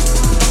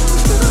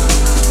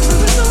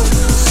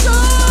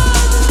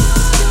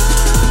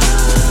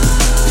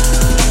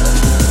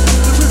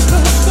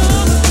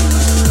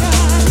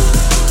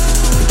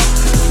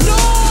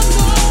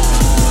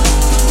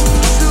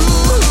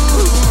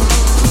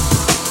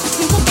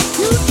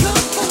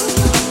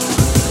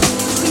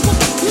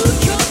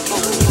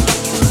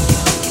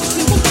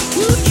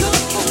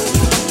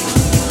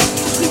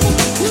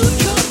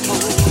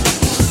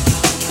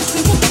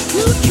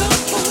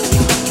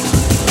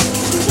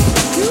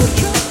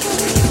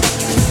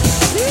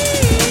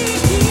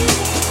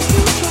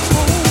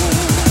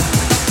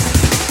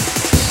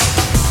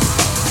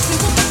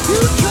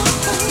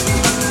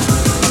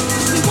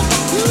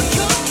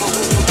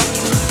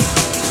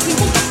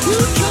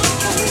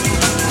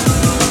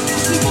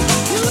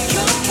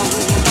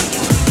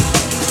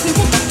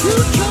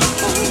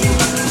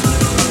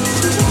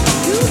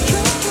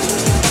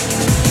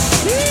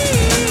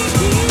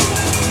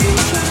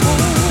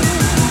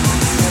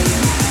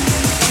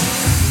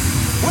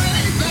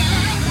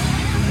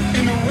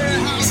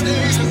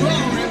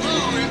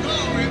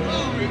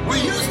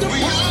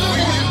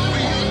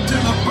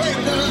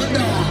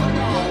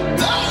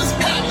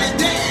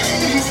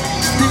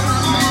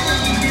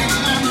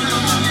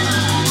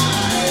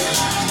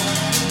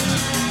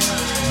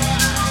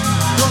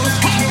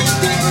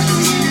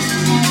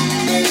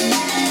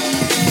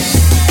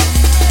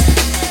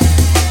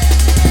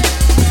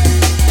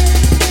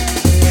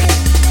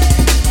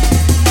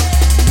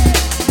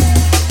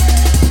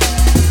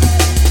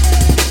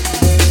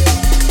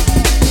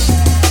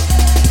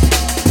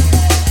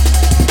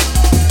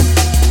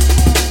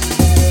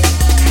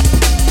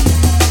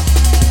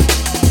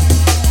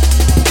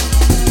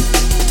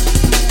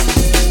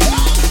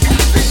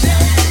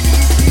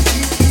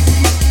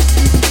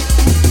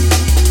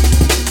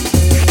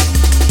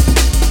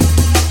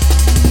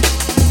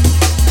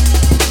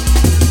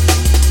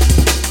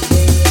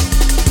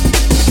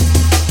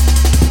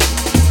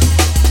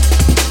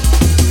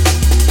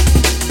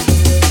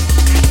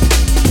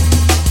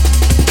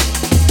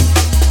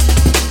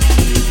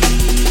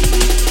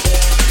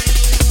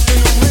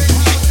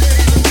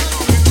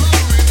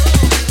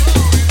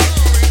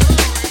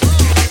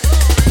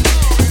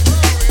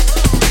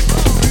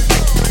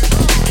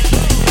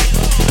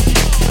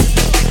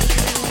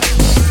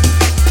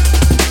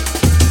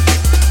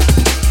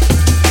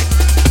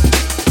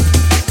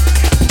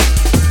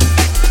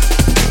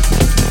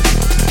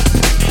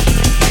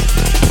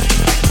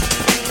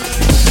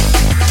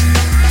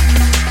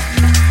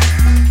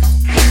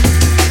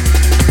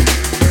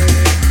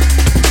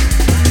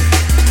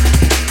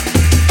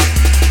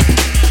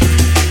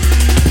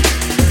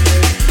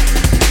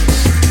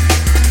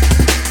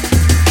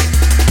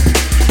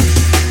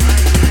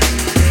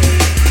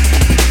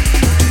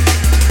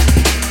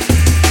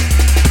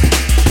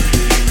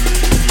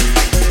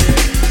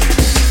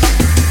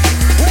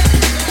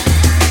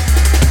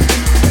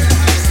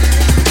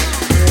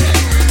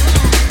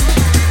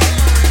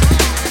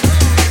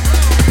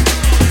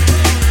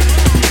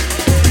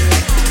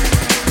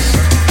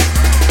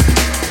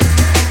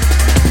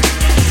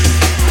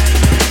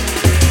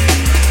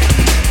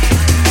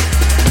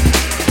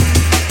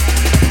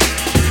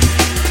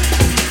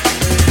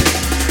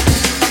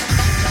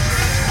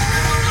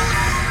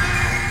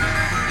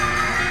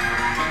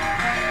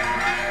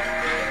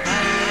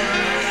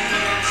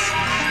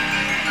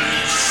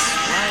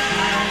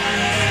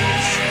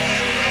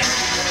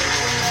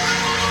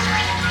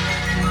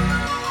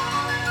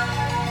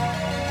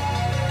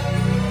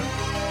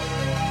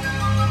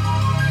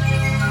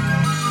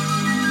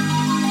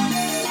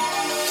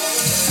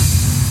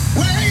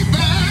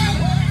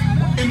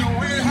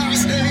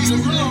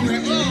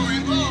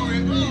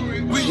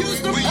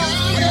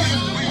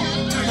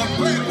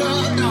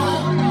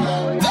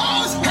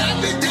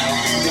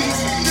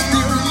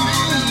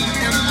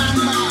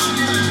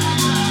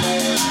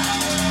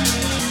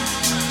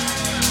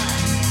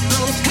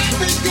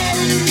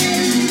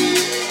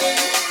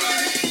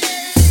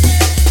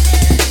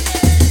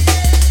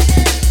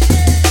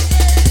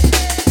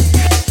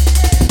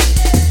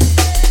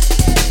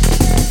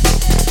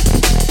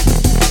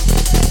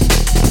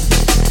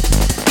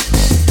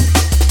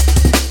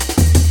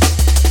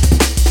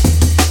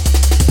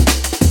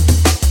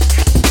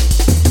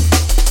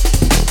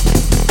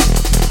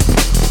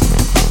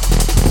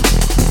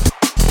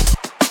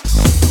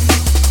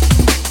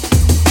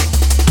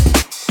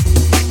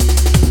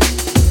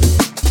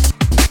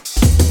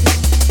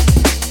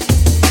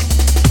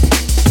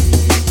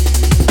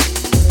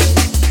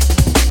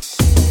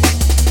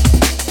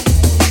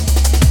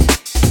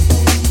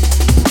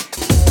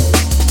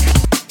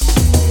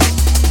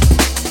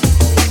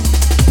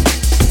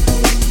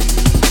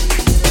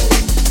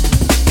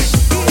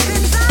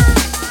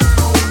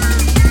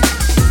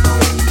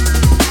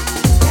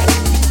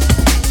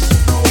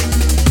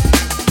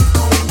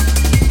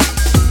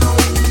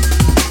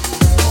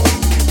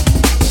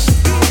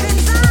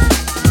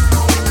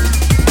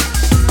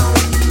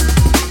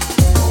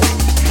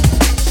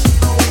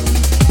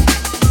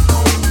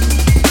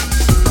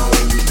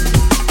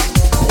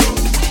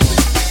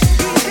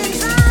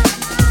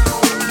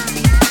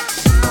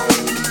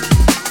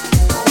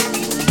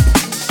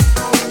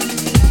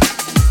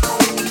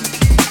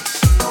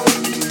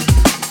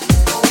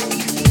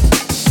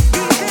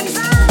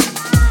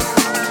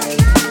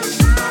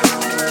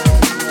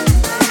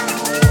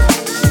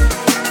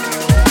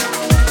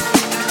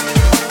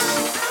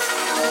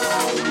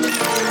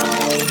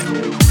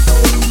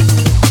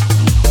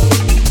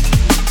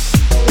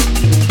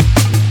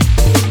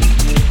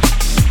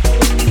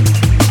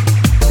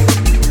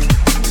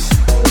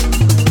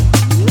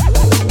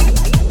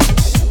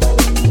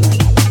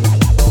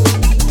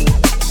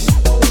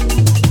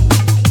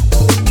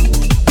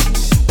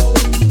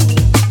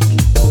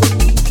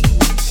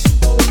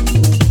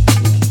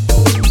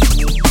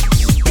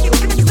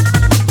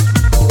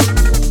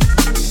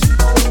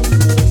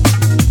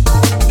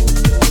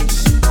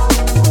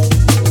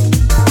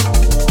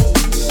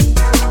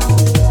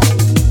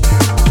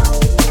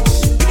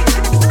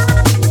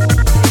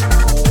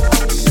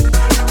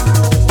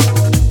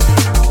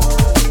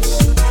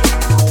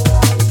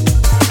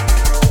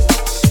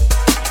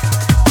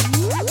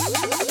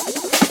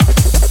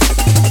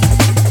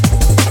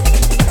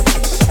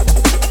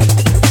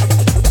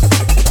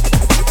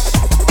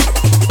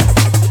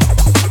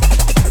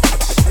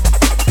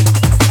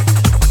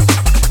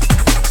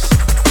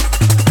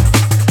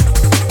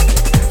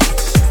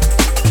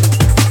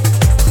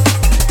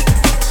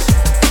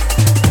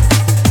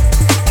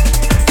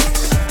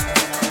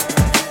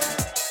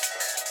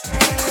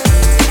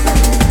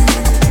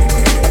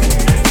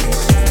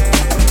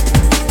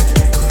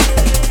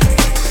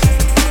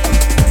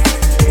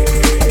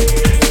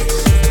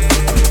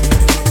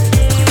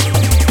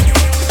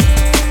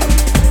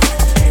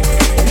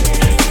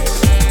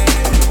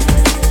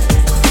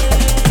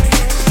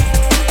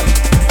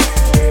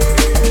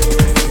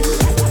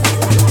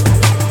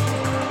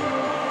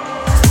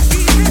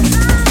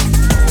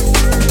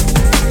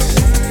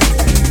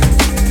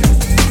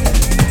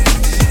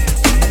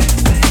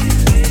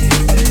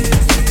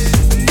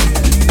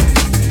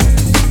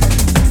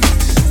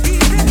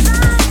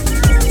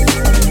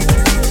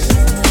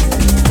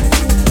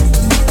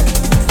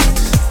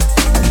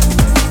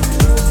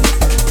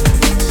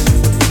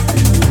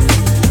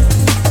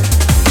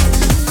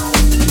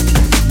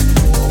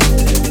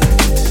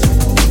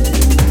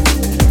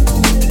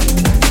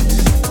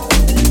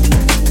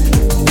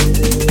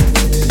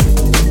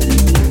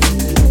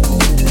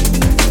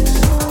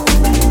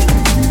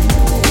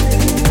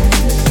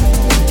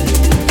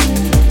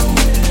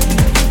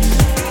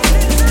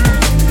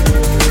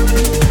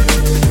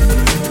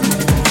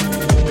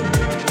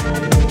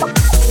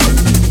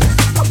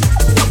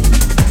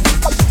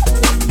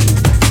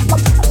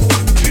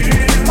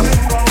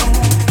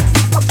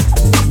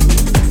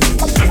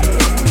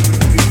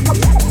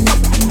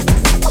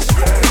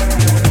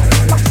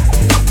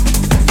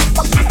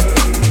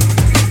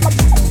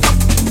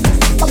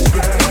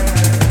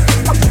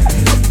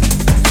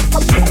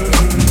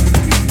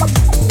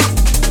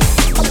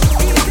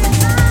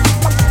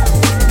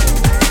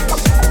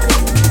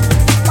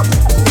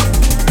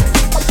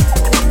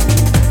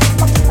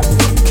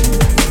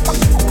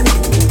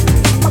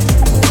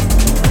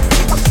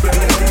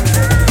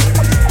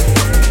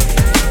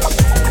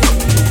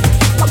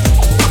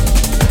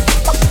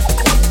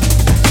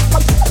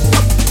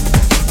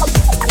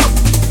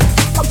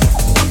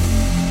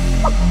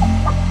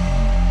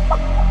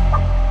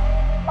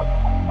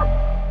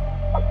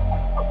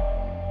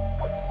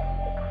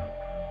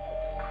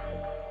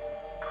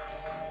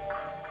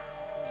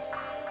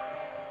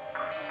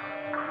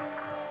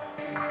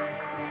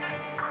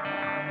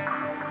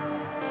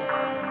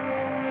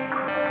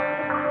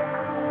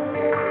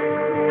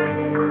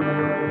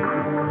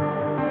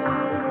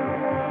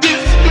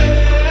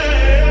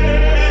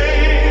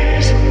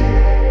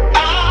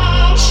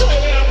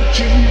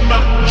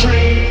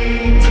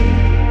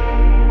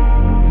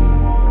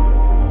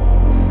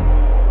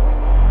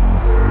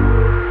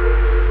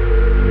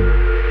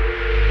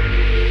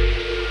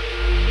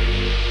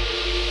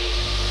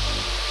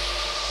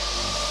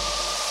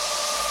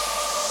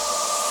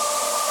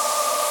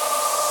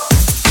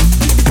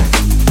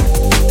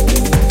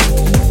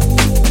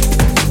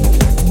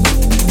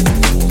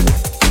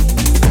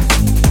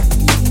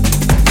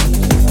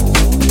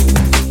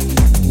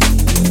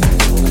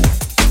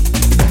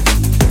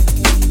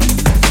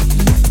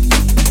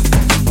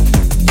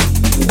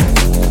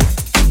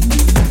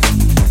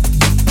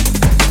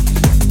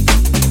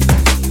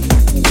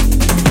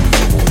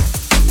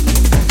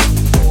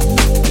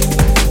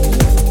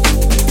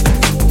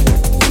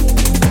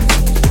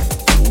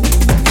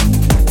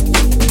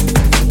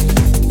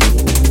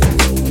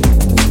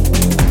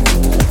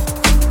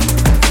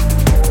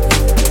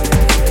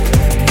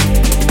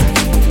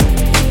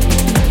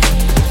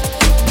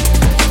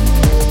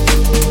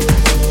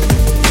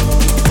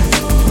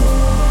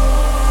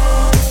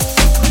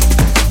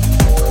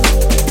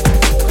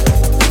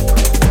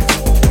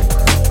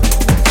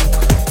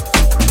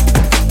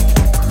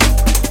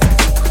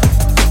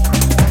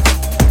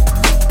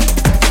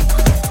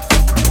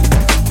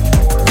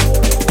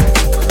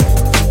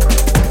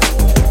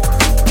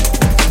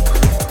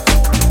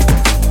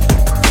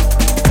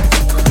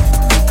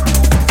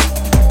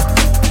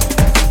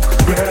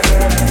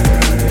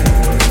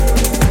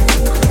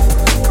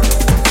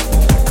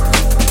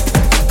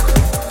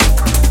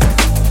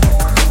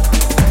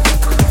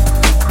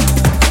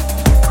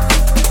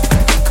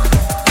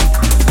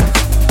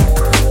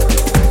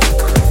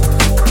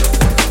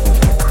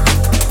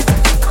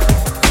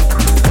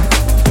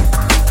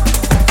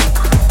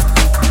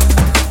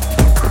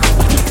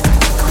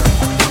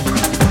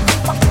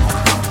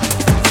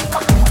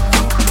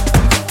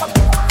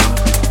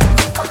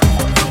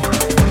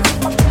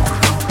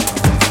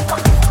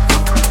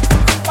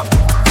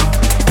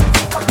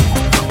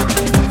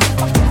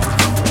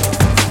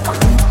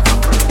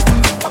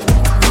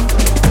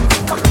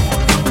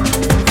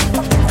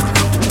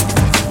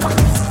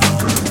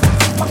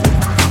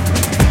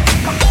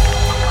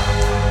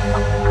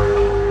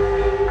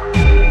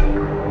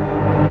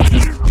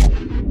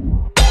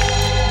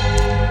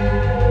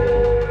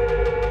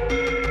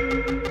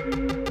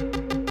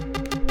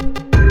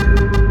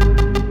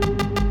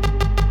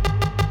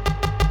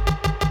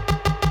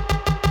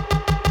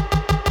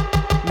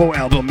 More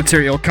album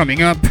material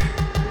coming up.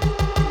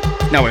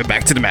 Now we're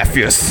back to the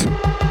Matthews.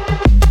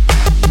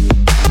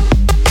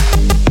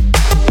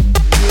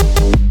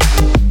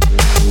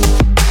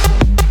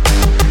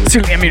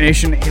 Still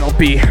Ammunition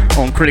LP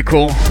on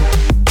Critical.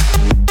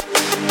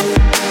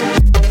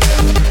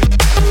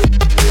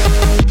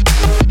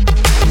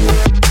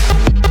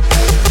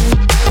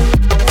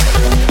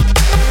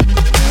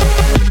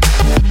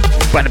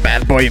 By the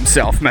bad boy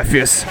himself,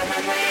 Matthews,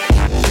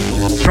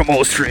 from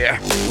Austria.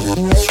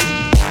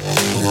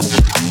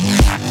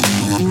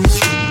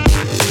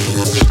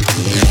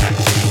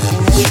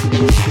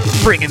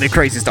 Bringing the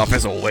crazy stuff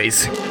as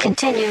always.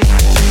 Continue.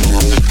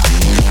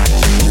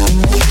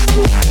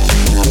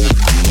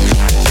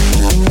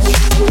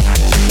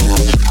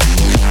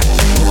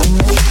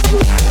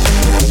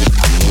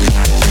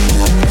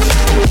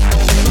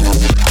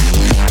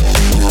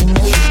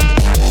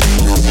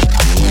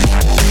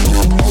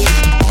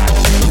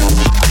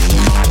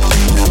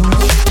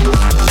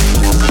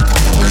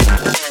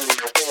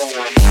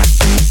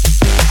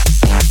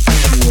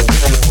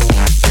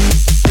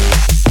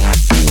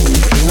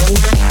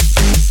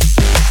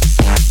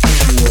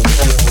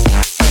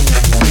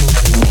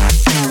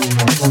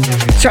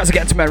 Shouts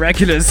again to my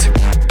regulars.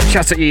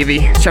 Shouts to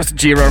Evie. Shouts to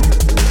Giro.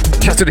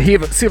 Shouts to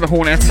the Silver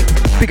Hornet.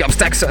 Big ups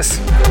Texas.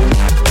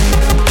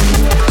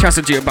 Shouts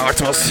to Gio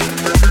Bartos.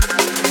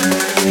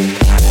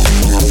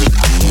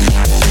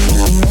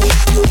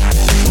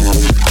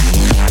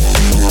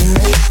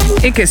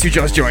 In case you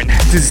just joined,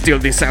 this is still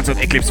the sounds of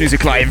Eclipse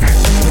Music Live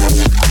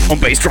on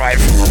BASSDRIVE.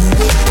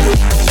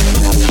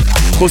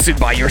 Hosted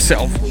by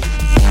yourself.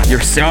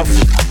 Yourself?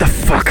 The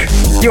fuck?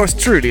 Yours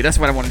truly, that's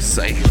what I wanted to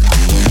say.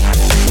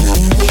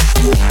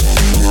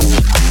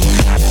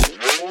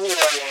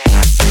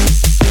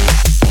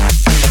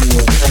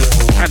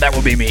 And that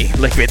will be me,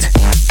 Liquid.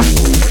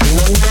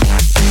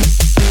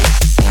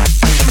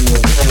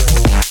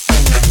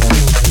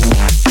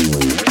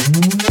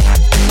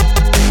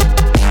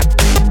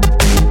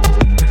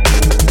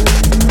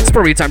 It's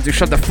probably time to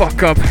shut the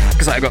fuck up,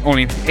 because I got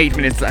only 8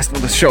 minutes left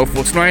on the show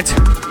for tonight.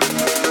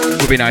 It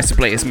would be nice to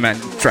play as many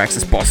tracks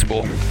as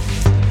possible.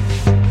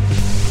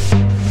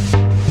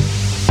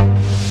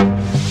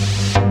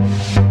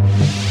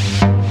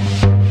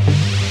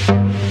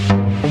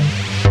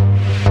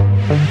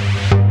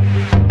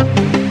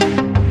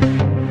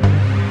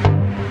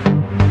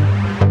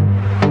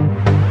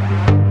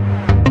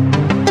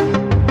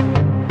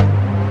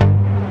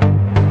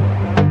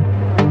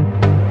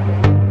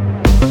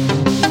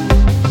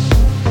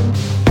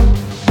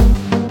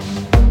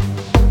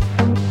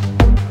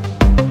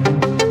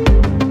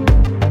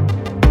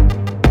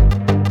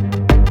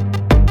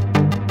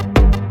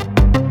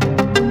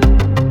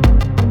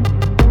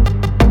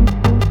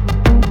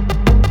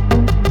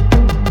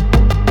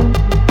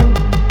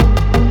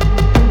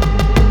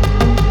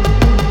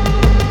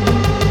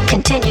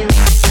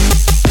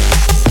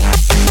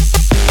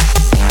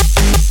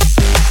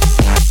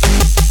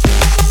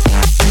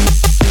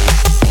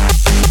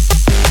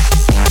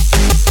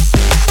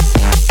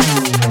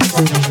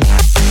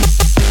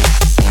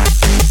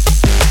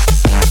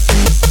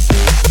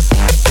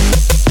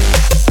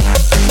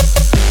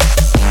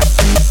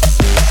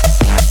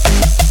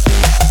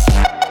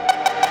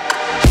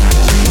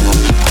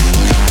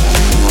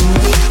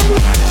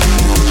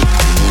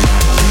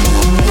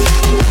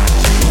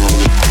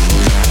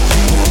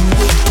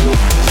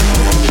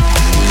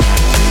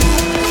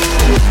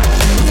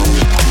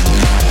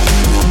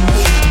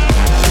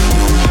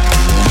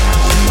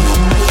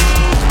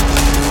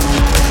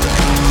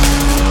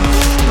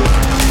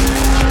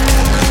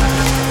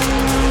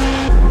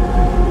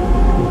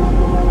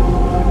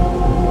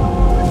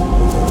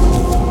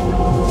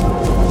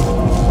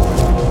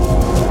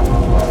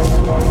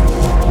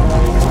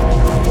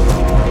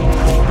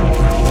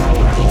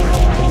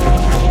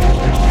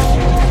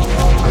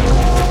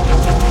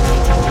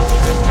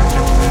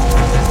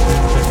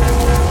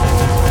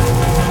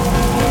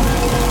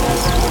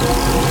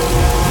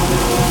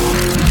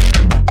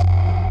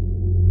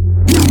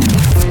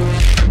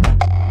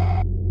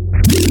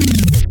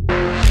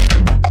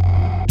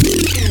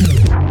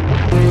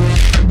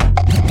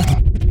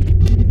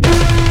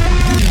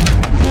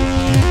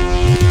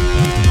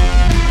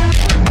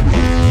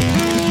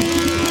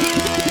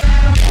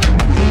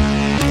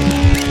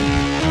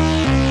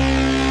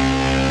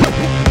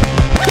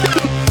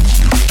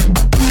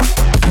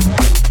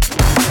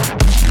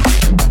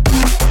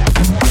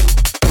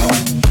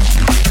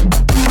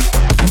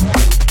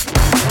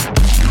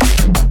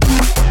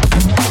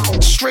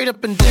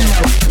 up and down.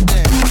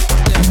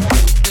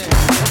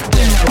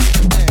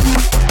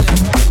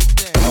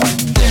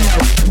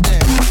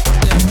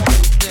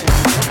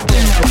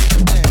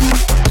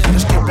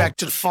 Let's get back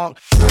to the funk.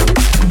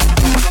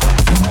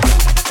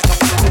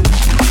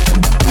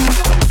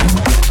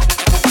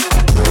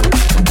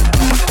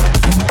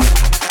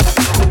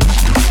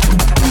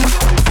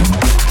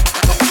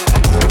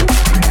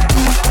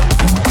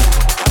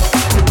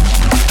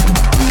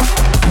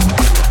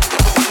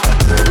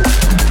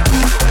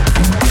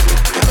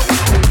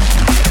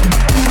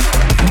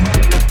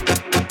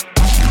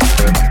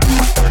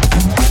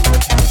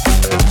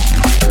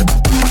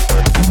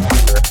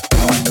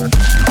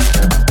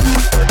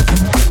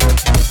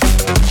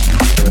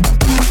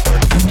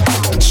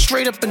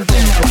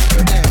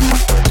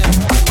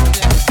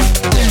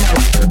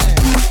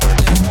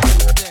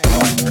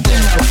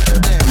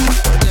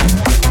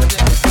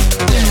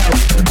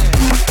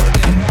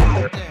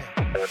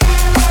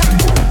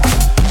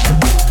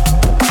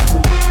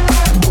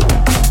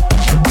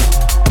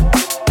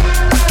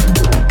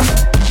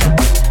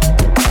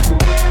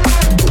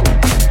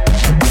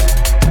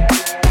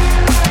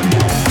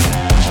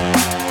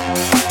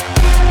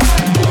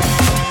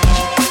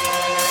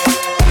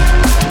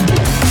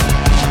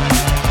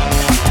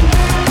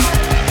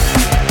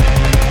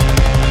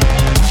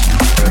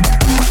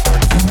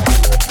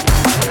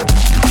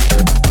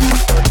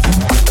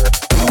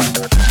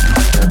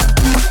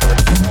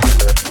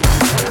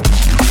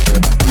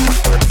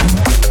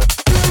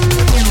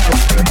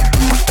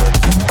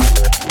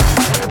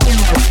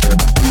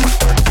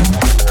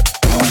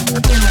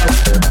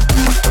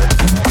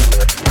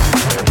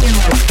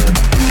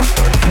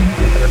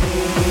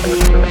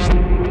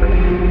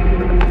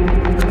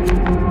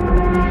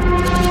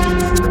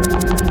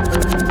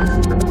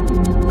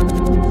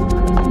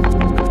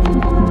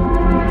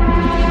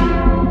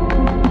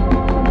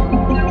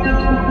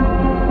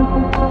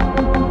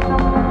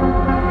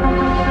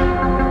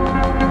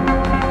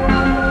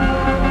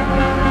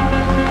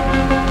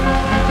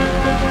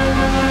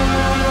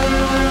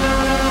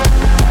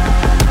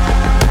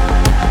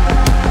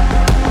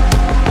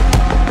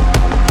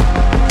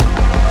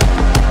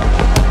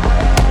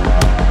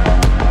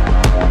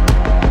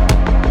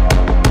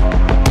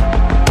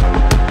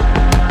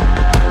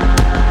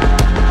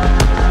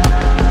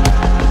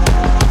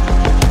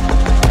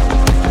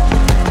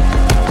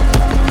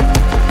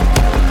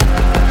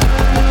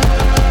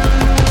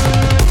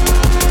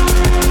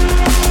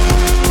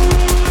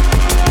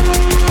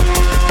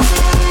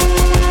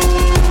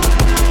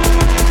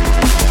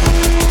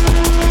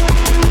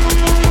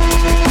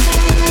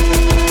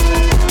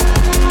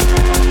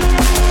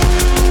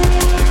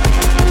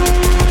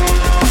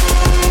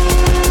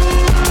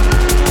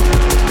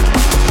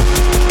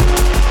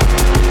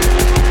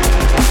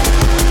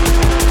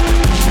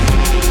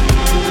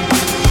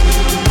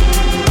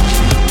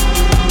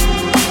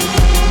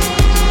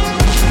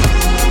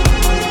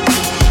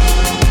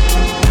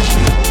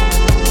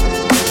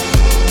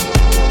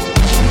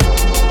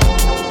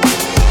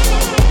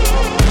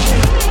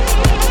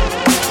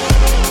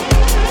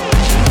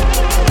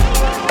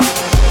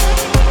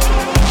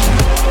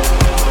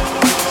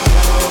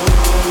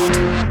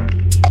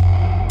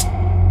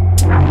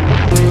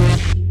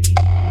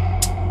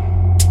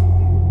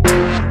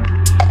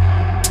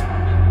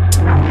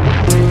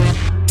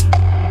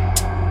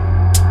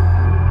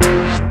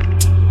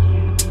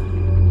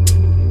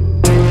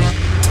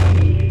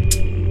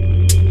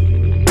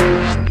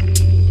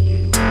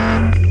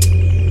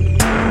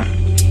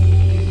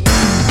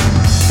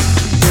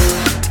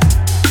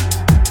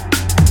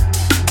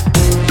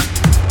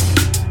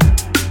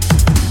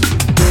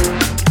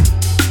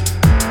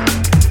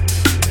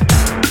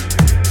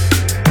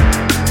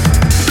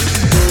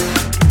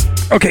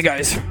 Okay,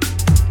 guys.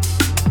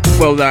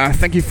 Well,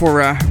 thank you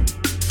for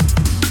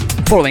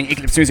following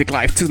Eclipse Music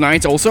Live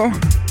tonight also.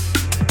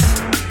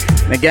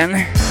 And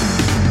again,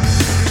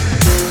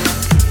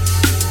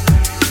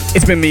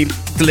 it's been me,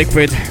 The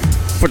Liquid,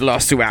 for the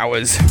last 2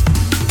 hours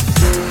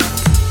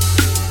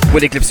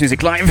with Eclipse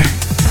Music Live.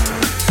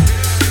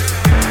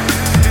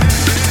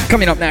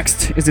 Coming up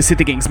next is the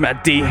City Kings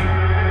Matt D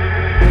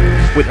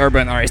with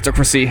Urban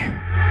Aristocracy.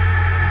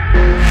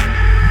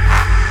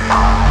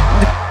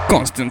 The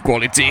constant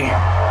quality.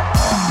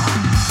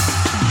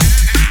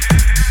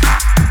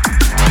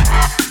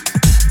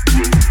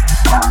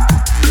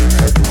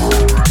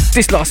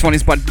 This last one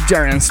is by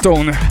Darren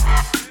Stone.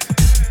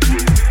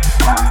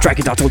 Track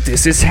it out,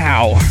 This Is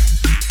How.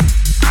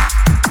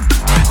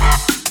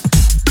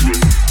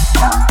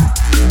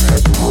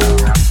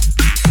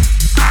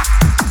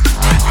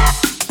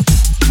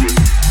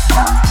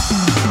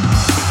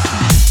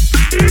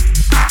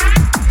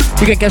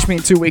 You can catch me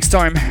in 2 weeks'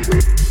 time,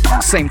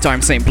 same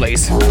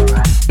place,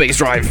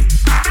 BASSDRIVE,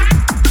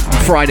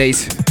 on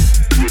Fridays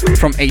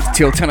from 8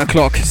 till 10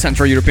 o'clock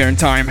Central European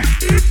Time.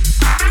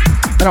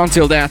 And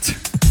until that,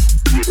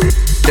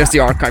 there's the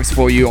archives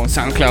for you on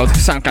SoundCloud,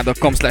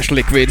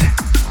 soundcloud.com/liquid.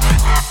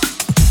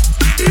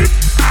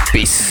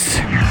 Peace.